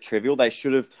little bit trivial. They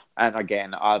should have, and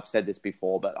again, I've said this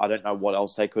before, but I don't know what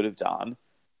else they could have done.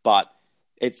 But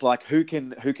it's like who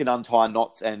can untie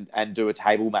knots and do a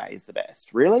table maze the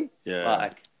best? Really? Yeah.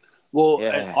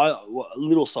 A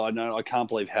little side note, I can't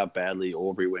believe how badly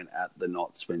Aubrey went at the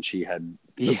knots when she had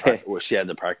she had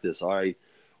the practice. I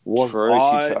was True,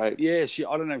 she choked. Yeah,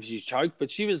 I don't know if she choked,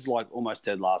 but she was almost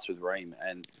dead last with Reem,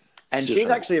 and she's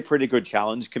actually a pretty good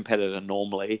challenge competitor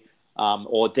normally,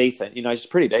 or decent. She's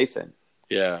pretty decent.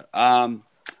 Yeah.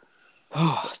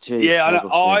 Oh, geez, yeah,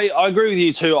 I agree with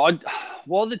you too.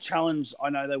 While the challenge,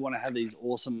 I know they want to have these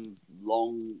awesome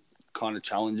long kind of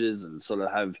challenges and sort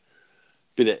of have a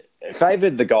bit of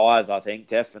favoured the guys. I think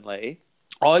definitely.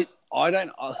 I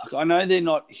know they're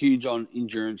not huge on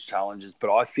endurance challenges,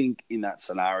 but I think in that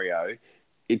scenario,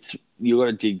 you got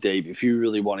to dig deep. If you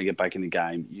really want to get back in the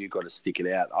game, you got to stick it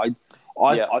out.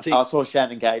 I think I saw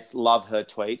Shannon Gates. Love her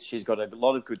tweets. She's got a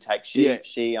lot of good takes. She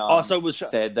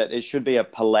said that it should be a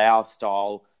Palau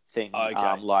style thing,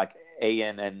 like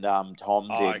Ian and Tom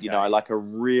did. Okay. A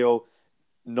real,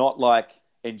 not like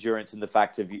endurance in the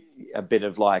fact of a bit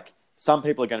of some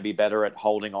people are going to be better at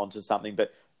holding on to something,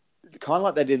 but kind of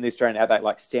like they did in the Australian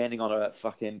Outback, standing on a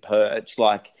fucking perch,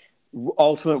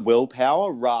 ultimate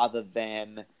willpower rather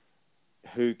than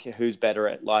who's better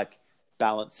at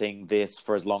balancing this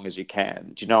for as long as you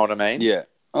can. Do you know what I mean? Yeah.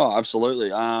 Oh, absolutely.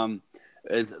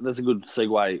 That's a good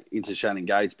segue into Shannon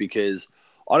Gates because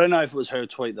I don't know if it was her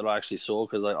tweet that I actually saw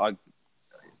because I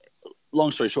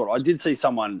long story short, I did see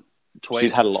someone tweet.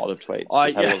 She's had a lot of tweets.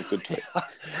 She's had a lot of good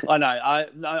tweets. I know.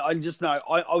 I just know.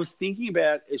 I was thinking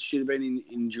about it should have been an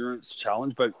endurance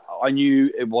challenge, but I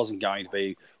knew it wasn't going to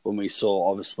be when we saw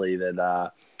obviously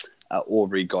that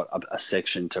Aubrey got a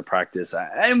section to practice,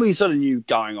 and we sort of knew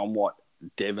going on what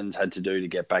Devons had to do to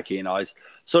get back in. I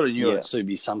sort of knew it would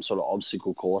be some sort of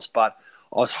obstacle course, but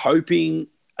I was hoping,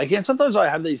 again, sometimes I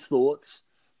have these thoughts,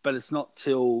 but it's not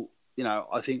till,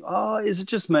 I think, is it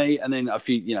just me? And then a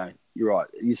few, you're right.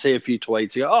 You see a few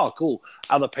tweets, you go, oh, cool.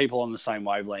 Other people on the same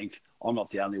wavelength. I'm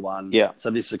not the only one. Yeah. So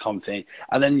this is a common thing.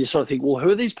 And then you sort of think, well, who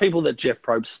are these people that Jeff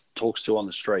Probst talks to on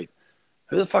the street?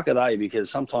 Who the fuck are they? Because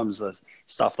sometimes the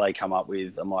stuff they come up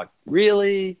with, I'm like,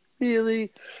 really? Really?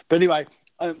 But anyway,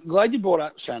 I'm glad you brought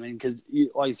up Shannon because,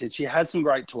 like you said, she had some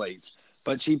great tweets.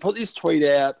 But she put this tweet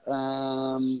out,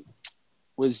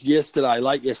 was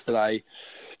late yesterday,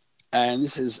 and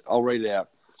this is, I'll read it out.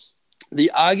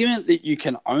 The argument that you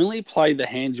can only play the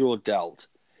hand you're dealt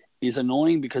is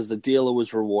annoying because the dealer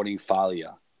was rewarding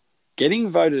failure. Getting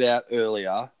voted out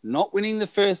earlier, not winning the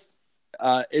first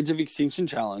Edge of Extinction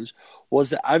challenge was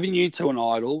the avenue to an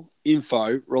idol,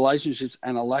 info, relationships,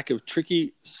 and a lack of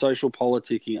tricky social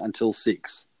politicking until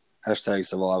 6.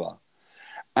 #Survivor.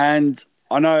 And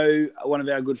I know one of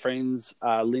our good friends,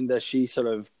 Linda, she sort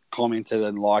of commented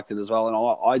and liked it as well, and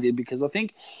I did, because I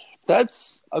think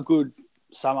that's a good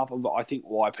sum up of, I think,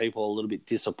 why people are a little bit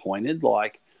disappointed.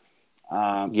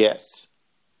 Yes.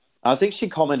 I think she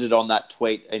commented on that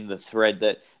tweet in the thread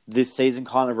that this season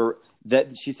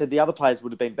that she said the other players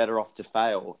would have been better off to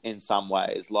fail in some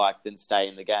ways, than stay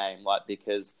in the game,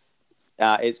 because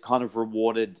it's kind of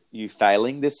rewarded you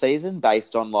failing this season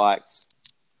based on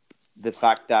the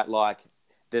fact that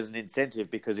there's an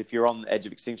incentive, because if you're on the Edge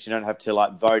of Extinction, you don't have to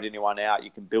vote anyone out.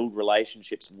 You can build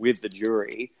relationships with the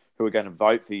jury who are going to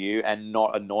vote for you and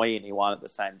not annoy anyone at the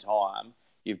same time.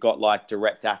 You've got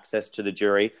direct access to the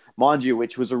jury, mind you,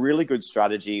 which was a really good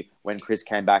strategy when Chris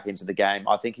came back into the game.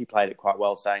 I think he played it quite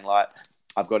well, saying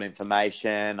I've got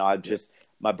information.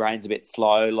 My brain's a bit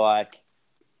slow.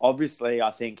 Obviously,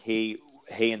 I think he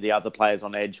and the other players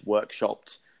on Edge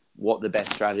workshopped what the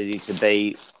best strategy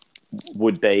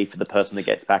would be for the person that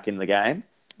gets back in the game.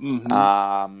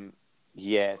 Mm-hmm.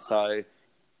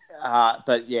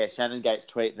 But yeah, Shannon Gates'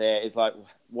 tweet there is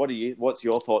what's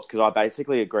your thoughts? Because I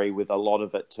basically agree with a lot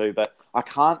of it too, but I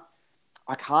can't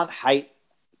hate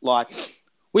well,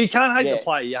 you can't hate the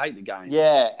player, you hate the game.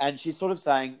 Yeah, and she's sort of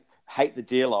saying hate the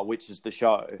dealer, which is the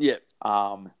show. Yeah.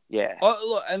 Yeah.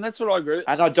 Look, and that's what I agree with.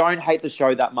 And I don't hate the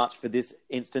show that much for this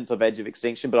instance of Edge of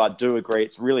Extinction, but I do agree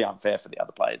it's really unfair for the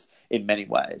other players in many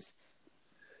ways.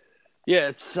 Yeah,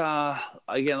 it's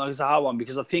again, it's a hard one,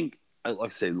 because I think, like I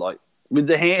said, with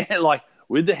the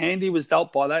hand he was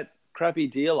dealt by that crappy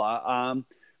dealer.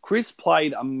 Chris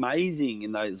played amazing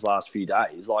in those last few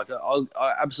days. I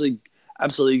absolutely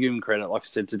give him credit. Like I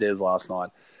said to Des last night,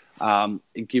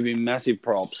 give him massive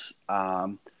props.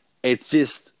 It's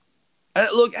just,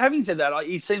 look. Having said that,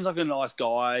 he seems like a nice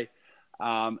guy.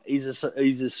 He's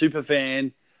a super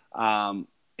fan.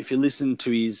 If you listen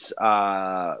to his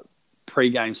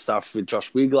pre-game stuff with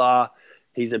Josh Wigler,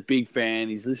 he's a big fan.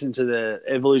 He's listened to the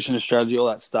Evolution of Strategy, all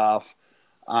that stuff.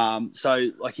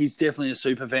 So he's definitely a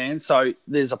super fan. So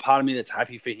there's a part of me that's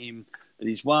happy for him that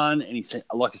he's won. And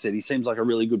like I said, he seems like a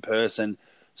really good person.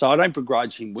 So I don't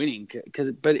begrudge him winning,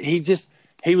 but he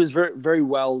was very, very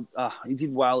well. He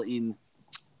did well in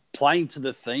playing to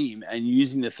the theme and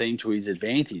using the theme to his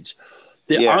advantage.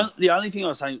 The only thing I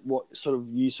was saying, what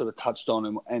you touched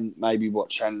on, and maybe what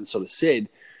Shannon sort of said,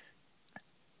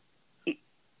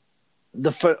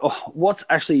 what's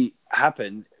actually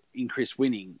happened in Chris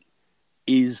winning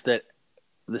is that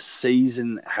the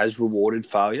season has rewarded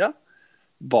failure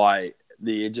by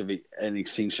the Edge of an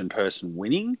Extinction person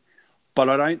winning. But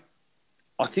I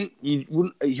think you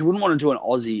wouldn't want to do an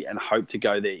Aussie and hope to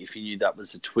go there if you knew that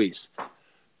was a twist,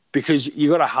 because you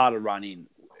got a harder run in.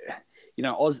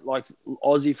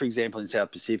 Aussie, for example, in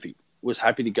South Pacific was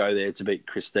happy to go there to beat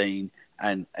Christine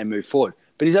and move forward.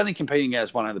 But he's only competing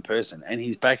against one other person, and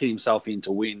he's backing himself in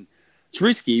to win. It's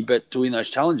risky, but to win those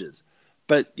challenges.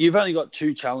 But you've only got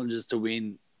 2 challenges to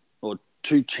win, or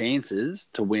 2 chances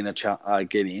to win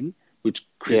get in, which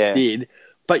Chris did.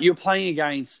 But you're playing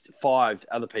against 5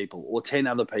 other people or 10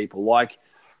 other people.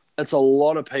 It's a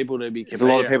lot of people to be competing. It's a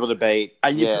lot of people to beat.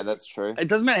 That's true. It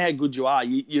doesn't matter how good you are.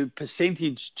 Your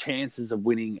percentage chances of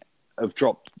winning have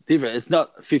dropped different. It's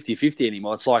not 50-50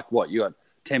 anymore. It's you got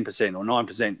 10% or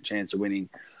 9% chance of winning.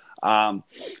 I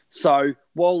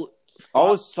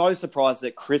was so surprised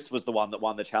that Chris was the one that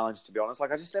won the challenge, to be honest. I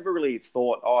just never really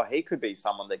thought, he could be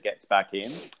someone that gets back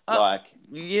in.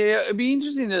 Yeah, it'd be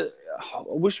interesting I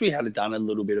wish we had done a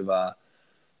little bit of a.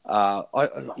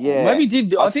 Maybe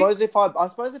did. I suppose if I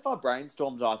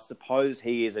brainstormed, I suppose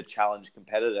he is a challenge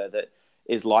competitor that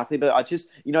is likely. But I just,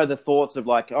 the thoughts of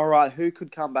all right, who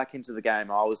could come back into the game?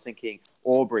 I was thinking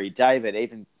Aubrey, David.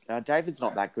 Even David's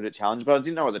not that good at challenge, but I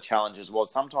didn't know what the challenges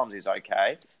was. Sometimes he's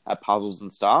okay at puzzles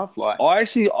and stuff. I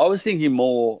was thinking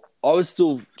more. I was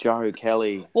still Joe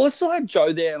Kelly. Well, I still had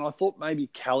Joe there, and I thought maybe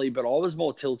Kelly, but I was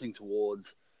more tilting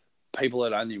towards people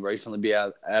that only recently be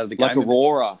out of the game. Like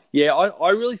Aurora. Yeah,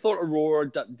 I really thought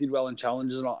Aurora did well in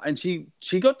challenges, and she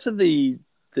got to the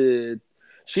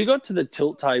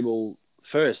tilt table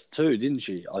first too, didn't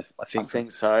she? I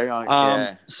think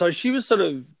so. So she was sort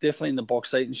of definitely in the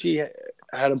box seat, and she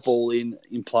had a ball in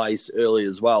place early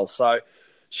as well. So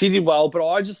she did well, but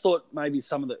I just thought maybe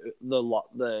some of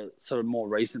the sort of more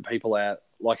recent people out,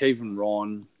 like even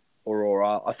Ron,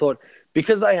 Aurora, I thought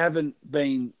because they haven't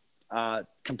been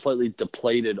completely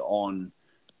depleted on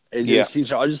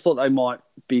Extinction, I just thought they might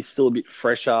be still a bit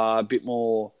fresher, a bit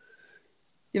more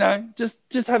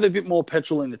just have a bit more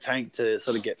petrol in the tank to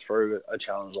sort of get through a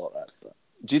challenge like that. But.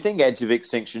 Do you think Edge of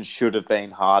Extinction should have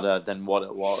been harder than what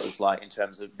it was, like in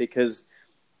terms of, because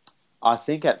I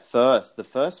think at first, the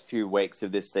first few weeks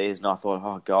of this season, I thought,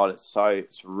 oh God,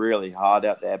 it's really hard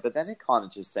out there. But then it kind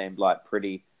of just seemed like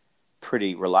pretty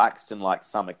relaxed and like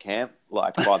summer camp,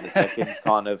 like by the second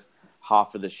kind of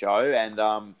half of the show.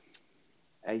 And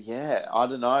yeah, I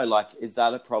don't know, like, is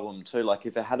that a problem too? Like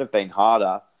if it had have been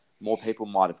harder, more people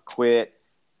might have quit.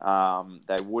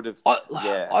 They would have,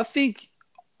 I think...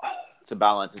 It's a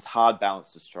balance. It's hard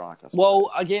balance to strike, I suppose.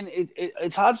 Well, again,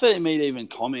 it's hard for me to even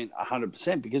comment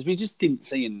 100% because we just didn't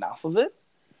see enough of it.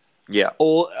 Yeah.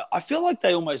 Or I feel like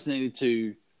they almost needed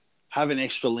to have an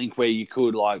extra link where you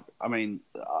could, like, I mean,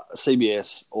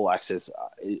 CBS All Access.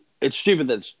 It's stupid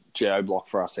that it's geo-block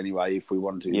for us anyway if we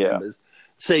wanted to get numbers.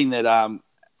 Seeing that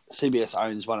CBS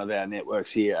owns one of our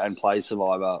networks here and plays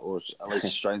Survivor, or at least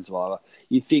Australian Survivor,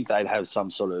 you'd think they'd have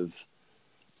some sort of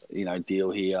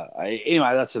deal here. Anyway,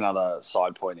 that's another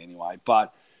side point anyway.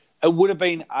 But it would have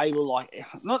been able, like,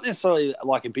 not necessarily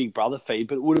like a Big Brother feed,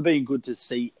 but it would have been good to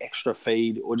see extra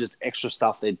feed or just extra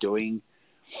stuff they're doing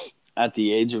at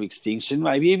the Edge of Extinction,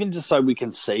 maybe even just so we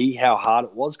can see how hard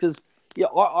it was. Because, yeah,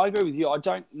 I agree with you. I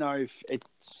don't know if it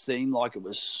seemed like it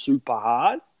was super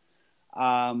hard.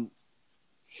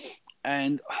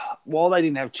 And while they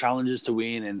didn't have challenges to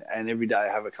win and every day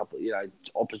have a couple,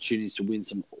 opportunities to win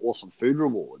some awesome food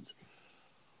rewards,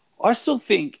 I still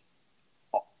think,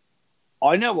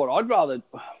 I know what I'd rather,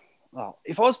 well,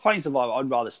 if I was playing Survivor, I'd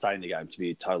rather stay in the game, to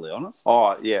be totally honest.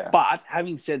 Oh, yeah. But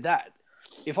having said that,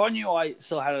 if I knew I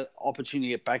still had an opportunity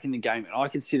to get back in the game and I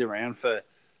could sit around for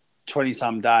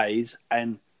 20-some days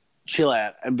and chill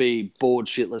out and be bored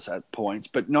shitless at points,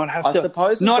 but not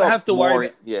have to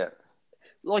worry. Yeah.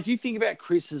 Like, you think about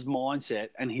Chris's mindset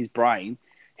and his brain,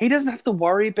 he doesn't have to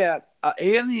worry about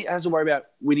he only has to worry about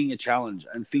winning a challenge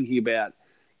and thinking about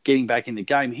getting back in the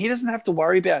game. He doesn't have to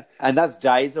worry about... And that's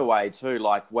days away too,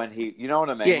 like when he... You know what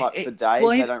I mean? Yeah, like for days,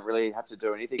 they don't really have to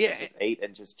do anything. Yeah, just eat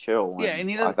and just chill. Yeah, and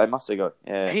they must have got...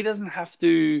 Yeah. He doesn't have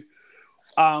to...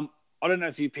 I don't know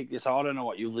if you picked this. I don't know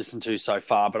what you've listened to so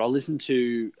far, but I listened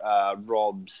to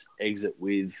Rob's exit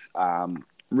with...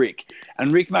 Rick.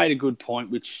 And Rick made a good point,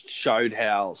 which showed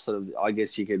how sort of, I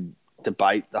guess you could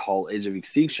debate the whole Edge of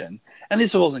Extinction. And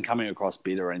this wasn't coming across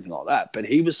bitter or anything like that, but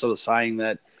he was sort of saying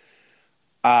that,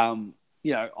 on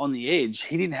the Edge,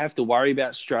 he didn't have to worry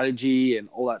about strategy and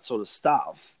all that sort of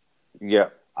stuff. Yeah.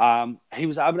 He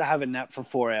was able to have a nap for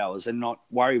 4 hours and not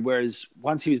worry. Whereas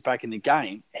once he was back in the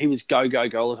game, he was go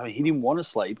all the time. He didn't want to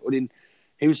sleep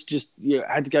he was just,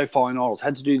 had to go find idols,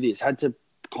 had to do this, had to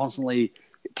constantly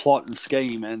plot and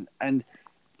scheme, and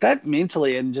that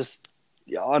mentally, and just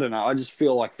I don't know, I just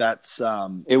feel like that's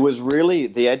it was really,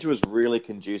 the Edge was really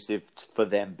conducive for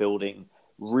them building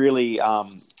really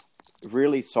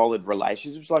really solid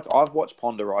relationships. Like, I've watched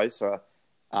Ponderosa,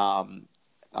 and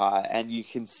you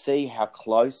can see how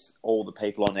close all the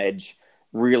people on Edge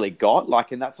really got,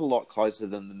 like, and that's a lot closer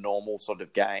than the normal sort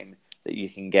of game that you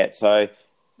can get. So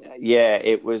yeah,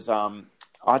 it was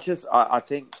I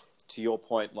think, to your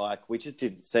point, like, we just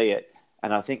didn't see it.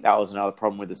 And I think that was another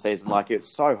problem with the season. Like, it's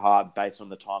so hard based on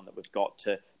the time that we've got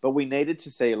to, but we needed to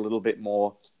see a little bit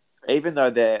more, even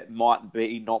though there might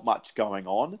be not much going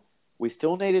on, we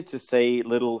still needed to see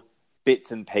little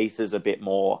bits and pieces a bit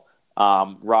more,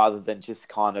 rather than just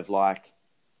kind of like,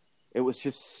 it was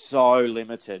just so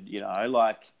limited,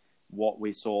 like what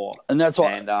we saw. And that's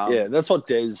what, that's what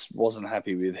Des wasn't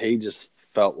happy with. He just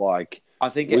felt like, I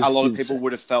think a lot of people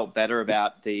would have felt better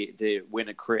about the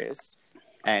winner, Chris,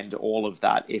 and all of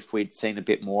that if we'd seen a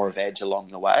bit more of Edge along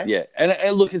the way. Yeah,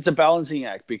 and look, it's a balancing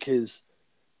act because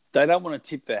they don't want to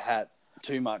tip their hat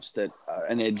too much that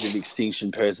an Edge of Extinction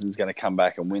person is going to come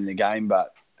back and win the game,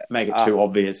 but make it too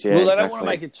obvious. Yeah, well, they don't want to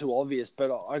make it too obvious,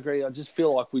 but I agree. I just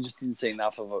feel like we just didn't see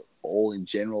enough of it all in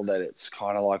general that it's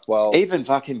kind of like, well, even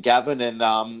fucking Gavin and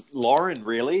Lauren,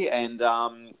 really, and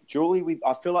Julie.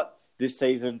 I feel like this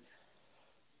season,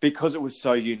 because it was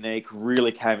so unique,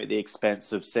 really came at the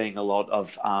expense of seeing a lot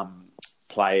of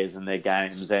players and their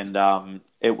games. And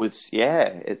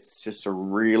it's just a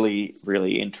really,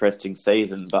 really interesting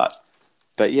season. But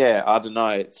yeah, I don't know.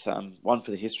 It's one for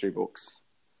the history books.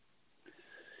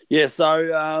 Yeah,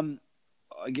 so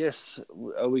I guess,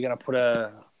 are we going to put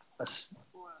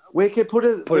we can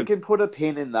put a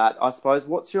pin in that, I suppose.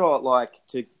 What's your,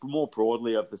 to more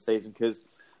broadly of the season? Because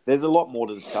there's a lot more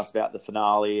to discuss about the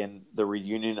finale and the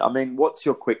reunion. I mean, what's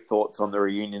your quick thoughts on the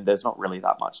reunion? There's not really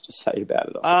that much to say about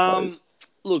it, I suppose.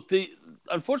 Look,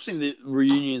 unfortunately, the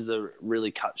reunions are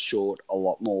really cut short a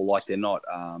lot more. Like, they're not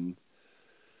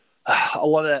a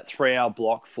lot of that 3 hour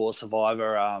block for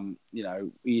Survivor,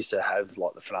 we used to have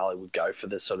like the finale would go for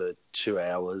the sort of 2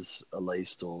 hours at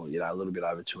least, or, a little bit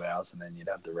over 2 hours, and then you'd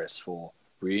have the rest for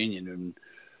reunion. And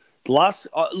the last,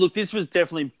 look, this was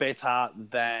definitely better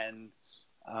than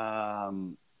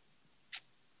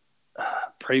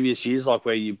previous years, like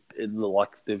where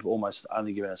they've almost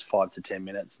only given us 5 to 10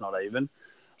 minutes, not even.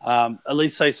 At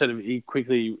least he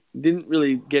quickly didn't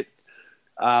really get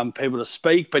people to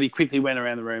speak, but he quickly went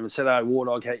around the room and said, "Oh,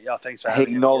 Wardog, thanks for having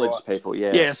me." He acknowledged people,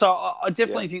 yeah. Yeah, so I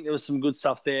definitely think there was some good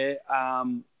stuff there.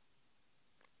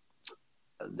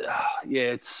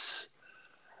 It's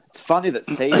funny that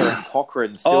Sia and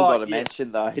Cochrane still got a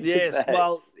mention, though.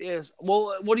 Yes.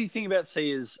 Well, what do you think about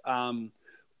Sia's?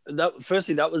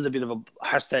 Firstly, that was a bit of a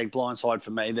hashtag blindside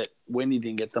for me that Wendy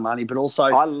didn't get the money, but also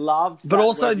I loved, but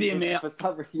also the amount,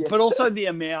 but also the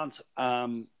amount.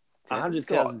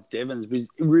 100,000 Devons was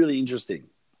really interesting.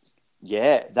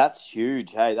 Yeah, that's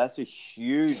huge. Hey, that's a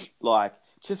huge,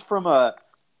 just from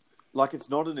it's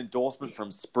not an endorsement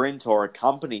from Sprint or a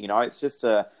company, it's just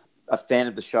a fan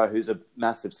of the show who's a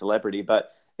massive celebrity.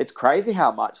 But it's crazy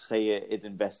how much Sia is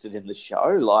invested in the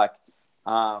show.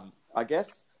 I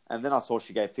guess, and then I saw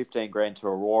she gave 15 grand to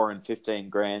Aurora and 15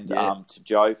 grand to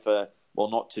Joe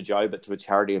not to Joe, but to a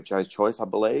charity of Joe's choice, I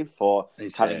believe, for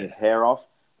cutting his hair off.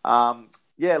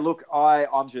 Yeah, look,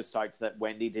 I'm just stoked that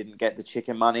Wendy didn't get the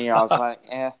chicken money. I was like,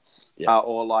 yeah. You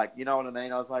know what I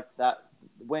mean? I was like, that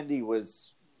Wendy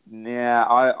was,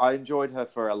 I enjoyed her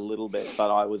for a little bit, but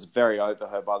I was very over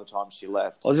her by the time she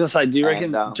left. I was going to say, do you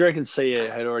reckon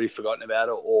Sia had already forgotten about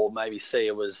it, or maybe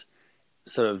Sia was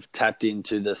sort of tapped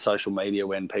into the social media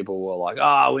when people were like,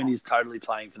 Wendy's totally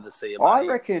playing for the Sia money?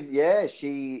 I reckon,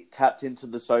 she tapped into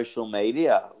the social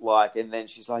media, and then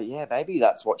she's like, yeah, maybe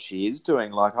that's what she is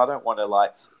doing. I don't want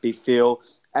to, be feel.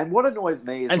 And what annoys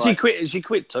me is, and she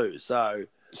quit too, so.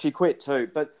 She quit too,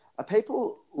 but are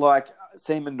people,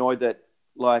 seem annoyed that,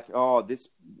 this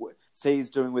Sia's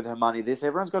doing with her money, this.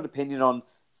 Everyone's got an opinion on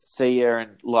Sia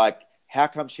and, how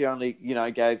come she only,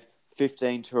 gave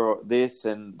 15 to her this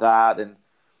and that, and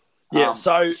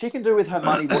so she can do with her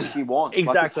money what she wants.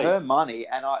 Exactly, it's her money,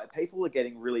 and people are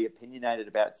getting really opinionated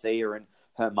about Sia and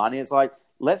her money. It's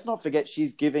let's not forget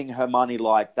she's giving her money.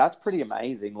 That's pretty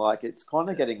amazing. It's kind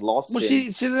of getting lost. Well, she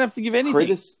doesn't have to give anything.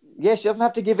 She doesn't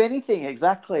have to give anything,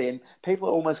 exactly. And people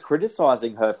are almost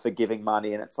criticizing her for giving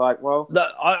money, and it's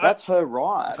that's her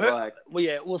right.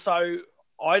 So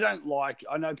I don't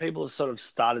I know people have sort of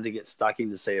started to get stuck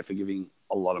into Sia for giving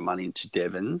a lot of money to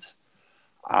Devons.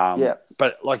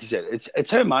 But like you said,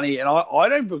 it's her money, and I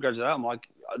don't begrudge that. I'm like,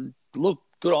 look,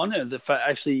 good on her for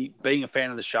actually being a fan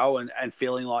of the show and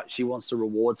feeling like she wants to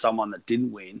reward someone that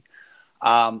didn't win.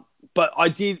 But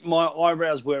my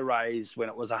eyebrows were raised when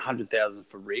it was 100,000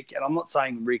 for Rick, and I'm not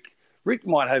saying Rick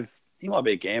might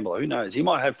be a gambler. Who knows? He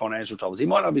might have financial troubles. He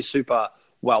might not be super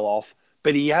well off,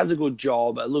 but he has a good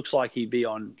job. It looks like he'd be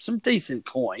on some decent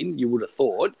coin, you would have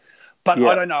thought. But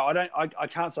I don't know. I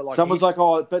can't say someone's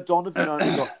but Donovan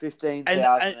only got 15,000, and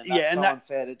that's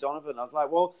unfair to Donovan. I was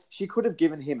like, well, she could have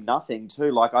given him nothing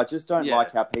too. I just don't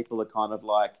like how people are kind of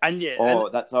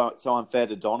that's so unfair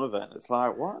to Donovan. It's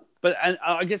what? But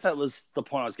I guess that was the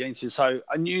point I was getting to. So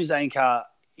a news anchor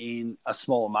in a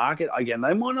smaller market, again,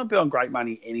 they might not be on great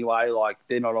money anyway.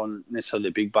 They're not on necessarily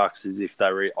the big bucks as if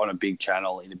they were on a big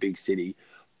channel in a big city.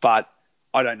 But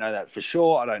I don't know that for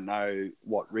sure. I don't know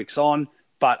what Rick's on.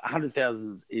 But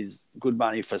 100,000 is good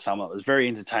money for someone that was very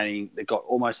entertaining. That got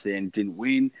almost to the end, didn't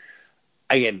win.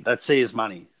 Again, that's Sia's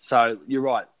money. So you're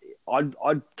right.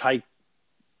 I'd take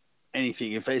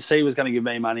anything. If Sia was going to give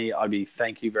me money, I'd be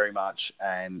thank you very much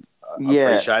and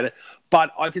appreciate it.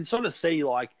 But I can sort of see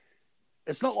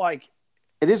it's not like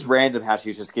it is random how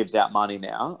she just gives out money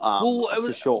now.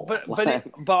 For sure. But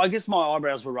I guess my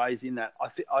eyebrows were raised in that.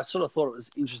 I sort of thought it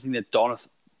was interesting that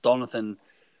Donathan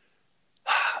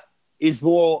is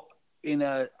more in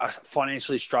a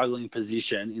financially struggling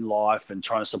position in life and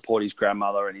trying to support his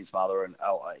grandmother and his mother and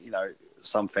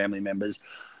some family members,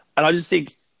 and I just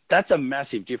think that's a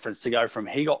massive difference to go from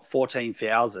he got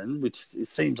 14,000, which it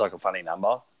seems like a funny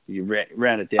number. You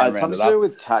round it down, round it up. Something to do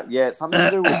with tax. Yeah, something to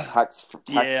do with tax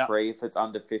free if it's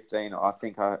under 15. I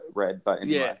think I read, but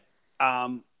anyway.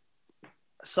 Yeah.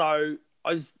 So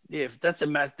that's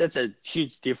a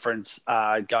huge difference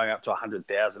going up to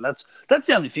 100,000. That's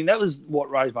the only thing. That was what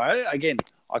raised my. Again,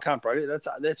 I can't prove it.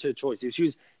 That's her choice. If she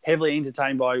was heavily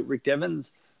entertained by Rick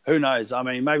Devons, who knows? I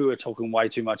mean, maybe we're talking way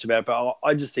too much about it, but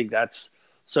I just think that's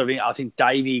sort of. I think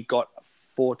Davey got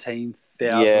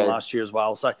 14,000 last year as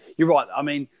well. So you're right. I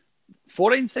mean,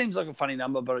 14 seems like a funny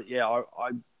number, but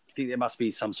I think there must be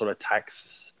some sort of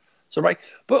tax So, right,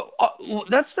 but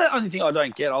that's the only thing I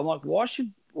don't get. I'm like, why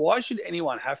should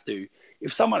anyone have to?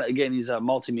 If someone again is a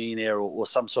multimillionaire or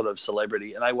some sort of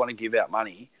celebrity and they want to give out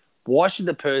money, why should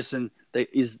the person that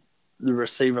is the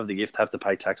receiver of the gift have to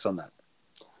pay tax on that?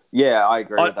 Yeah, I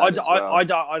agree with that as well. I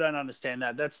don't understand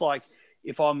that. That's like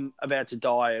if I'm about to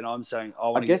die and I'm saying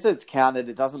I guess it's counted.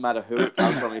 It doesn't matter who it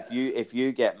comes from. If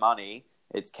you get money,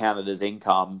 it's counted as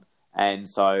income, and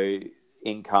so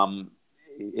income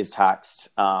is taxed.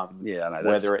 Yeah, I know.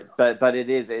 Whether but it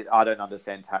is. I don't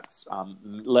understand tax,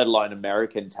 let alone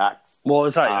American tax. Well,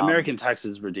 it's like American tax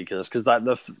is ridiculous because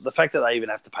the fact that they even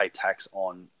have to pay tax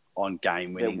on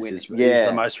game winnings is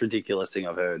the most ridiculous thing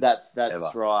I've heard. That's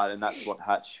ever. right, and that's what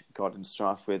Hatch got in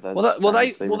strife with.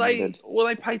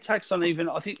 They pay tax on even.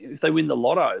 I think if they win the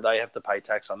lotto, they have to pay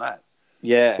tax on that.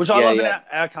 Yeah, which I love in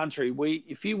our country.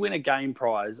 If you win a game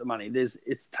prize of money,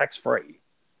 it's tax free.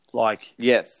 Like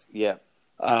yes, yeah,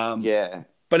 yeah.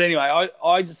 But anyway, I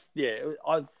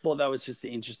thought that was just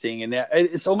interesting, and now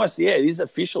it's almost it is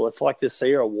official. It's like the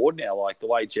Sia Award now, like the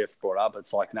way Jeff brought up.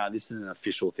 It's like no, this is an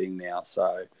official thing now.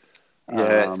 So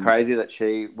yeah, it's crazy that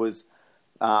she was,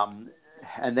 and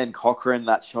then Cochrane.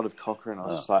 That shot of Cochrane, I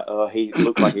was just like, oh, he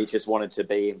looked like he just wanted to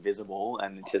be invisible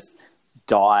and just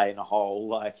die in a hole.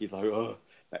 Like he's like, oh,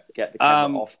 get the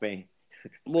camera off me.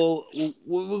 Well,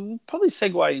 we'll probably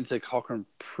segue into Cochrane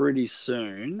pretty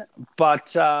soon,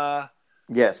 but.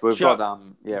 Yes, we've got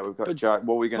Joe. What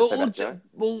were we going to say about Joe?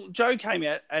 Well, Joe came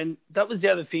out, and that was the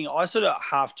other thing. I sort of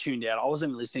half tuned out. I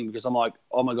wasn't listening because I'm like,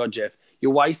 oh my god, Jeff,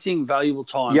 you're wasting valuable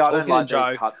time. Yeah, I don't like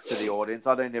these cuts to the audience.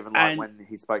 I don't even like when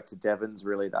he spoke to Devons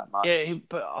really that much.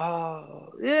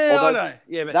 Yeah, I don't.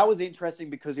 Yeah, but that was interesting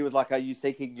because he was like, "Are you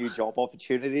seeking new job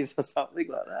opportunities or something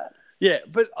like that?" Yeah,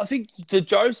 but I think the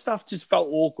Joe stuff just felt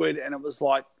awkward, and it was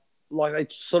like they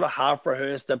sort of half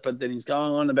rehearsed it, but then he's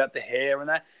going on about the hair and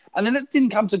that. And then it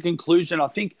didn't come to conclusion. I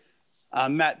think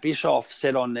Matt Bischoff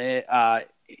said on there,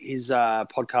 his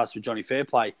podcast with Johnny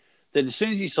Fairplay, that as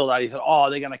soon as he saw that, he thought, oh,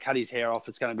 they're going to cut his hair off.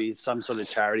 It's going to be some sort of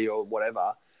charity or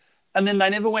whatever. And then they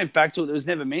never went back to it. It was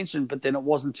never mentioned. But then it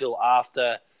wasn't until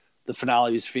after the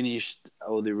finale was finished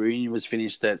or the reunion was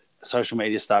finished that social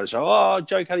media started showing, oh,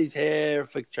 Joe cut his hair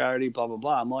for charity, blah, blah,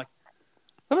 blah. I'm like,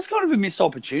 that was kind of a missed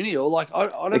opportunity. Or like, I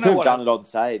don't know. They could have done it on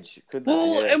stage, couldn't they?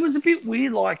 Well, it was a bit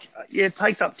weird. Like, yeah, it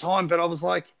takes up time, but I was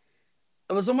like,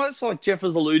 it was almost like Jeff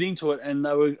was alluding to it, and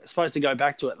they were supposed to go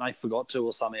back to it, and they forgot to,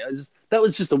 or something. That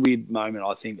was just a weird moment.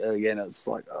 I think again, it's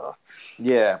like,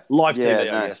 live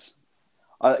TV, I guess.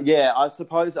 I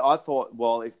suppose I thought.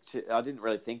 Well, I didn't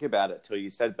really think about it till you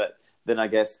said, but then I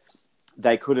guess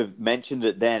they could have mentioned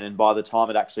it then, and by the time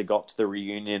it actually got to the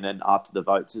reunion and after the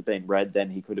votes had been read, then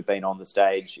he could have been on the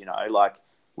stage, like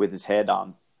with his hair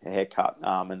done, haircut,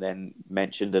 and then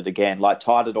mentioned it again, like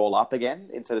tied it all up again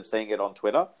instead of seeing it on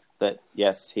Twitter that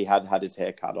yes, he had his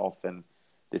hair cut off and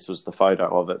this was the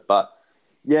photo of it. But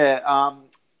I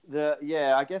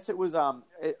guess it was.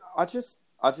 I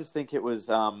just think it was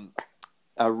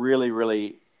a really,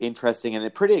 really interesting and a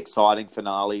pretty exciting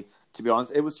finale. To be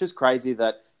honest, it was just crazy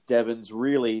that Devons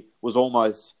really was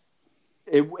almost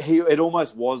it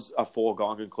almost was a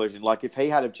foregone conclusion. Like if he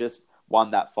had have just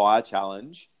won that fire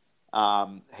challenge,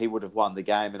 he would have won the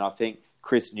game. And I think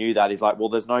Chris knew that. He's like, well,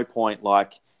 there's no point.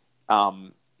 Like,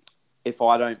 if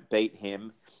I don't beat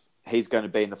him, he's going to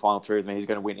be in the final three with me. He's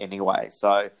going to win anyway.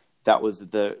 So that was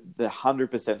the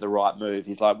 100% the right move.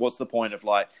 He's like, what's the point of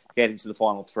like getting to the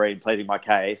final three and pleading my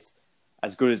case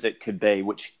as good as it could be,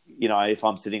 which, if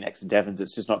I'm sitting next to Devons,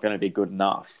 it's just not going to be good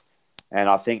enough. And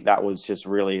I think that was just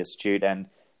really astute and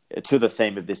to the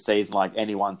theme of this season, like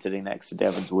anyone sitting next to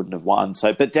Devons wouldn't have won.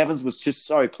 So, but Devons was just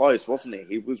so close, wasn't he?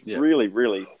 He was really,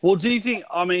 really... Well, do you think,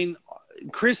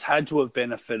 Chris had to have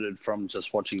benefited from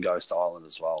just watching Ghost Island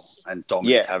as well and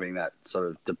Dominic having that sort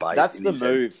of debate. That's the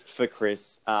move for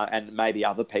Chris and maybe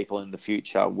other people in the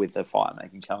future with the fire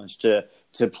making challenge to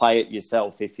play it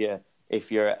yourself if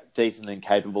you're decent and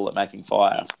capable at making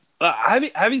fire.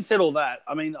 Having said all that,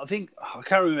 I think I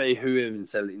can't remember who even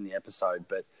said it in the episode,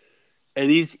 but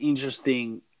it is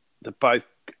interesting that both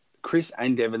Chris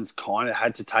and Devons kind of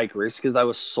had to take risks because they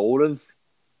were sort of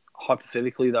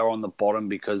hypothetically they were on the bottom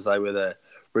because they were the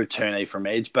returnee from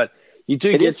Edge. But you do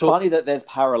It is funny that there's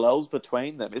parallels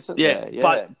between them, isn't there?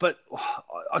 Yeah, but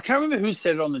I can't remember who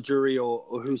said it on the jury or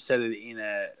who said it in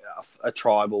a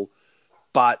tribal,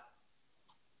 but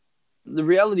the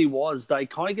reality was they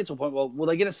kind of get to a point, well,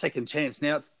 they get a second chance.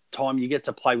 Now it's time you get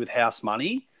to play with house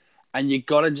money and you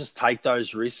got to just take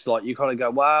those risks. Like you got to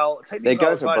go, well, technically they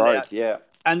go for broke, yeah.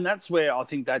 And that's where I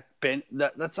think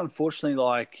that's unfortunately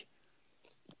like,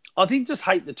 I think just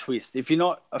hate the twist. If you're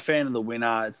not a fan of the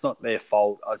winner, it's not their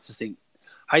fault. I just think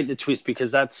hate the twist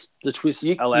because that's the twist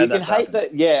You allowed can that to hate happen.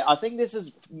 that. Yeah, I think this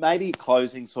is maybe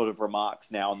closing sort of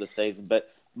remarks now on the season.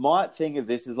 But my thing of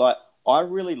this is like, I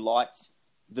really liked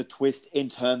the twist in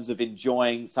terms of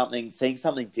enjoying something, seeing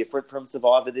something different from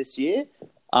Survivor this year.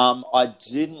 I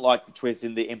didn't like the twist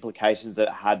in the implications that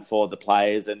it had for the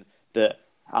players and the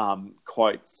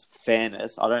quotes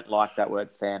fairness. I don't like that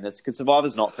word fairness because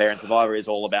Survivor's not fair and Survivor is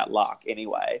all about luck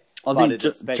anyway. I But think it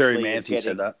Jerry especially is Manthey said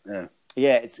getting, that. Yeah.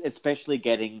 yeah, it's especially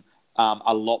getting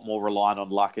a lot more reliant on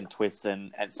luck and twists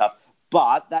and stuff.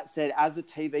 But that said, as a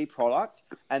TV product,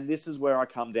 and this is where I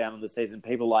come down on the season,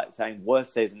 people like saying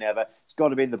worst season ever. It's got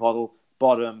to be in the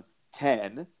bottom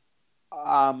 10.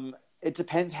 It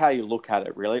depends how you look at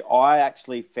it, really. I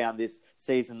actually found this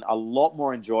season a lot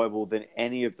more enjoyable than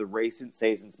any of the recent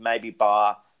seasons. Maybe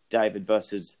bar David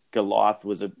versus Goliath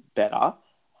was a better.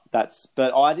 But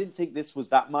I didn't think this was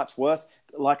that much worse.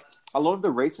 Like a lot of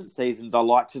the recent seasons, I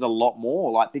liked it a lot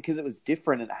more, like because it was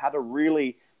different and it had a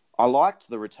really. I liked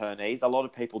the returnees. A lot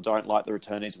of people don't like the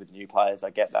returnees with new players.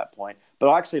 I get that point, but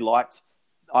I actually liked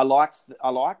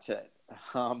it.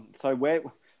 So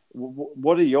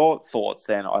what are your thoughts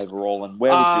then overall, and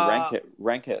where would you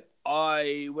rank it?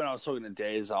 When I was talking to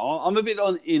Des, I'm a bit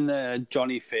in the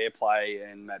Johnny Fairplay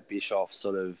and Matt Bischoff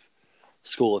sort of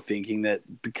school of thinking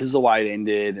that because of the way it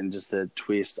ended and just the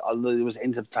twist, there was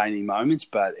entertaining moments,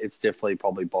 but it's definitely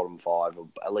probably bottom 5 or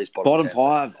at least bottom 10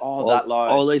 5. That low,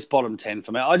 or at least bottom 10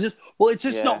 for me. It's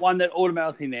just Yeah. not one that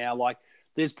automatically now, like,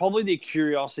 there's probably the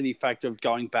curiosity factor of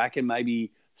going back and maybe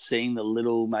seeing the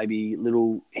little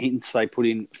hints they put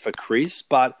in for Chris,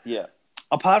 but yeah.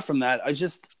 apart from that, it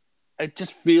just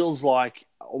feels like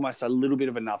almost a little bit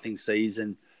of a nothing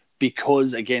season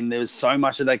because, again, there was so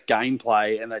much of that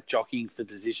gameplay and that jockeying for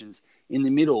positions in the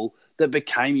middle that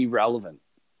became irrelevant.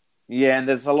 Yeah, and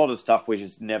there's a lot of stuff we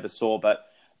just never saw, but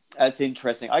it's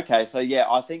interesting. Okay, so yeah,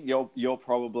 I think you're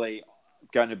probably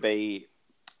going to be.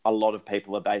 A lot of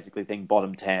people are basically thinking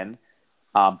bottom 10,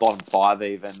 bottom 5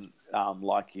 even,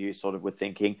 like you sort of were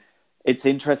thinking. It's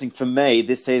interesting for me.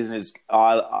 This season is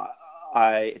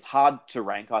it's hard to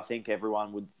rank. I think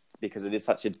everyone would because it is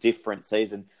such a different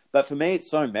season. But for me, it's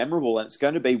so memorable, and it's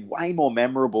going to be way more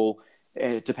memorable,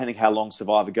 depending how long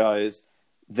Survivor goes,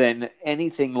 than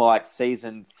anything like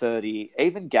season 30.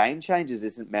 Even Game Changers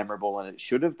isn't memorable, and it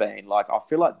should have been. Like I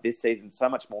feel like this season's so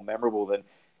much more memorable than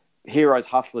Heroes,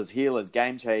 Hustlers, Healers,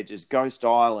 Game Changers, Ghost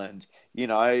Island.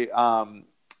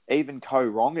 Even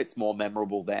Co-Wrong, it's more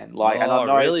memorable than. Like, and I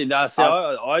know really? No, see,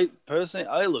 I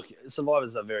personally, look,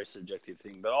 Survivor's a very subjective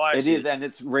thing, but it is, and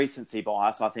it's recency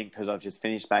bias. I think because I've just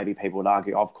finished, maybe people would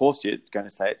argue. Of course, you're going to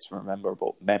say it's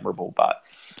memorable, but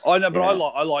I know, but yeah.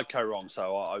 I like Co-Wrong,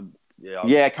 so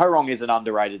Co-Wrong is an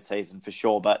underrated season for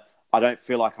sure, but I don't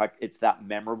feel like it's that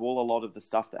memorable. A lot of the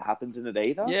stuff that happens in it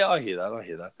either. Yeah, I hear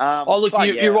that. Look,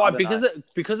 you're right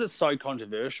because it's so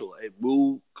controversial. It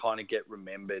will kind of get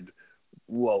remembered.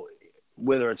 Well,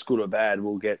 whether it's good or bad,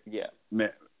 will get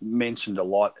mentioned a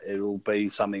lot. It will be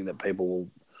something that people will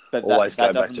always go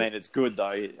back to. That doesn't mean it's good, though,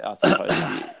 I suppose.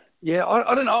 Yeah,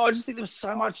 I don't know. I just think there was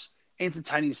so much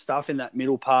entertaining stuff in that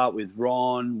middle part with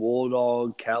Ron,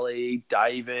 Wardog, Kelly,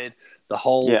 David, the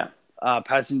whole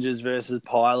passengers versus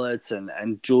pilots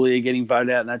and Julia getting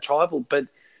voted out in that tribal. But,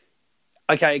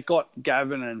 okay, it got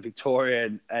Gavin and Victoria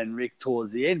and Rick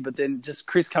towards the end, but then just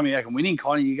Chris coming back and winning,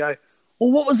 kind of you go,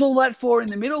 well, what was all that for in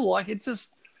the middle? Like, it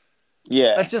just...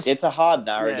 Yeah, it's a hard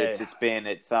narrative to spin.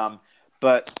 It's, I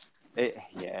don't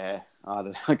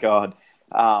know, God.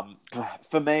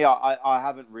 For me, I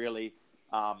haven't really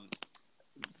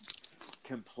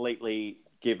completely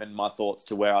given my thoughts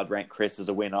to where I'd rank Chris as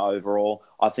a winner overall.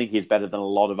 I think he's better than a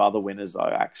lot of other winners, though,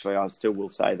 actually. I still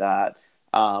will say that.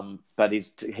 But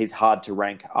he's hard to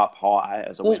rank up high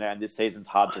as a winner, and this season's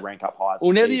hard to rank up high as a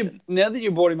season. Now that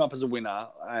you brought him up as a winner,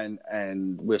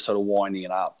 and we're sort of winding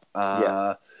it up,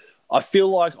 I feel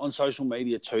like on social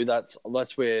media too, that's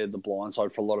where the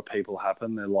blindside for a lot of people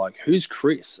happen. They're like, "Who's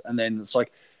Chris?" And then it's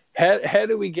like, how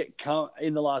do we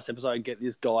in the last episode get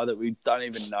this guy that we don't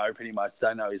even know, pretty much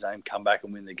don't know his name, come back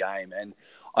and win the game? And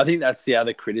I think that's the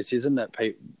other criticism that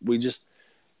we just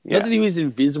not that he was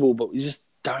invisible, but we just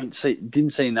didn't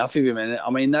see enough of him. And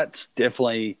I mean, that's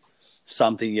definitely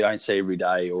something you don't see every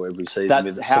day or every season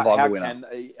with a Survivor winner.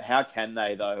 How can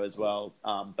they though as well?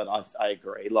 But I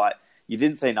agree. Like, you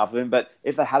didn't see enough of him, but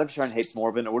if they had have shown heaps more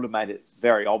of him, it would have made it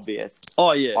very obvious.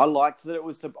 Oh yeah, I liked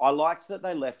that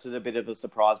they left it a bit of a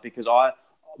surprise because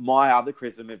my other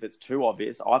criticism, if it's too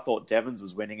obvious, I thought Devons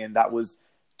was winning, and that was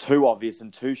too obvious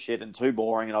and too shit and too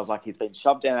boring. And I was like, he's been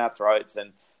shoved down our throats,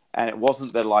 and it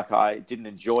wasn't that like I didn't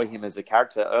enjoy him as a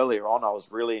character earlier on. I was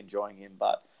really enjoying him,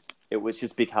 but it was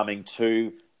just becoming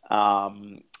too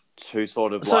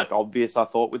sort of obvious, I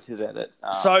thought, with his edit.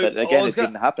 But again, it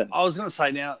didn't happen. I was going to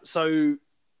say now, so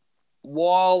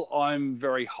while I'm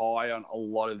very high on a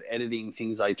lot of editing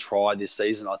things they tried this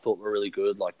season, I thought were really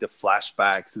good, like the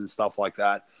flashbacks and stuff like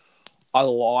that.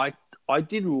 I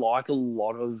did like a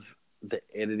lot of the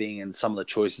editing and some of the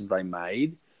choices they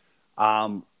made.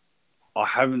 I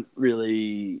haven't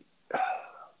really...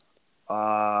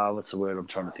 what's the word I'm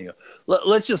trying to think of?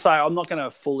 Let's just say I'm not going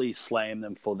to fully slam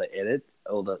them for the edit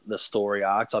or the story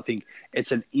arcs. I think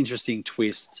it's an interesting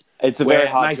twist. It's a very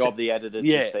hard job, the editors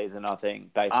this season, I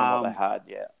think, based on what they had,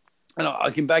 And I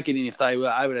can back it in if they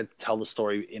were able to tell the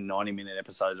story in 90-minute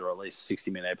episodes or at least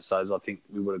 60-minute episodes. I think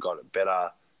we would have got a better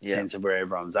sense of where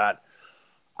everyone's at.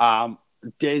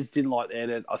 Des didn't like the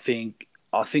edit. I think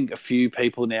a few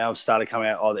people now have started coming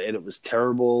out, the edit was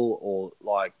terrible, or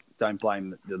like, don't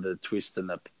blame the twist and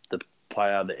the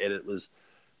player. The edit was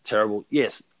terrible.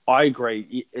 Yes, I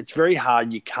agree. It's very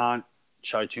hard. You can't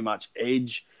show too much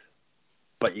edge,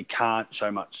 but you can't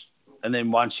show much. And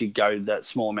then once you go that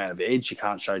small amount of edge, you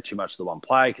can't show too much to the one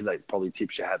player because they probably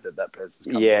tips you hat that person's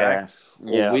coming back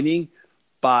or winning.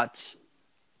 But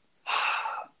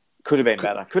could have been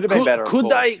better. Could have been better. Could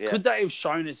they have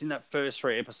shown us in that first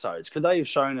 3 episodes? Could they have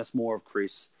shown us more of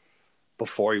Chris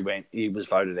before he was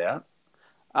voted out?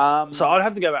 So I'd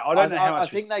have to go back. I don't know how much.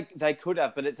 I think they could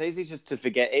have, but it's easy just to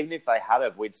forget. Even if they had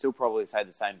have, we'd still probably say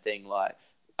the same thing. Like,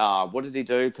 what did he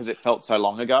do? Because it felt so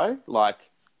long ago, like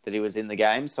that he was in the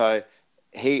game. So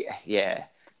And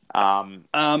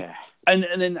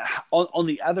then on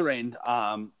the other end,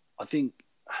 I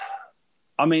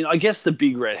guess the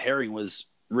big red herring was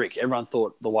Rick. Everyone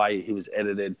thought the way he was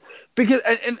edited, because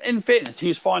and in fairness, he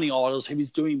was finding idols. He was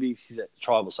doing BBCs at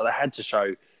Tribal, so they had to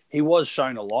show. He was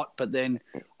shown a lot, but then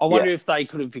I wonder if they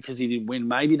could have, because he didn't win,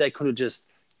 maybe they could have just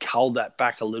culled that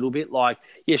back a little bit. Like,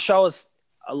 show us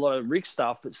a lot of Rick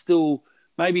stuff, but still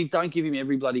maybe don't give him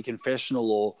every bloody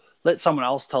confessional, or let someone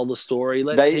else tell the story.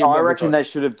 I reckon they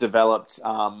should have developed,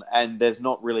 and there's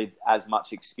not really as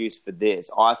much excuse for this.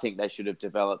 I think they should have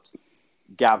developed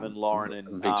Gavin, Lauren,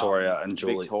 and Victoria and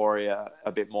Julie. Victoria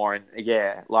a bit more. And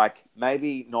like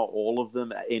maybe not all of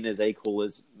them in as equal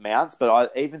as Mounts, but I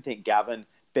even think Gavin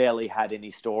barely had any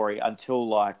story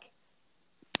until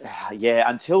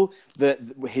until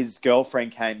his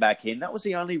girlfriend came back in. That was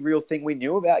the only real thing we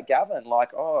knew about Gavin.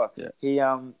 Like, so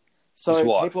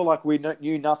people like we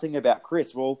knew nothing about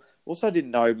Chris. Well, also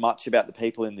didn't know much about the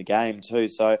people in the game too.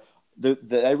 So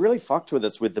they really fucked with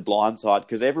us with the blind side,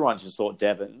 because everyone just thought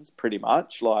Devon's pretty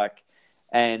much like,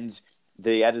 and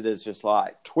the editors just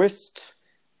like plot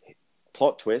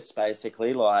twist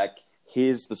basically, like,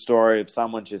 here's the story of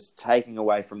someone just taking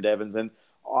away from Devon's. And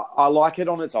I like it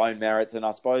on its own merits. And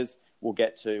I suppose we'll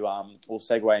get to, we'll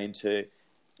segue into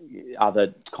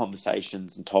other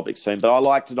conversations and topics soon. But I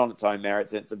liked it on its own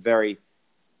merits. And it's a very,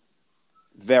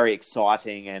 very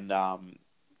exciting and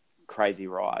crazy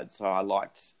ride. So I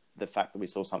liked the fact that we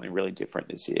saw something really different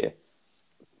this year.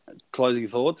 Closing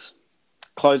thoughts?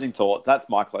 That's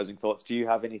my closing thoughts. Do you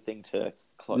have anything to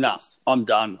close? No, I'm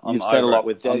done. You've said a lot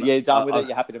with Des. You're done with it.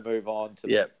 You're happy to move on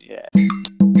to yeah.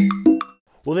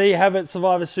 Well, there you have it,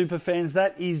 Survivor super fans.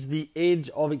 That is the Edge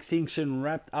of Extinction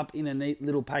wrapped up in a neat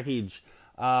little package.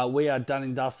 We are done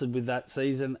and dusted with that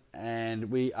season, and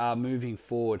we are moving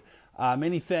forward.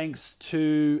 Many thanks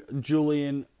to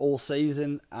Julian all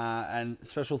season, and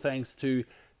special thanks to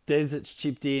Des that's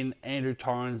chipped in, Andrew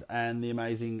Torrens, and the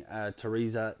amazing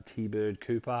Teresa T-Bird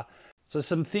Cooper. So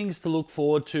some things to look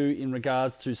forward to in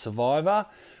regards to Survivor.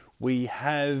 We're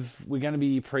going to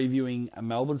be previewing a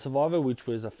Melbourne Survivor, which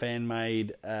was a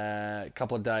fan-made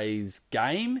couple of days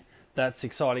game. That's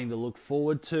exciting to look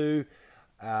forward to.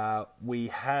 We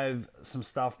have some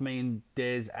stuff me and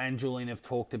Des and Julian have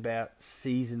talked about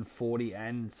season 40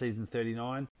 and season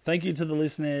 39. Thank you to the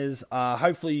listeners.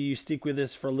 Hopefully you stick with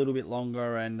us for a little bit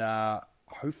longer, and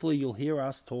hopefully you'll hear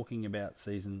us talking about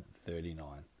season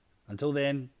 39. Until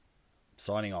then,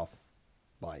 signing off.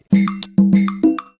 Bye.